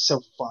sets, and it's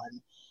so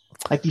fun.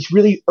 Like these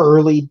really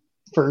early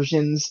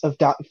versions of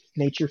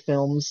nature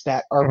films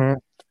that are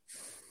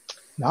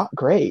Mm-hmm. not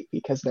great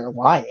because they're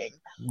lying,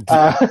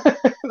 uh,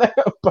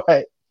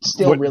 but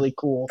still really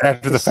cool.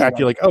 After the fact,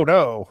 you're like, oh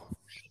no.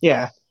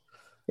 Yeah.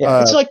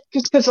 It's like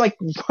just because like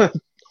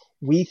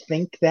we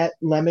think that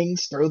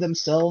lemmings throw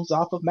themselves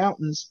off of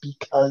mountains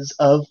because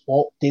of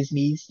Walt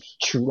Disney's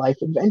True Life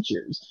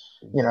Adventures.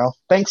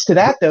 Thanks to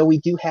that though, we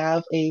do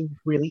have a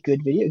really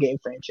good video game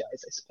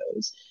franchise, I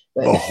suppose.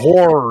 But, the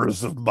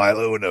horrors of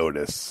Milo and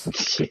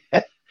Otis.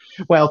 Yeah.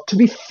 Well, to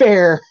be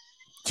fair,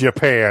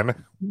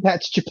 Japan.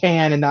 That's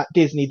Japan and not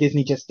Disney.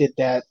 Disney just did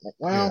that.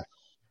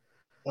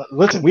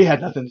 Listen, we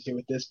had nothing to do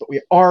with this, but we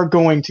are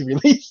going to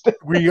release this.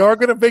 We are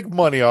going to make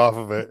money off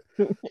of it.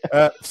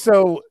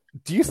 So,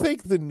 do you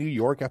think the New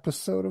York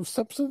episode of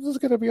Simpsons is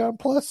going to be on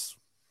Plus?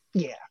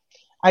 Yeah,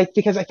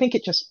 because I think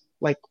it just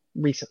like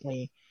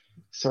recently,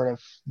 sort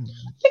of. I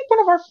think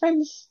one of our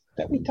friends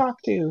that we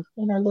talked to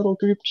in our little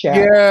group chat.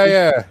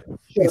 Yeah.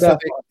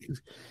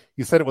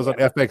 You said it was on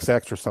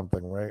FXX or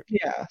something, right?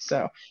 Yeah,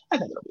 so I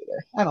think it'll be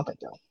there. I don't think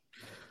they'll.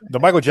 The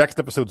Michael Jackson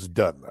episode's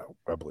done, though,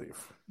 I believe.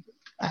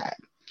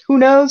 Who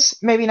knows?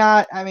 Maybe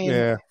not. I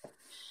mean,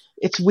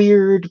 it's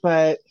weird,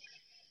 but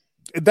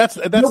that's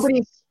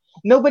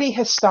nobody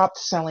has stopped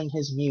selling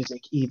his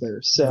music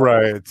either. So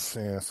right,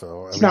 yeah.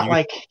 So it's not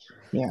like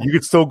you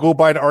could still go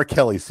buy an R.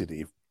 Kelly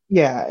CD.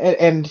 Yeah,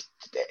 and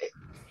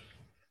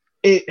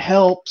it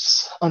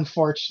helps,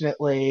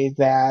 unfortunately,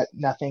 that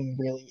nothing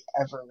really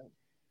ever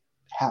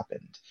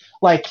happened.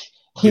 Like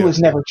he was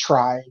never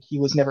tried, he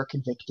was never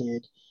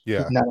convicted.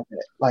 Yeah, none of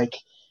it. Like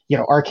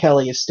R.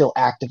 Kelly is still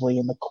actively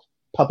in the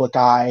public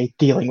eye,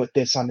 dealing with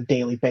this on a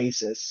daily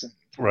basis. And,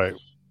 right.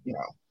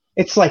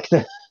 It's like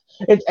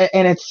it's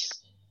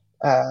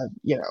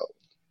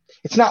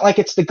not like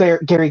it's the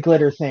Gary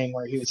Glitter thing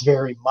where he was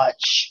very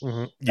much,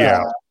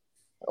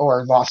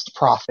 or Lost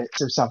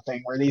Prophets or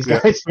something, where these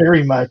guys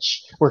very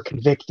much were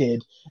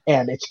convicted,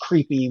 and it's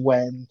creepy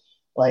when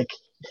like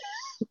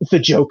the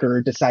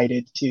Joker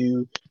decided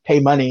to pay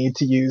money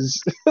to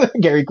use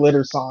Gary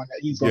Glitter song that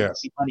he's going to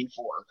see money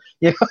for.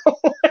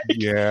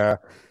 Yeah.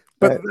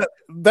 But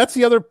that's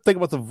the other thing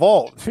about the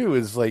vault too,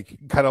 is like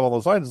kind of all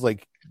those lines.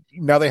 Like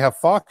now they have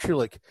Fox. You're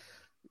like,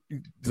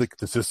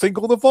 does this thing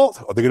go in the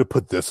vault? Are they going to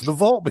put this in the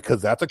vault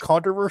because that's a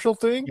controversial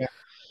thing? Yeah.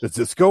 Does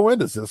this go in?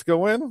 Does this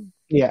go in?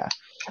 Yeah.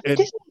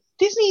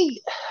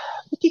 Disney,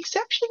 with the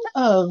exception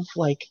of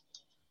like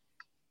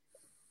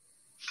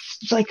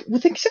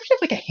with the exception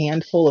of like a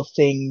handful of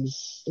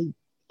things, they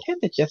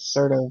tend to just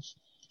sort of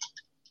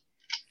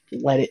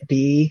let it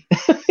be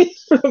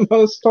for the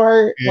most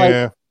part.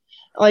 Yeah.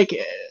 Like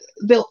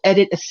they'll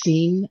edit a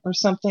scene or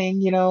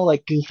something,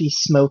 like Goofy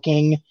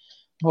smoking,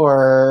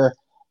 or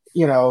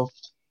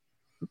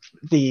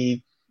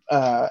the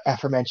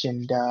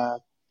aforementioned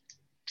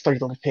 30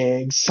 Little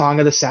Pigs, Song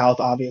of the South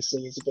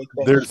obviously is a big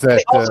thing. There's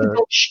that,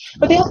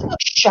 but they also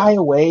don't shy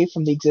away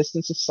from the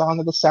existence of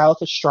Song of the South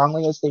as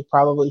strongly as they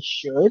probably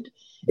should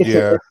if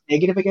they're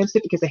negative against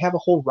it, because they have a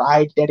whole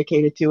ride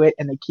dedicated to it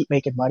and they keep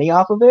making money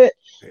off of it.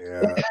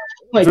 Yeah.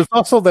 There's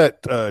also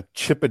that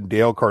Chip and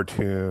Dale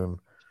cartoon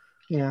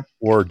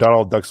where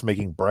Donald Duck's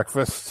making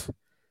breakfast.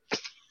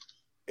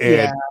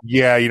 And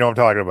you know what I'm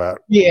talking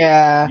about.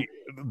 Yeah.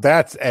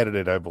 That's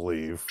edited, I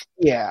believe.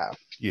 Yeah.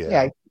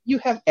 You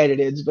have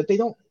edited, but they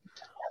don't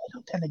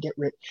tend to get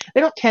rid.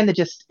 They don't tend to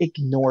just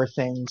ignore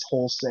things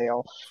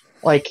wholesale.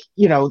 Like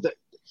the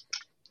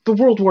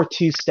World War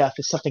II stuff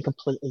is something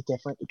completely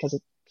different because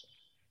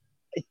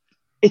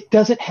it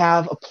doesn't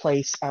have a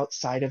place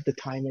outside of the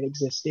time it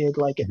existed.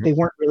 Like they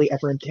weren't really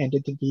ever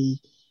intended to be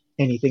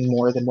anything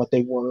more than what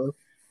they were.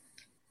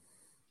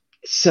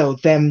 So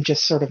them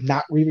just sort of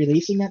not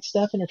re-releasing that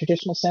stuff in a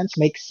traditional sense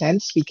makes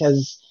sense,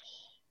 because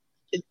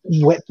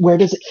where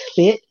does it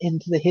fit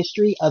into the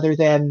history other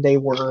than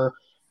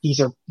these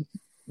are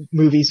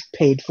movies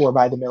paid for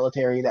by the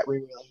military that we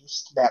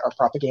released that are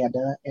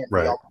propaganda, and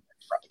they all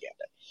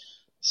propaganda.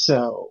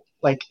 So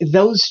like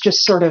those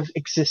just sort of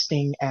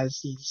existing as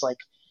these like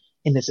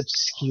in this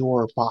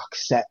obscure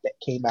box set that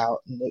came out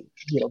in the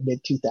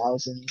mid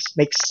 2000s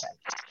makes sense,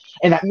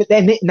 and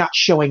it not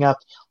showing up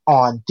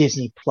on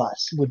Disney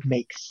Plus would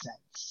make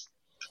sense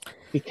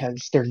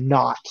because they're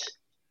not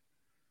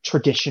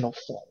traditional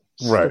films.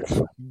 Right.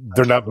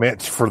 They're not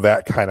meant for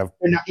that kind of.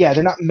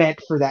 They're not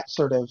meant for that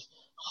sort of,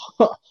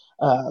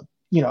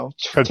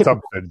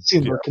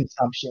 consumer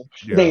consumption.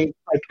 Yeah.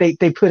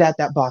 They put out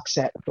that box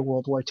set of the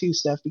World War II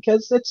stuff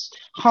because it's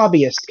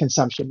hobbyist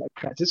consumption, like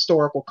that's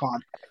historical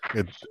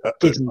content.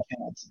 Disney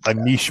fans. A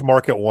niche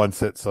market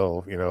wants it,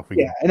 so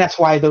and that's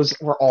why those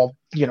were all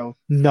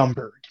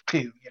numbered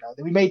too.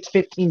 We made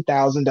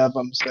 15,000 of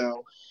them,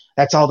 so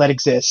that's all that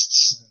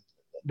exists.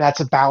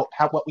 That's about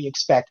what we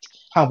expect.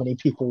 How many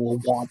people will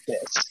want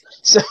this?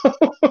 So,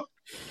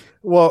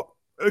 well,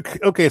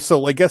 okay.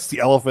 So I guess the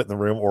elephant in the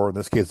room, or in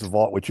this case, the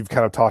vault, which you've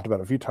kind of talked about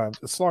a few times,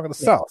 is Song of the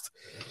South.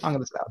 Song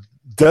of the South.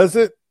 Does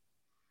it,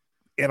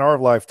 in our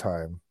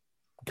lifetime,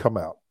 come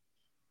out?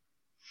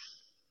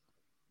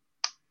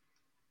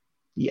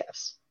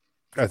 Yes,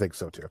 I think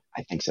so too.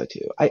 I think so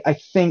too. I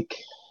think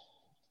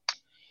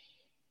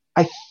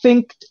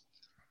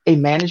a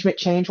management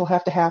change will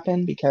have to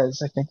happen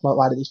because I think a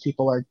lot of these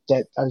people are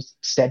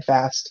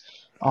steadfast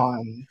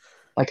on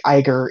like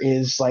Iger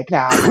is like,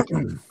 nah, I'm not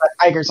gonna, but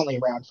Iger's only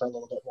around for a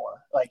little bit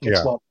more. Like it's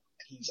Yeah. well,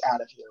 he's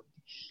out of here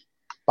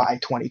by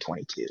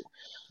 2022.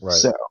 Right.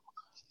 So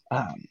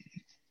um,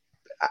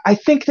 I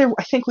think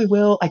we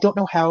will. I don't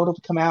know how it'll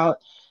come out.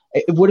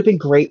 It would have been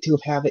great to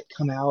have it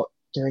come out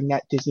during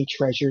that Disney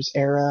Treasures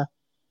era,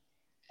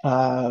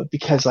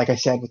 because, like I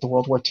said, with the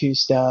World War II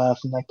stuff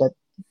and like that,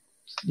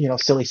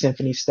 Silly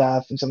Symphony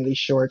stuff and some of these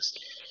shorts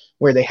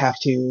where they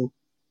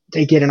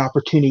get an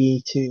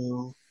opportunity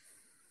to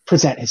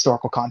present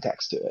historical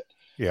context to it.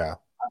 Yeah.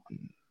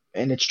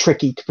 And it's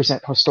tricky to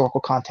present historical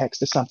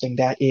context to something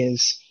that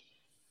is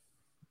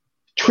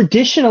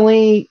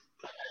traditionally,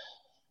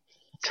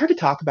 it's hard to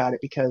talk about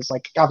it because,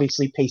 like,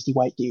 obviously pasty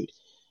white dude.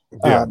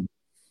 Yeah.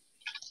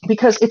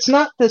 Because it's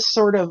not the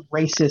sort of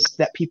racist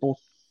that people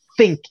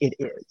think it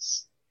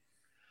is.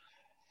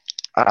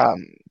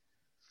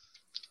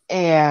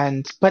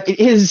 But it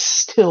is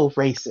still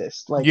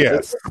racist. Like,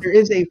 yes. there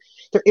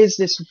is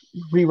this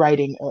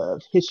rewriting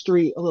of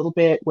history a little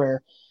bit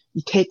where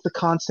you take the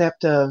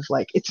concept of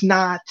like it's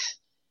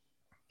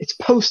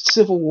post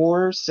Civil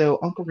War, so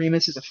Uncle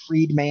Remus is a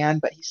freed man,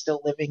 but he's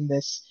still living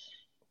this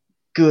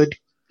good,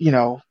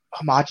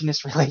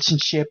 homogenous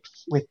relationship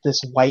with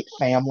this white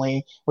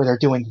family where they're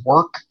doing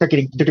work. They're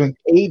doing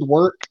paid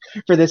work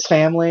for this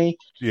family.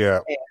 Yeah.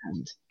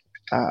 And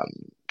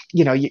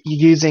you're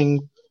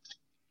using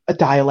a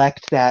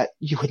dialect that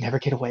you would never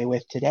get away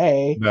with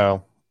today.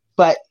 No.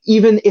 But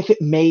even if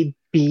it may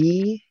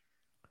be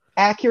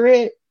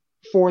accurate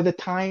for the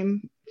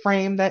time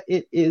frame that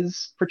it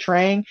is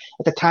portraying,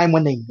 at the time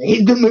when they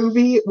made the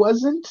movie, it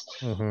wasn't.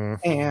 Mm-hmm.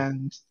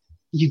 And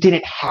you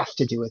didn't have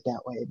to do it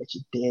that way, but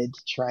you did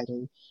try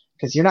to,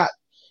 because you're not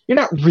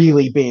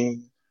really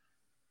being,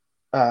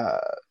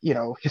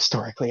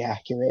 historically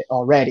accurate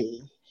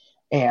already.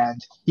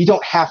 And you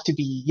don't have to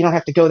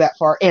go that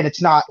far. And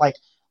it's not like,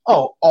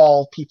 oh,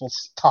 all people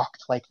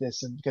talked like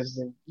this, and because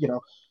they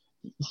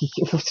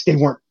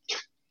weren't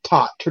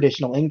taught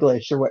traditional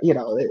English or what,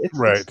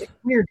 it's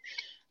weird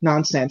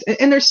nonsense.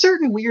 And there's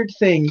certain weird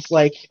things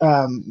like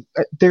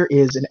there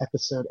is an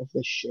episode of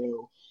this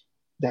show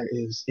that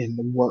is in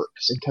the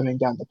works and coming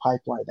down the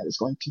pipeline that is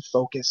going to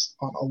focus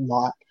on a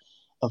lot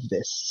of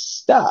this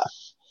stuff.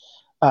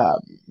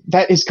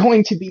 That is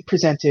going to be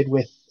presented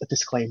with a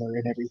disclaimer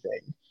and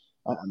everything,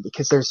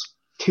 because there's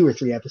 2 or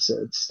 3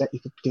 episodes that you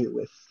could do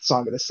with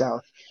Song of the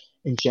South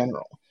in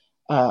general.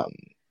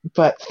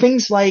 But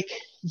things like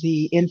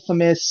the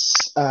infamous,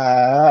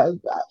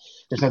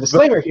 there's no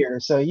disclaimer here,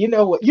 so you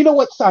know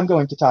what I'm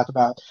going to talk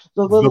about.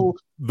 The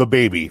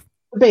baby.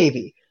 The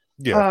baby.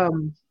 Yeah.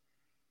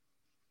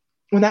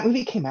 When that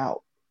movie came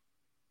out,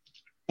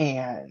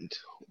 and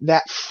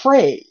that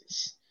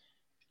phrase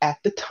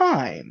at the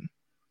time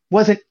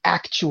wasn't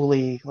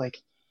actually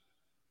like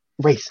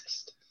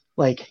racist.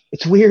 Like,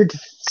 it's weird to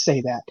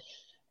say that,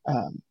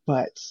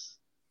 but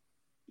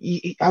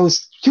I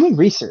was doing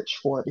research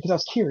for it because I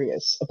was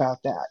curious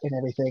about that and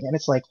everything, and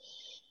it's like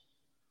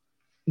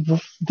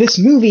this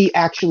movie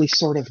actually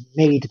sort of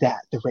made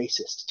that the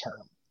racist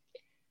term.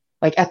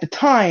 Like, at the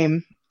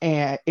time,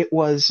 and it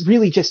was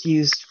really just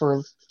used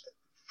for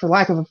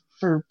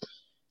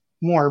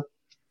more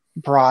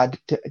broad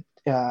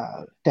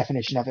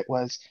definition of it,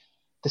 was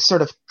the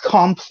sort of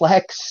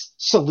complex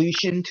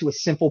solution to a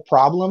simple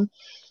problem.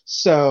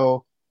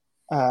 So,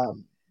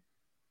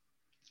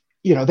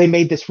 they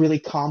made this really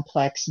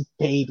complex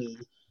baby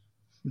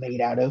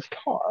made out of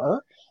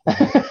tar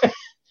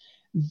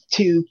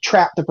to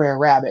trap the Brer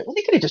Rabbit. Well,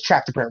 they could have just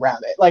trapped the Brer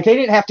Rabbit. Like, they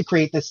didn't have to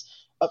create this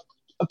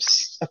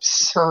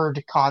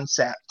absurd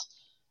concept.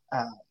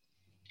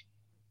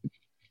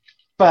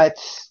 But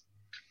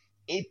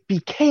it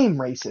became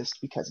racist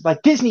because,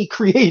 like, Disney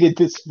created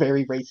this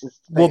very racist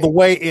thing. Well, the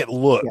way it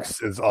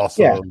looks is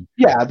also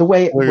the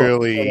way it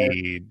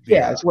clearly looks,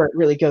 it's where it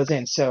really goes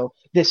in. So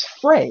this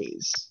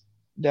phrase,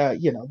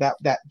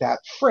 that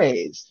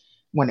phrase,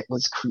 when it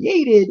was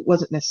created,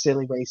 wasn't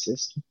necessarily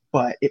racist,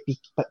 but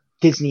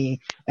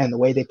Disney and the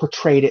way they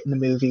portrayed it in the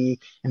movie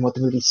and what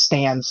the movie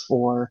stands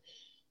for,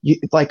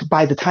 like,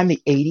 by the time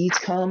the 80s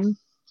come,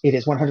 it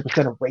is 100%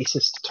 a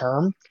racist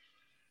term.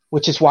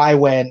 Which is why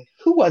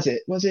who was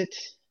it? Was it?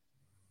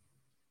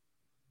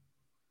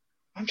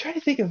 I'm trying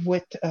to think of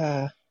what.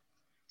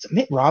 Is it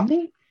Mitt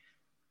Romney?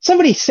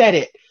 Somebody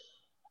said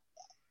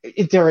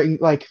it during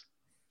like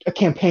a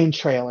campaign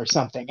trail or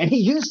something, and he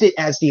used it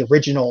as the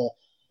original,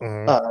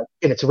 in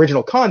its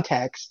original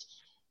context.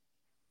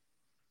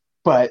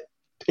 But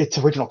its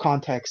original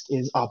context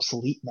is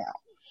obsolete now.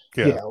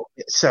 Yeah.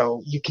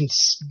 So you can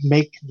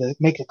make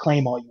the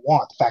claim all you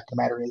want. The fact of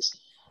the matter is,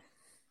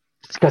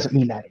 it doesn't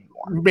mean that anymore.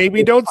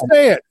 Maybe don't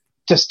say it.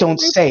 Just don't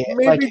say it.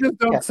 Maybe just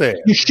don't say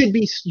it. You should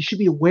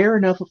be aware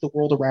enough of the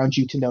world around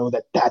you to know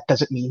that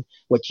doesn't mean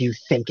what you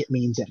think it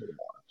means anymore.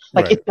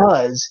 Like, it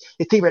does.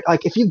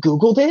 Like, if you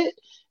Googled it,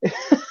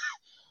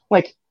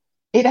 like,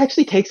 it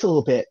actually takes a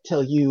little bit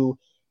till you,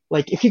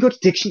 like, if you go to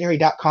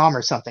dictionary.com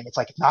or something, it's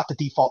like not the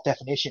default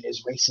definition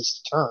is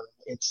racist term.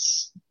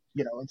 It's,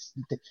 it's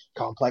the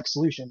complex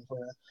solution for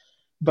it.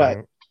 But,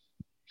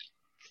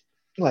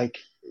 like,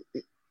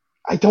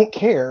 I don't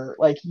care.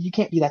 Like, you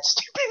can't be that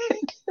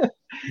stupid.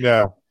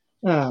 Yeah.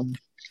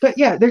 But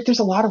yeah, there's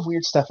a lot of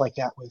weird stuff like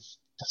that with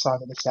the Song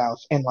of the South,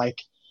 and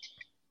like,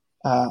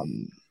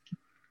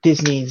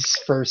 Disney's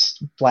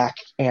first black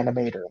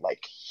animator,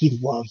 like, he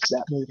loves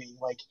that movie.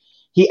 Like,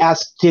 he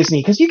asked Disney,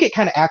 because you get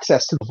kind of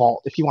access to the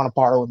vault. If you want to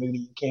borrow a movie,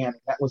 you can.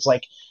 That was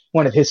like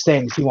one of his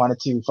things. He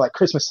wanted to, for like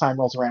Christmas time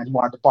rolls around, he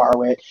wanted to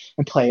borrow it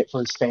and play it for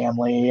his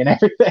family and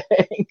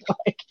everything.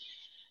 Like,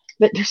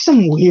 there's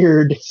some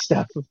weird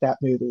stuff with that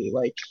movie.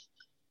 Like,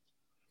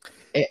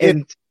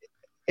 and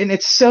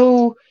it's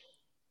so,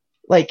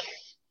 like,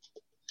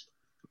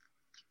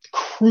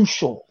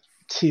 crucial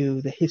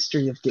to the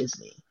history of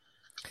Disney.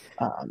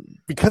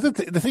 Because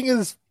the thing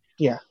is,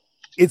 yeah,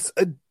 it's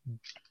a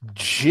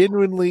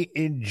genuinely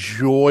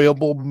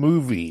enjoyable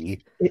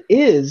movie. It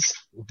is.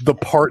 The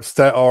parts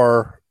that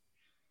are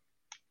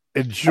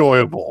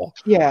enjoyable.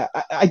 Yeah,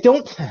 I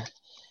don't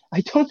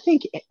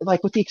think,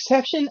 like, with the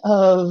exception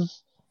of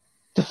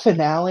the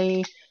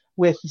finale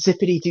with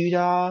Zippity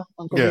Doodah,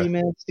 Uncle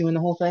Remus doing the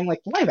whole thing,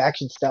 like, the live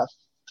action stuff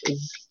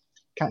is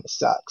kind of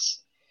sucks.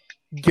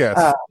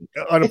 Yes,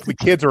 the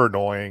kids are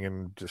annoying,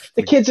 and just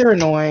the kids are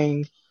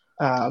annoying.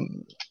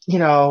 In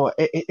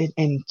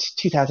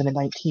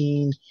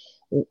 2019,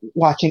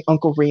 watching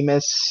Uncle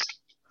Remus,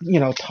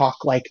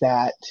 talk like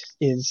that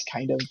is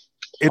kind of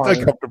hard.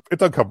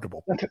 It's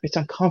uncomfortable. It's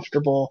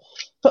uncomfortable,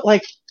 but,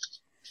 like,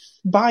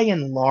 by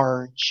and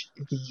large,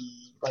 the,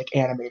 like,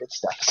 animated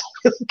stuff is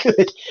really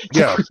good.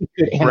 Yeah, really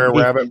good Brer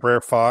Rabbit,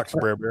 Brer Fox,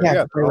 Brer Bear.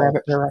 Yeah, Brer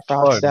Rabbit, Brer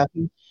Fox stuff.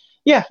 And,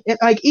 yeah,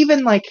 and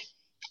even the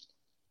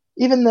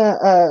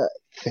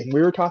thing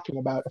we were talking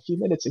about a few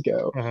minutes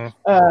ago.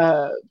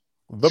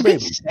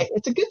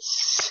 It's a good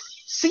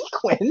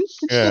sequence.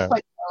 It's just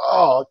like,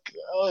 oh,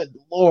 good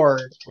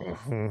Lord.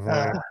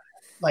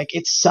 Like,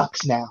 it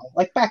sucks now.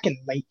 Like, back in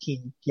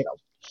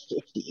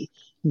 1950,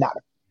 not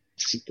a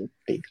super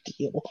big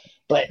deal.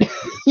 But,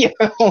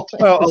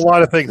 well, a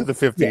lot of things in the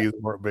 50s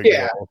weren't big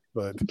deals.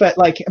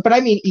 But I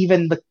mean,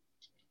 even the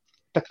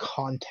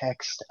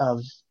context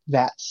of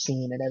that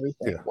scene and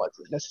everything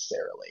wasn't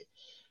necessarily.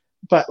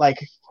 But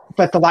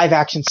the live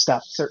action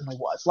stuff certainly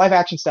was. Live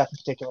action stuff in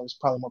particular was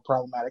probably more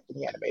problematic than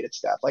the animated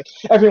stuff. Like,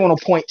 everyone will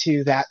point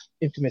to that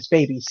infamous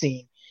baby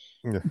scene.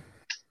 Yeah.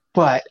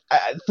 But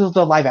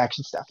the live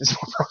action stuff is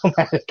more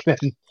problematic than.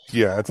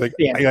 Yeah, it's like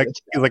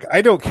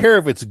I don't care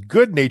if it's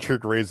good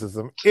natured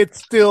racism;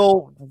 it's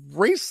still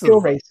racism.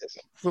 Still racism.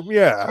 So,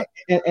 yeah,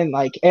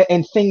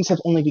 and things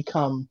have only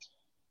become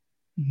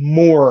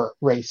more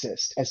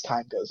racist as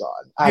time goes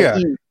on.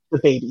 I.e., the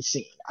baby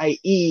scene.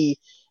 I.e.,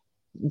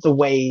 the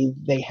way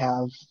they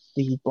have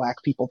the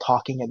black people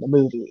talking in the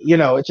movie.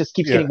 It just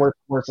keeps getting worse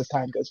and worse as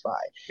time goes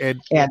by.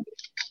 And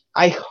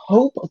I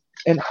hope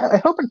and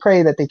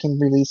pray that they can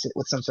release it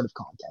with some sort of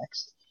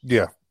context.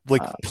 Yeah.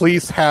 Like,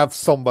 please have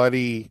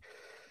somebody.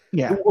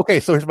 Yeah. Okay,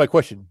 so here's my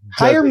question.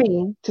 Hire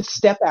me to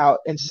step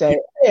out and say,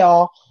 hey,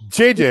 y'all.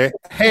 JJ,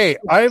 hey,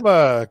 I'm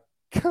a.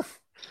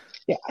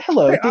 Yeah,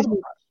 hello.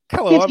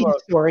 Hello. I'm a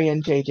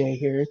historian, JJ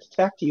here to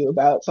talk to you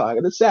about Song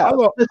of the South.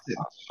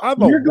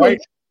 I'm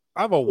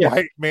a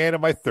white man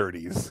in my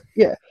 30s.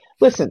 Yeah.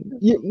 Listen,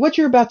 what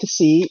you're about to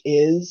see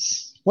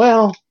is,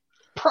 well,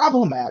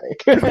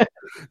 problematic.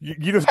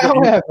 you just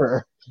have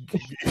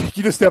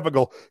to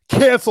go,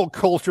 cancel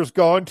culture's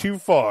gone too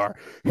far.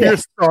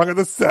 Here's Song of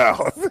the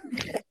South.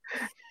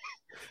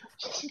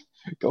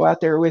 Go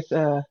out there with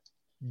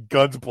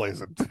guns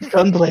blazing.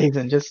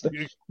 Just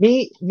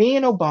me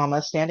and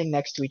Obama standing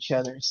next to each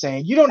other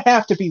saying, you don't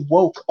have to be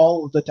woke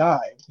all of the time.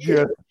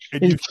 Yeah.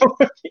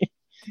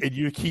 And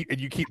you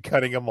keep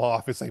cutting him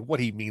off and saying what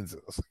he means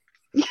is.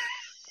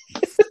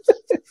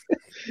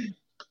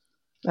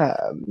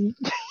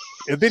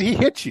 And then he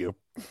hits you.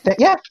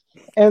 Yeah,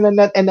 and then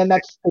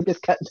that's they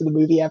just cut into the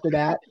movie after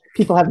that.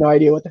 People have no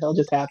idea what the hell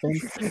just happened.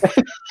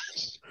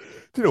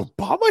 Did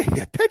Obama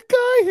hit that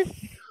guy?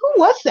 Who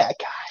was that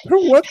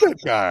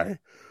guy?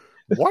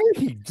 Why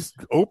did he just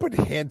open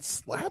hand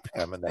slap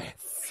him in the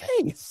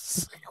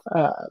face?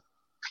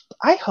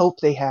 I hope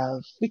they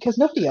have, because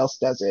nobody else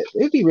does it.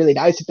 It would be really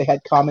nice if they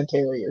had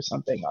commentary or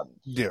something on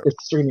the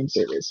streaming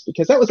service,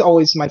 because that was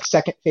always my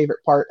second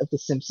favorite part of the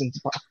Simpsons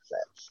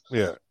process.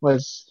 Yeah,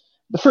 was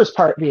the first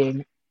part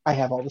being I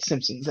have all the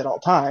Simpsons at all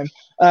time.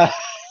 I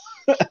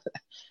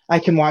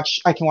can watch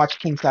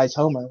King Size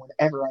Homer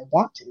whenever I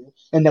want to,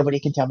 and nobody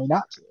can tell me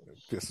not to.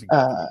 Just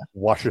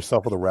wash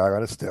yourself with a rag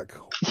on a stick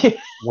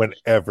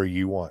whenever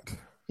you want.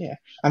 Yeah,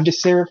 I'm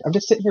just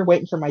sitting here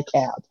waiting for my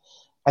tab.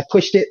 I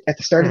pushed it at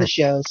the start of the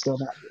show, still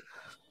not here.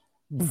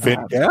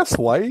 Vent gas?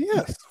 Why?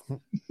 Yes.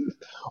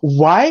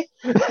 Why?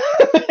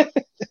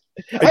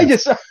 I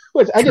just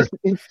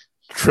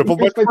triple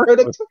my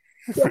product.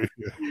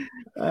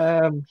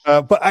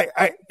 But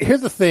I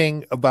here's the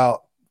thing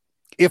about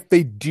if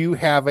they do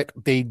have it,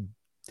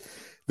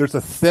 there's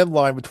a thin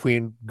line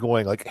between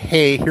going like,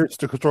 hey, here's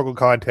the historical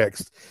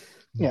context.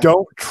 Yeah.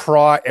 Don't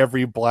try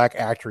every black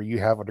actor you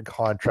have under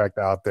contract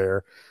out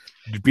there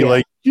to be Yeah.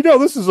 like,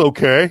 this is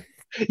okay.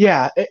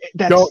 Yeah,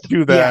 Don't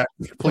do that.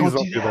 Yeah, Please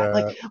don't do that.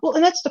 Like, well,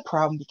 and that's the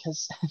problem,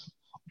 because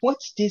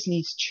what's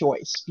Disney's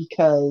choice?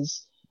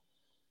 Because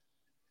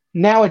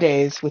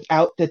nowadays,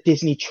 without the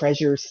Disney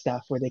Treasure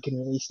stuff where they can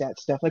release that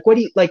stuff, like,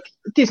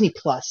 Disney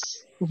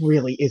Plus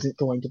really isn't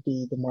going to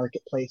be the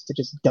marketplace to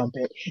just dump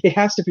it. It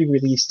has to be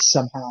released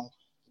somehow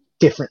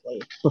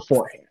differently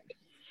beforehand.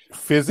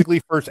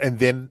 Physically first, and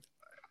then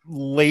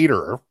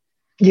later.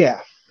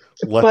 Yeah.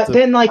 Let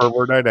the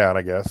server die down,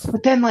 I guess.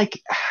 But then,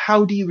 like,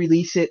 how do you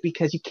release it?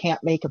 Because you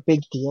can't make a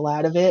big deal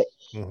out of it,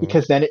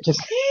 because then it just...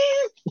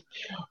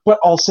 But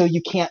also, you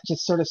can't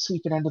just sort of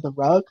sweep it under the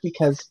rug,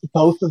 because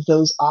both of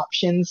those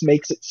options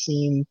makes it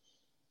seem...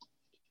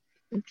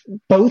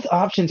 Both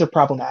options are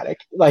problematic.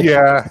 Like,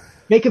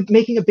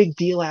 making a big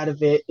deal out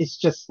of it is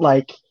just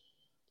like,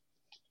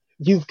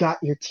 you've got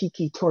your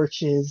tiki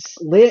torches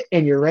lit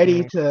and you're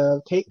ready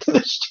to take to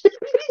the streets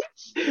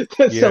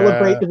to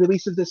celebrate the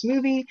release of this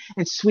movie,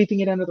 and sweeping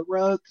it under the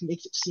rug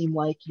makes it seem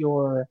like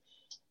you're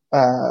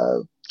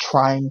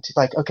trying to,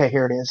 like, okay,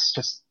 here it is,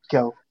 just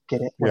go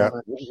get it,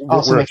 whatever.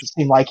 Also makes it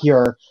seem like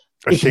you're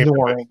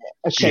ignoring it,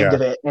 ashamed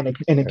of it, and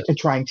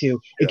trying to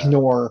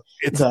ignore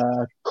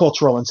the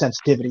cultural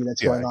insensitivity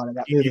that's going on in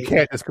that movie. You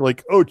can't just go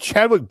like, oh,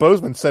 Chadwick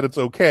Boseman said it's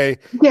okay.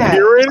 Yeah.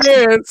 Here it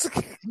is.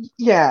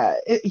 Yeah,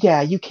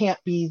 you can't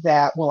be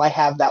that, well, I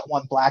have that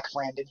one black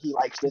friend and he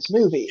likes this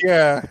movie.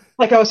 Yeah.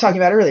 Like I was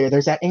talking about earlier,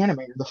 there's that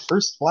animator, the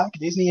first black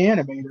Disney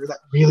animator that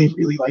really,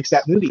 really likes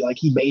that movie. Like,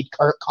 he made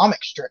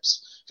comic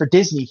strips for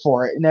Disney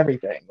for it and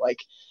everything. Like,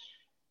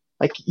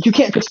 you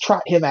can't just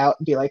trot him out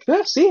and be like,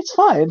 oh, see, it's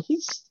fine. He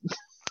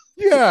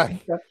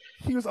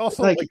was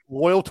also like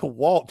loyal to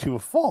Walt to a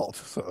fault.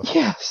 So.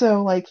 Yeah,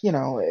 so like,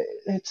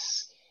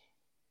 it's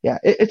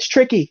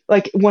tricky.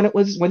 Like,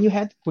 when you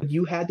had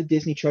the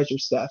Disney Treasure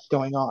stuff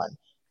going on,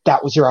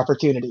 that was your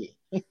opportunity.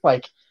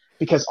 Like,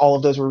 because all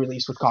of those were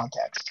released with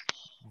context,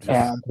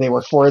 and they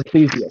were for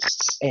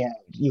enthusiasts, and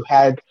you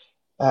had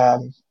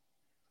Leonard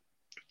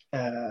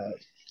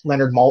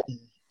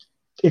Maltin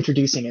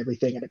introducing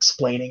everything and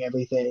explaining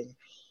everything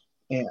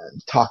and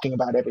talking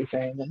about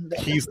everything. And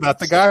he's not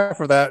the guy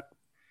for that.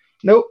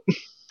 Nope,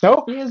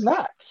 he is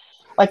not.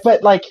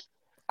 But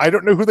I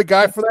don't know who the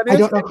guy for that is. I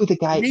don't know who the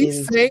guy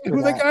is. Saying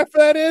who the guy for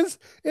that is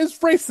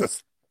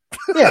racist.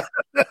 Yeah.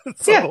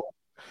 Yeah.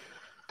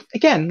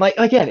 Again,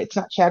 it's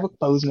not Chadwick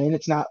Boseman.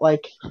 It's not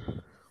like,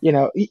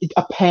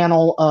 a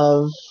panel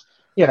of,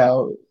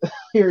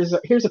 here's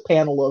a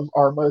panel of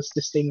our most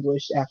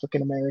distinguished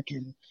African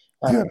American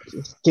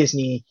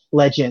Disney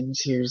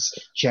legends. Here's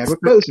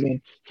Chadwick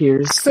Boseman.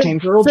 Here's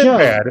James Earl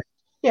Jones.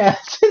 Yeah,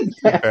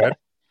 Sinbad.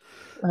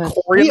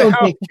 Corey the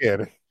House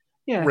Kid.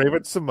 Yeah.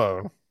 Raven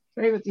Simone.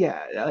 Like,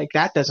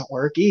 that doesn't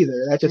work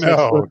either. That just makes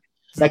it work.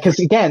 Because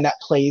again, that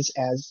plays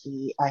as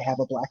the "I have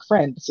a black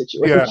friend"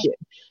 situation.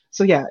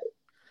 Yeah.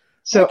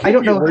 So I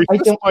don't know.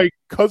 My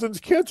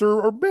cousin's kids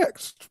are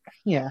mixed.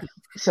 Yeah.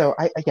 So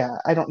I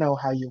don't know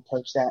how you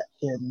approach that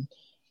in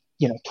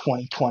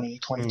 2020,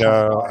 2021.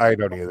 No, I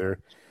don't either.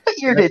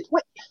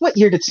 What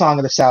year did Song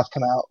of the South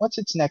come out? What's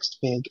its next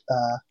big?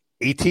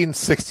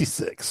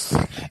 1866.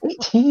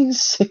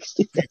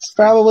 1866,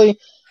 probably.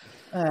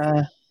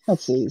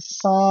 Let's see,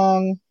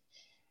 Song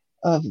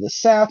of the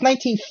South,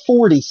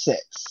 1946.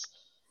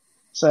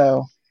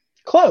 So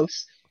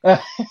close.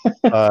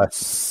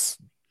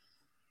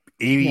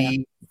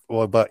 80.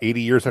 Well, about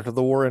 80 years after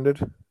the war ended.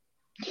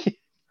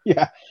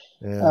 Yeah.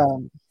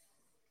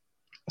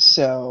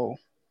 So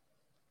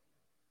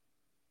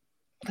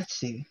let's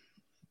see.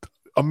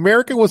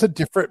 America was a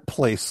different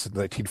place in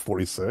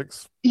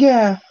 1946.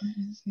 Yeah.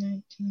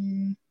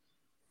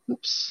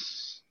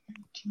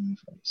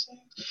 1946.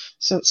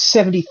 So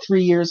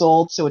 73 years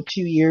old. So in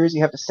 2 years,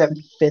 you have the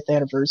 75th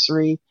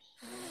anniversary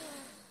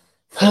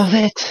of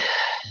it.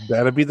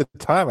 That'd be the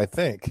time, I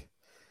think.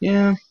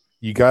 Yeah.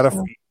 You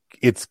gotta.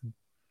 It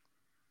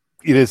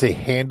is a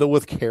handle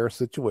with care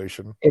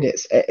situation. It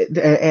is,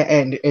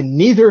 and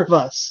neither of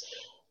us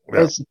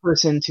is the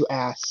person to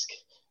ask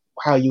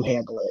how you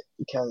handle it,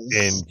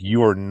 and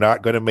you are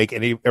not going to make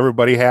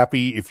everybody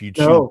happy if you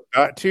choose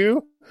not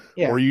to,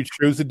 or you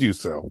choose to do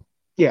so.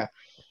 Yeah,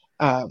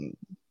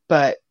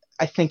 but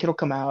I think it'll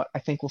come out. I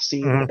think we'll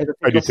see. I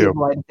do too.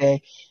 Light of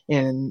day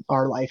in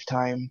our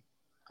lifetime.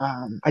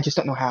 I just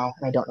don't know how,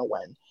 and I don't know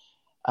when.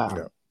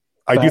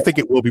 I do think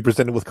it will be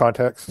presented with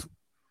context.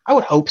 I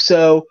would hope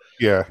so.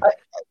 Yeah.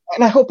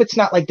 And I hope it's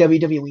not like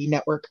WWE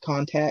Network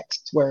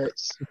context where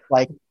it's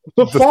like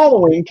the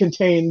following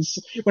contains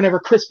whenever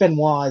Chris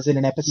Benoit is in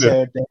an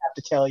episode, they have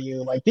to tell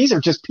you like these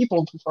are just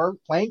people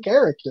playing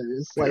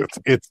characters. Like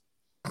it's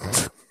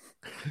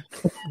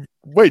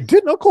Wait,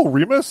 didn't Uncle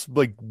Remus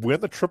like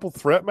win the triple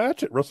threat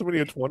match at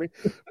WrestleMania 20?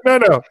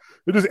 No.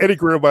 It was Eddie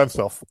Guerrero by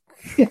himself.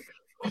 Yeah.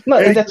 No,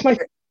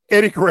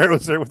 Eddie Guerrero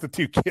was there with the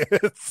two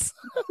kids.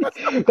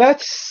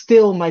 That's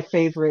still my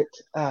favorite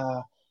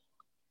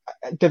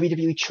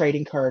WWE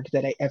trading card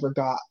that I ever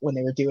got when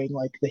they were doing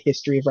like the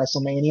history of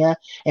WrestleMania,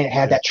 and it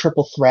had that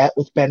triple threat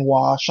with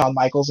Benoit, Shawn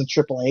Michaels, and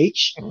Triple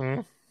H.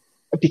 Mm-hmm.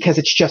 Because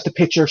it's just a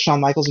picture of Shawn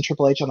Michaels and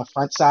Triple H on the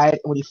front side.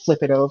 And when you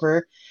flip it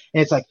over,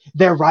 and it's like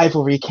their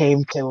rivalry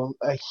came to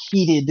a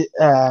heated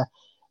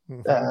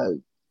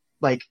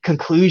like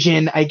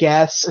conclusion, I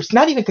guess, or it's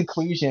not even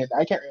conclusion.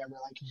 I can't remember.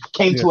 Like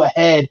came to a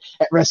head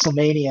at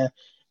WrestleMania.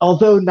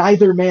 Although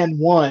neither man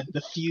won,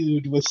 the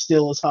feud was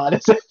still as hot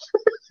as ever.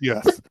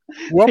 Yes.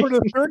 What about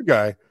the third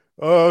guy?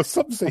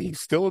 Some say he's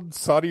still in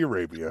Saudi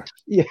Arabia.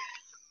 Yeah.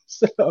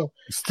 So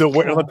he's still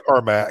waiting on the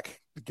tarmac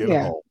to get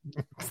home.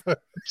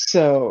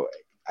 So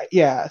I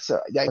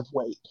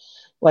wait.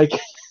 Like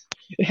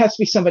it has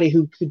to be somebody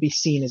who could be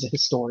seen as a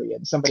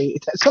historian, somebody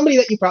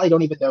that you probably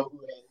don't even know who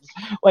it is.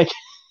 Like,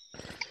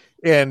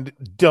 and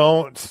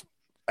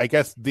I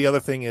guess the other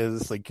thing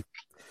is like,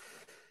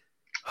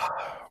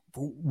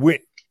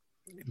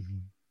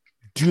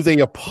 do they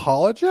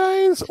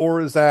apologize,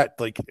 or is that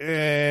like?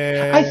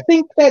 I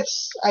think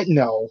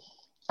no.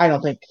 I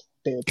don't think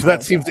they. Because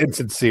that seems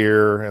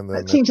insincere, and then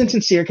it seems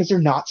insincere because they're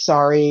not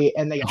sorry,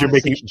 and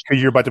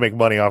you're about to make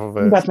money off of it.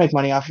 You're about to make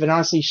money off of it.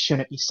 Honestly, you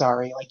shouldn't be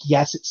sorry. Like,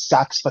 yes, it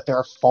sucks, but there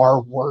are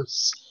far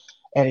worse.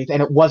 And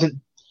it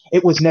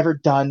was never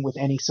done with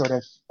any sort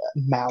of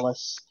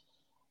malice,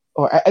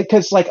 or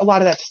because like a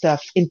lot of that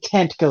stuff,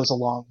 intent goes a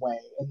long way,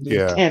 and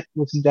the intent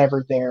was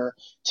never there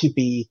to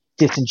be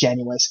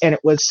disingenuous, and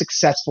it was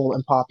successful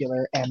and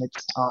popular and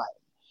its time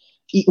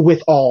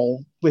with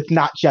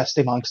not just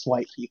amongst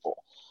white people.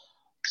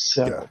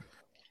 So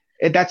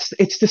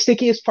it's the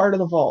stickiest part of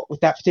the vault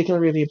with that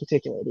particular movie in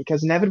particular,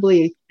 because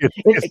inevitably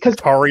it's the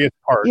tariest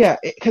part. Yeah,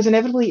 because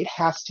inevitably it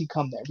has to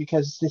come there,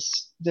 because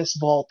this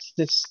vault,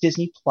 this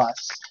Disney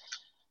Plus,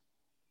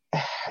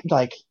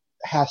 like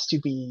has to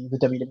be the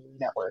WWE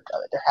network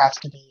of it. There has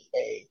to be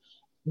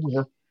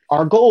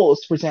our goal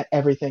is to present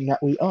everything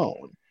that we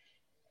own.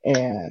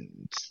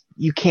 And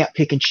you can't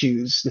pick and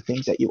choose the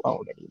things that you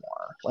own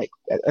anymore. Like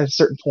at a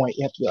certain point,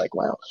 you have to be like,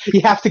 well,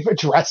 you have to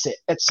address it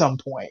at some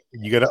point.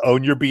 You got to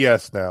own your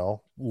BS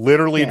now,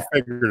 literally and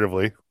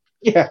figuratively.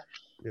 Yeah.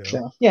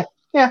 So I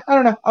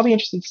don't know. I'll be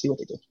interested to see what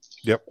they do.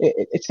 Yep.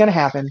 It's going to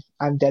happen.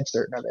 I'm dead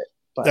certain of it.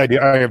 But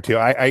I am too.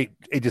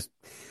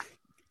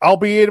 I'll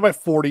be in my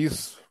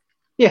 40s.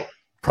 Yeah.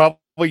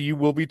 Probably you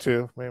will be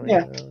too. Maybe.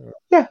 Yeah.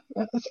 Yeah.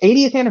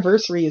 80th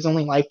anniversary is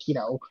only like,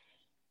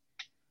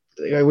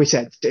 we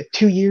said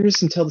 2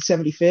 years until the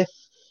 75th.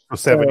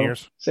 7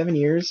 years. 7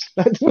 years.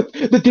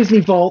 The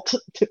Disney Vault,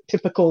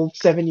 typical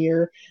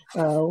 7-year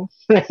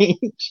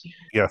range.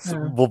 Yes.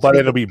 Well, by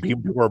then it'll be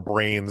beamed to our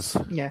brains.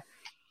 Yeah.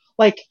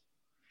 Like,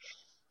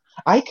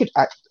 I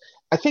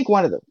think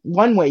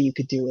one way you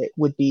could do it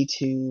would be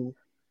to,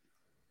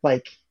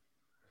 like,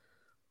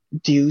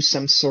 do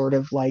some sort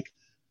of, like,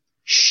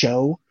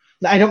 show.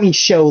 I don't mean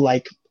show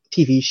like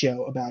TV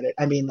show about it.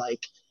 I mean,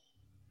 like,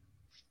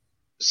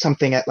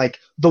 something at like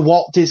the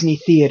Walt Disney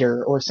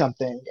Theater or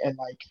something, and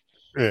like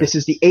this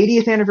is the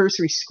 80th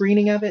anniversary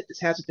screening of it.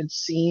 This hasn't been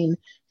seen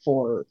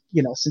for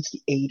since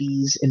the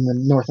 80s in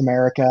North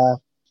America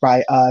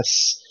by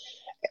us.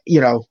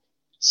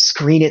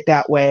 Screen it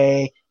that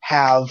way.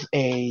 Have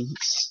a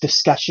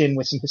discussion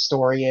with some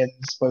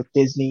historians, both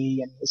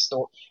Disney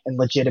and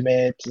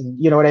legitimate,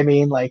 and you know what I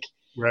mean. Like,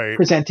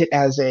 present it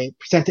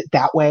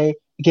that way.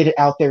 Get it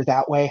out there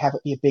that way.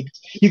 You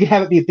can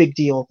have it be a big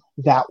deal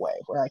that way.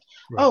 We're like,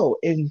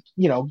 in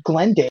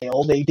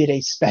Glendale, they did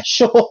a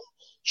special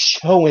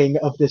showing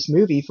of this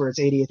movie for its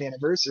 80th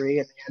anniversary,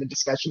 and they had a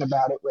discussion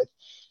about it with,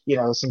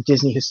 some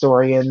Disney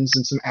historians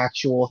and some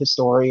actual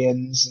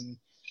historians, and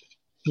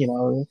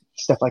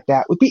stuff like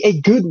that would be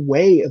a good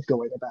way of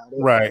going about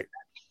it. Right.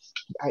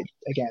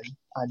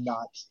 I'm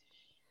not,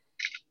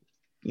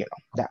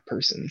 that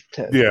person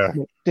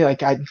to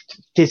like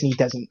Disney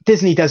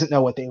doesn't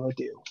know what they would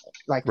do.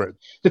 Like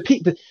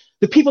the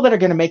people that are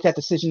going to make that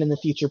decision in the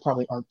future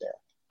probably aren't there.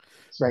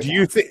 Right. Do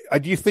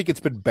you think it's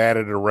been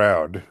batted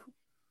around?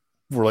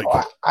 We're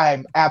like,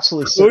 I'm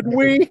absolutely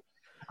certain.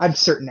 I'm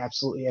certain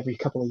absolutely every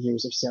couple of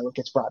years or so it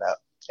gets brought up.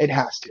 It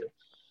has to.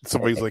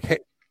 Somebody's like, hey,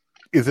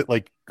 is it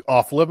like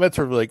off limits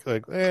or like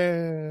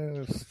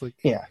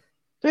yeah.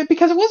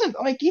 Because it wasn't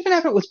like, even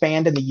if it was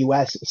banned in the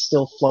US, it was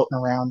still floating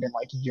around in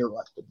like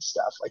Europe and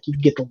stuff. Like you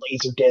could get the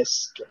laser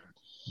disc.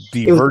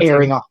 It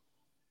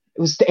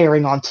was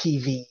airing on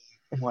TV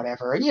and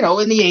whatever. And, in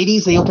the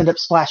 80s they opened up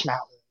Splash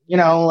Mountain.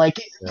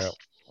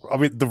 I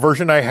mean, the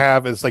version I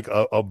have is like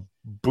a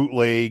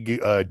bootleg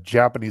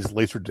Japanese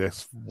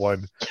laserdisc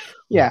one.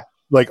 Yeah.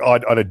 Like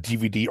on a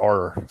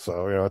DVD-R.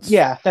 So,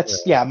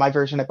 it's my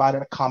version. I bought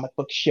at a comic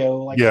book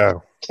show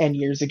 10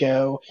 years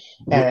ago.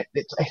 And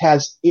it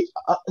has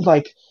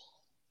like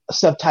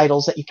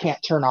subtitles that you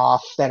can't turn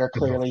off that are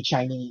clearly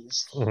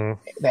Chinese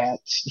that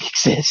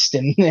exist.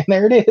 And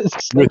there it is.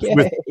 With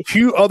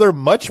 2 other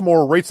much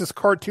more racist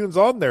cartoons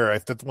on there.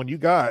 That's one you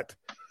got.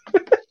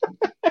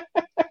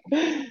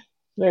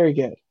 Very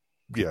good.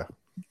 Yeah.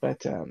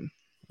 But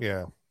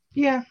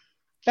yeah,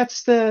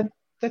 that's the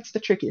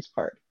trickiest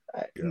part.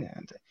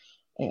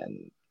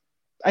 And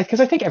because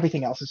I think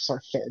everything else is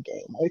sort of fair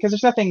game. Because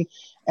there's nothing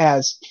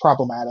as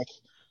problematic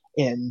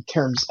in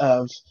terms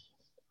of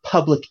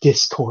public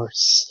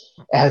discourse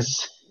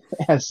as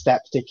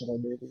that particular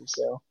movie.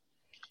 So,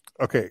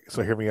 okay,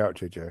 so hear me out,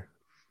 JJ.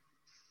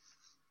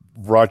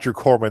 Roger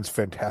Corman's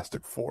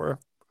Fantastic Four.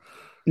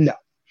 No.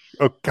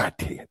 Oh, God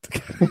dang it.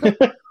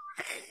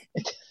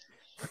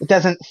 It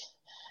doesn't,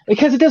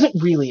 because it doesn't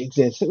really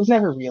exist. It was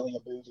never really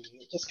a movie.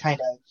 It just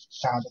kind of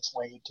found its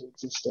way into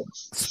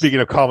existence. Speaking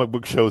of comic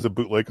book shows and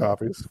bootleg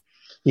copies.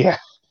 Yeah.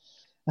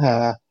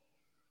 No.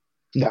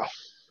 I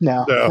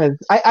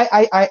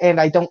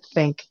don't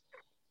think,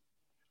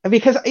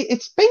 because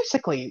it's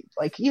basically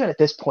like, even at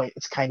this point,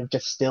 it's kind of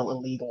just still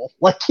illegal.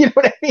 Like, you know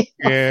what I mean?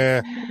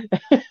 Yeah.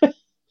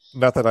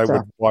 Not that I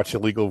would watch a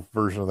legal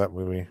version of that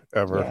movie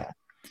ever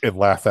and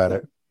laugh at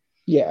it.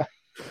 Yeah.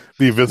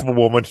 The Invisible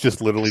Woman's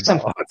just literally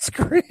not on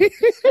screen.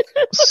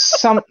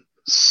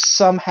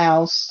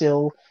 Somehow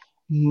still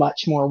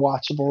much more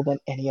watchable than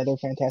any other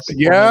Fantastic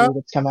Four movie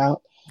that's come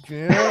out.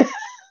 Yeah.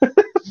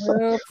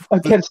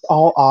 Against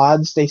all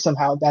odds, that's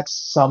somehow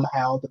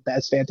the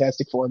best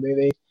Fantastic Four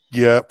movie.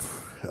 Yep.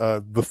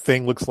 The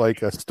Thing looks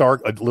like a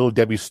little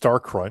Debbie Star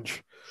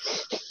Crunch.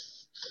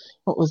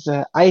 What was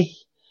that?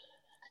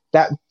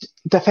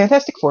 The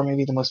Fantastic Four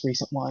movie, the most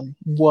recent one,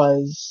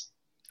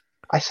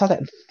 I saw that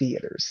in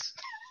theaters.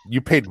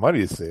 You paid money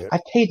to see it. I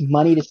paid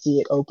money to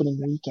see it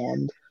opening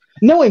weekend,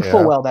 knowing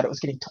full well that it was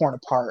getting torn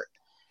apart.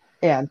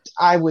 And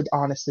I would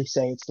honestly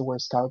say it's the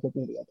worst comic book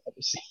movie I've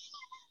ever seen.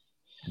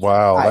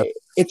 Wow.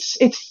 It's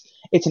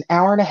an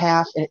hour and a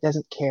half, and it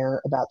doesn't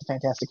care about the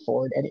Fantastic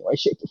Four in any way,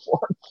 shape, or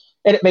form.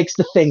 And it makes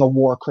the Thing a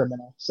war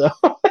criminal. So,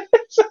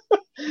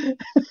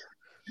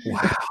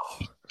 wow.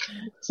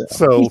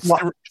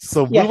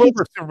 So move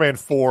over Superman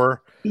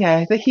 4.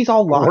 Yeah, he's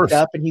all locked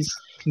up, and he's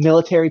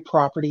military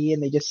property,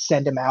 and they just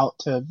send him out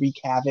to wreak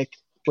havoc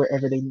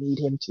wherever they need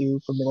him to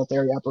for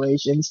military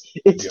operations.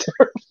 It's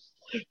terrible.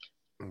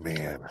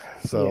 Man.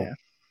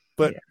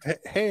 But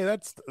hey,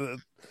 that's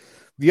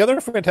the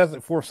other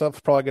Fantastic Four stuff's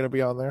probably going to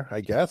be on there,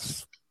 I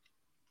guess.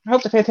 I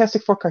hope the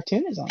Fantastic Four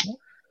cartoon is on there.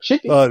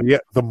 Should be.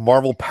 The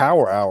Marvel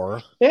Power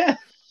Hour. Yeah.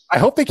 I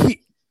hope they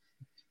keep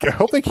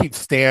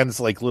Stan's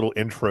like little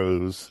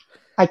intros.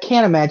 I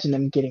can't imagine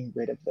them getting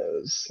rid of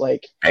those.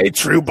 Like, hey,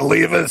 true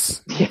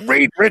believers,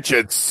 Reed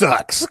Richards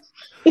sucks.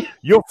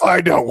 You'll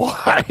find out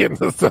why in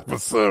this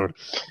episode.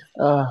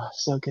 Oh,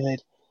 so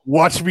good.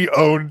 Watch me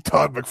own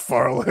Todd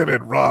McFarlane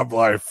and Rob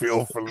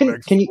Liefeld for the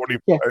next 45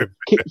 minutes.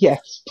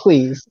 Yes,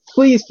 please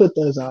put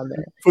those on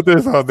there. Put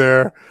this on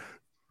there.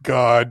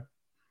 God,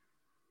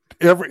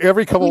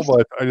 every couple of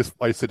months,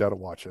 I sit down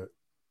and watch it.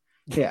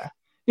 Yeah,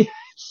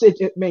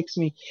 it makes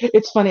me.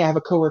 It's funny. I have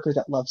a coworker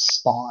that loves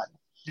Spawn.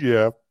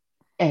 Yeah,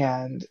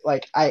 and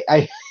like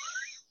I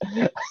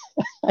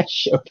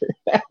showed her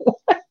that one.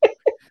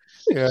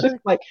 It's just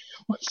like,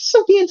 what's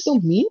being so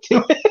mean to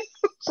him?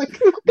 It's like,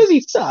 because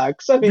he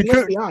sucks. I mean,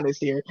 let's be honest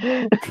here.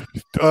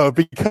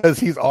 Because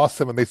he's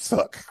awesome and they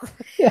suck.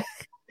 Yeah.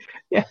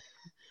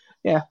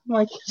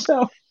 Like,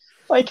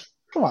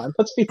 come on,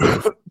 let's be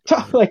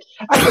like.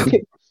 I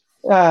think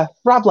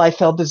Rob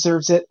Liefeld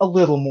deserves it a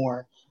little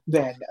more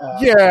than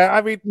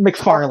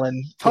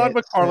McFarlane. Todd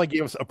McFarlane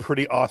gave us a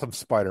pretty awesome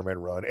Spider-Man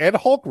run and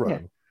Hulk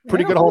run.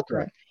 Pretty good Hulk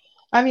run.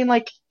 I mean,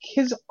 like,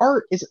 his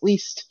art is at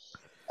least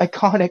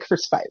iconic for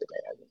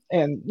Spider-Man,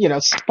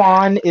 and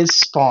Spawn is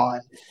Spawn.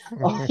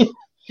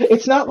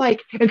 It's not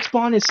like, and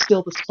Spawn is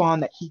still the Spawn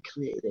that he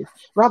created.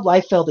 Rob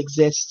Liefeld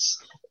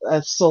exists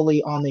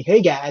solely on the,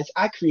 hey guys,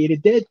 I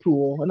created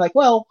Deadpool. And like,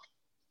 well,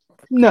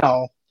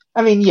 no,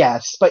 I mean,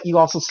 yes, but you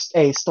also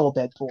stole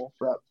Deadpool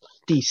from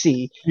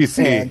DC.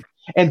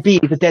 And B,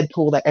 the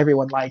Deadpool that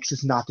everyone likes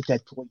is not the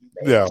Deadpool you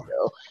made. Yeah.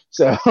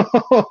 So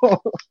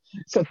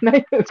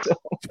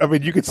I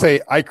mean, you could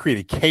say I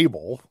created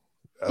Cable.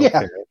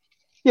 Okay.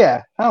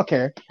 Yeah, I don't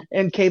care.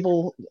 And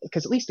Cable,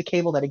 because at least the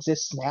Cable that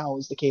exists now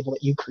is the Cable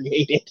that you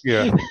created.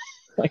 Yeah.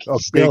 Like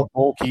big,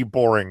 bulky,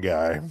 boring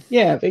guy.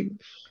 Yeah,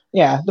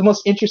 the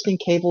most interesting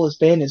Cable has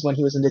been is when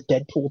he was in the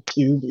Deadpool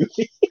 2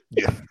 movie.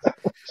 Yeah.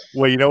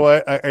 Well, you know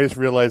what? I just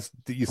realized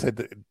that you said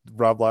that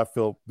Rob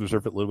Liefeld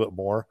deserved it a little bit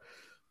more.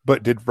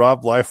 But did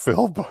Rob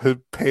Liefeld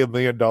pay $1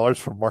 million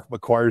for Mark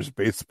McGuire's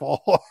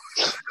baseball?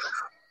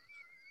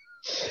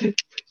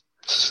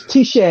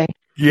 Touche.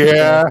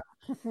 Yeah.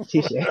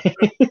 Touche.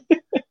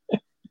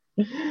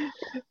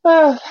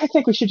 I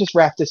think we should just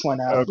wrap this one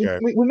up. Okay.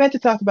 We meant to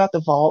talk about the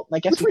vault. I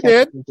guess we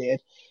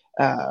did.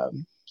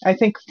 I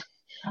think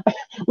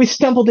we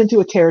stumbled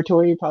into a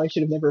territory we probably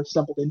should have never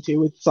stumbled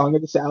into with Song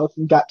of the South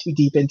and got too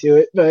deep into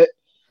it. But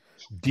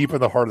deep in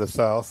the heart of the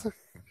South.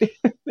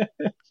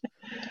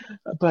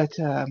 But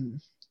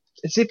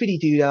zippity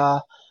doo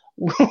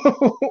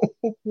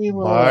we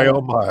will. My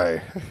oh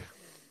my!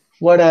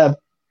 What a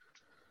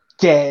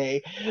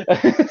day!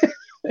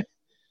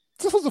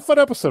 This was a fun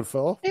episode,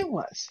 Phil. It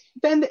was.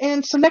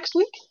 And so next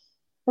week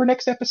or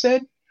next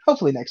episode,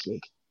 hopefully next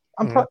week.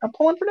 I'm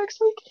pulling for next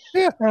week.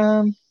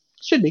 Yeah.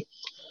 Should be.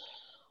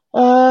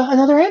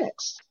 Another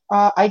annex.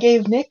 I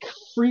gave Nick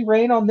free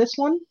reign on this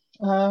one.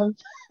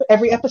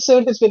 Every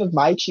episode has been of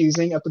my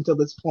choosing up until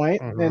this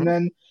point,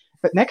 Mhm.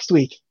 but next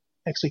week's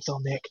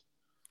all Nick.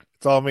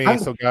 It's all me.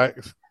 So,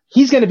 guys,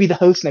 He's going to be the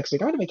host next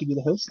week. I'm going to make him be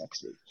the host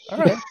next week. all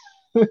right.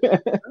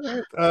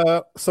 All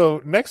right.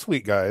 So next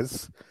week,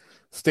 guys,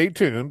 stay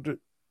tuned.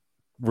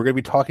 We're going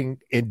to be talking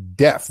in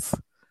depth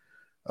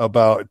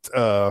about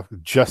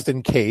Just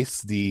in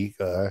Case, the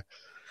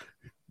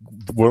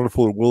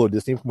wonderful Willow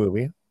Disney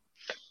movie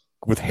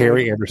with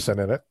Harry Anderson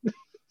in it.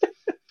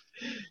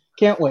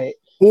 Can't wait.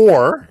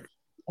 Or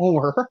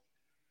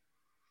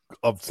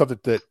of something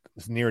that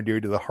is near and dear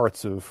to the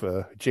hearts of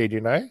JJ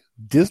and I,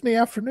 Disney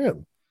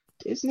Afternoon.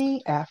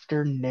 Disney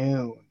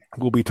Afternoon.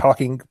 We'll be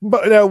talking,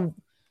 but now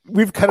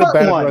we've kind of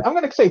part one. I'm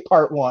going to say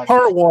part one.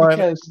 Part one,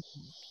 because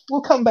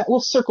we'll come back. We'll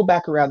circle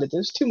back around it.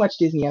 There's too much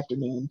Disney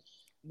Afternoon.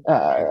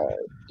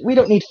 We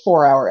don't need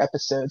 4-hour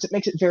episodes. It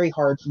makes it very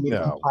hard for me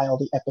to compile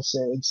the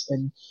episodes,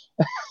 and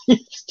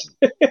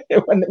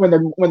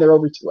when they're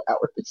over 2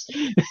 hours.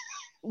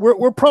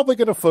 We're probably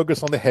going to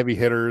focus on the heavy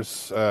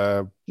hitters.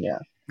 Yeah,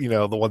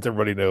 the ones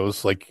everybody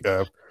knows, like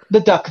the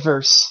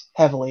Duckverse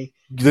heavily.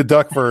 The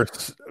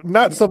Duckverse,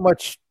 not so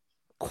much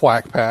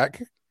Quack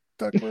Pack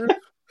Duckverse,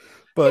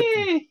 but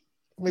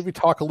maybe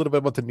talk a little bit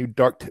about the new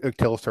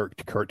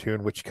DuckTales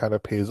cartoon, which kind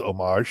of pays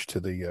homage to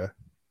the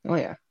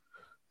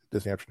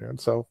Disney Afternoon.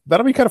 So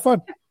that'll be kind of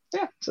fun.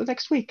 Yeah. So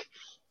next week,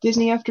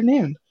 Disney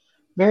Afternoon.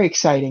 Very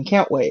exciting.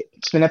 Can't wait.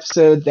 It's been an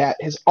episode that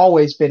has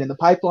always been in the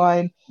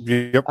pipeline.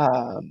 Yep.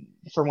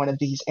 For one of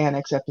these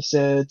annex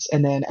episodes.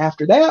 And then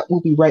after that,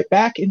 we'll be right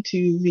back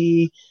into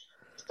the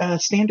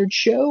standard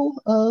show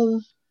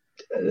of...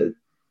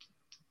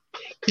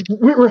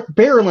 we're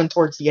barreling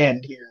towards the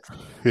end here.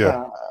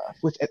 Yeah.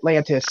 With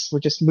Atlantis, we're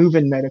just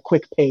moving at a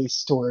quick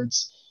pace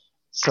towards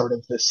sort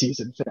of the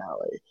season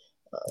finale.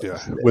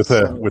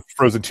 With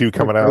Frozen 2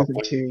 coming out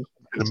in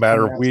a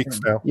matter of weeks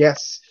now.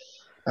 Yes.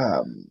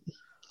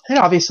 And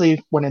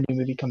obviously, when a new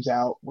movie comes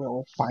out,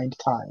 we'll find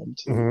time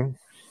to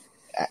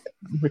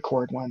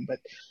record one.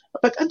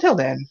 But until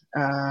then,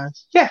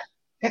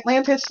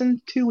 Atlantis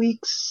in 2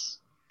 weeks.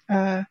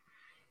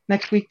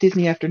 Next week,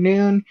 Disney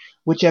Afternoon.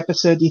 Which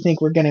episode do you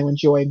think we're going to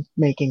enjoy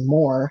making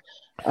more?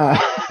 I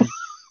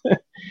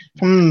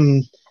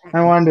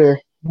wonder.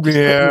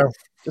 Yeah.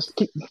 Just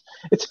keep.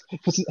 It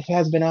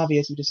has been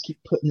obvious. We just keep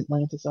putting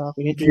Atlantis off.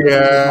 We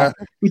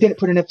didn't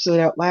put an episode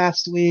out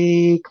last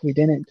week. We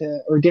didn't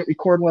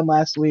record one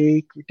last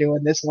week. We're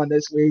doing this one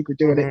this week. We're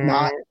doing it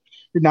not.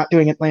 We're not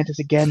doing Atlantis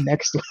again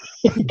next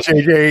week.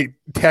 JJ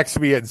texted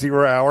me at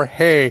 0 hour.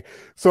 Hey,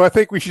 so I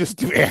think we should just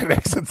do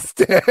Annex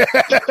instead.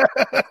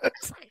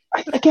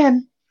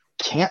 Again,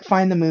 can't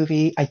find the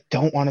movie. I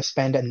don't want to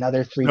spend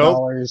another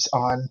 $3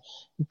 on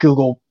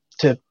Google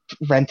to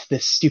rent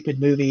this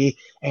stupid movie,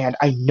 and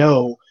I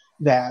know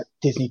that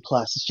Disney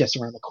Plus is just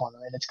around the corner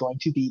and it's going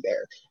to be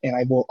there, and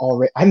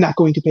I'm not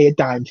going to pay a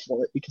dime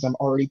for it because I'm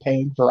already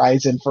paying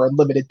Verizon for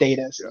unlimited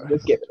data, so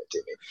just giving it to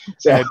me.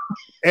 So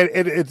and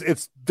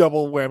it's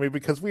double whammy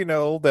because we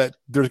know that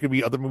there's going to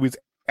be other movies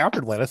after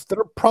Atlantis that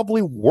are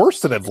probably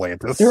worse than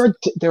Atlantis.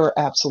 There are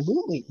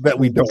absolutely that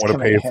we don't want to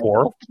pay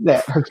for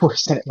that are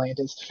worse than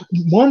Atlantis.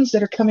 Ones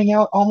that are coming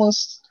out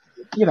almost,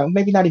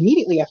 maybe not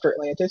immediately after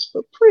Atlantis,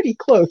 but pretty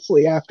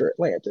closely after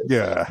Atlantis.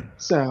 Yeah.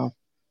 So,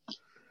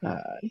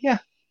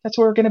 that's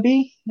where we're going to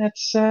be.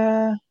 That's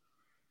going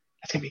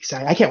to be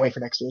exciting. I can't wait for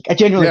next week. I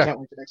genuinely can't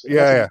wait for next week.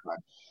 Yeah.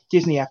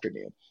 Disney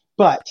Afternoon.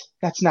 But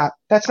that's not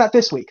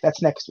this week.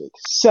 That's next week.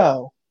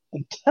 So,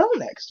 until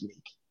next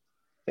week,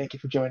 thank you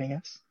for joining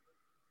us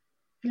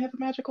and have a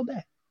magical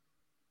day.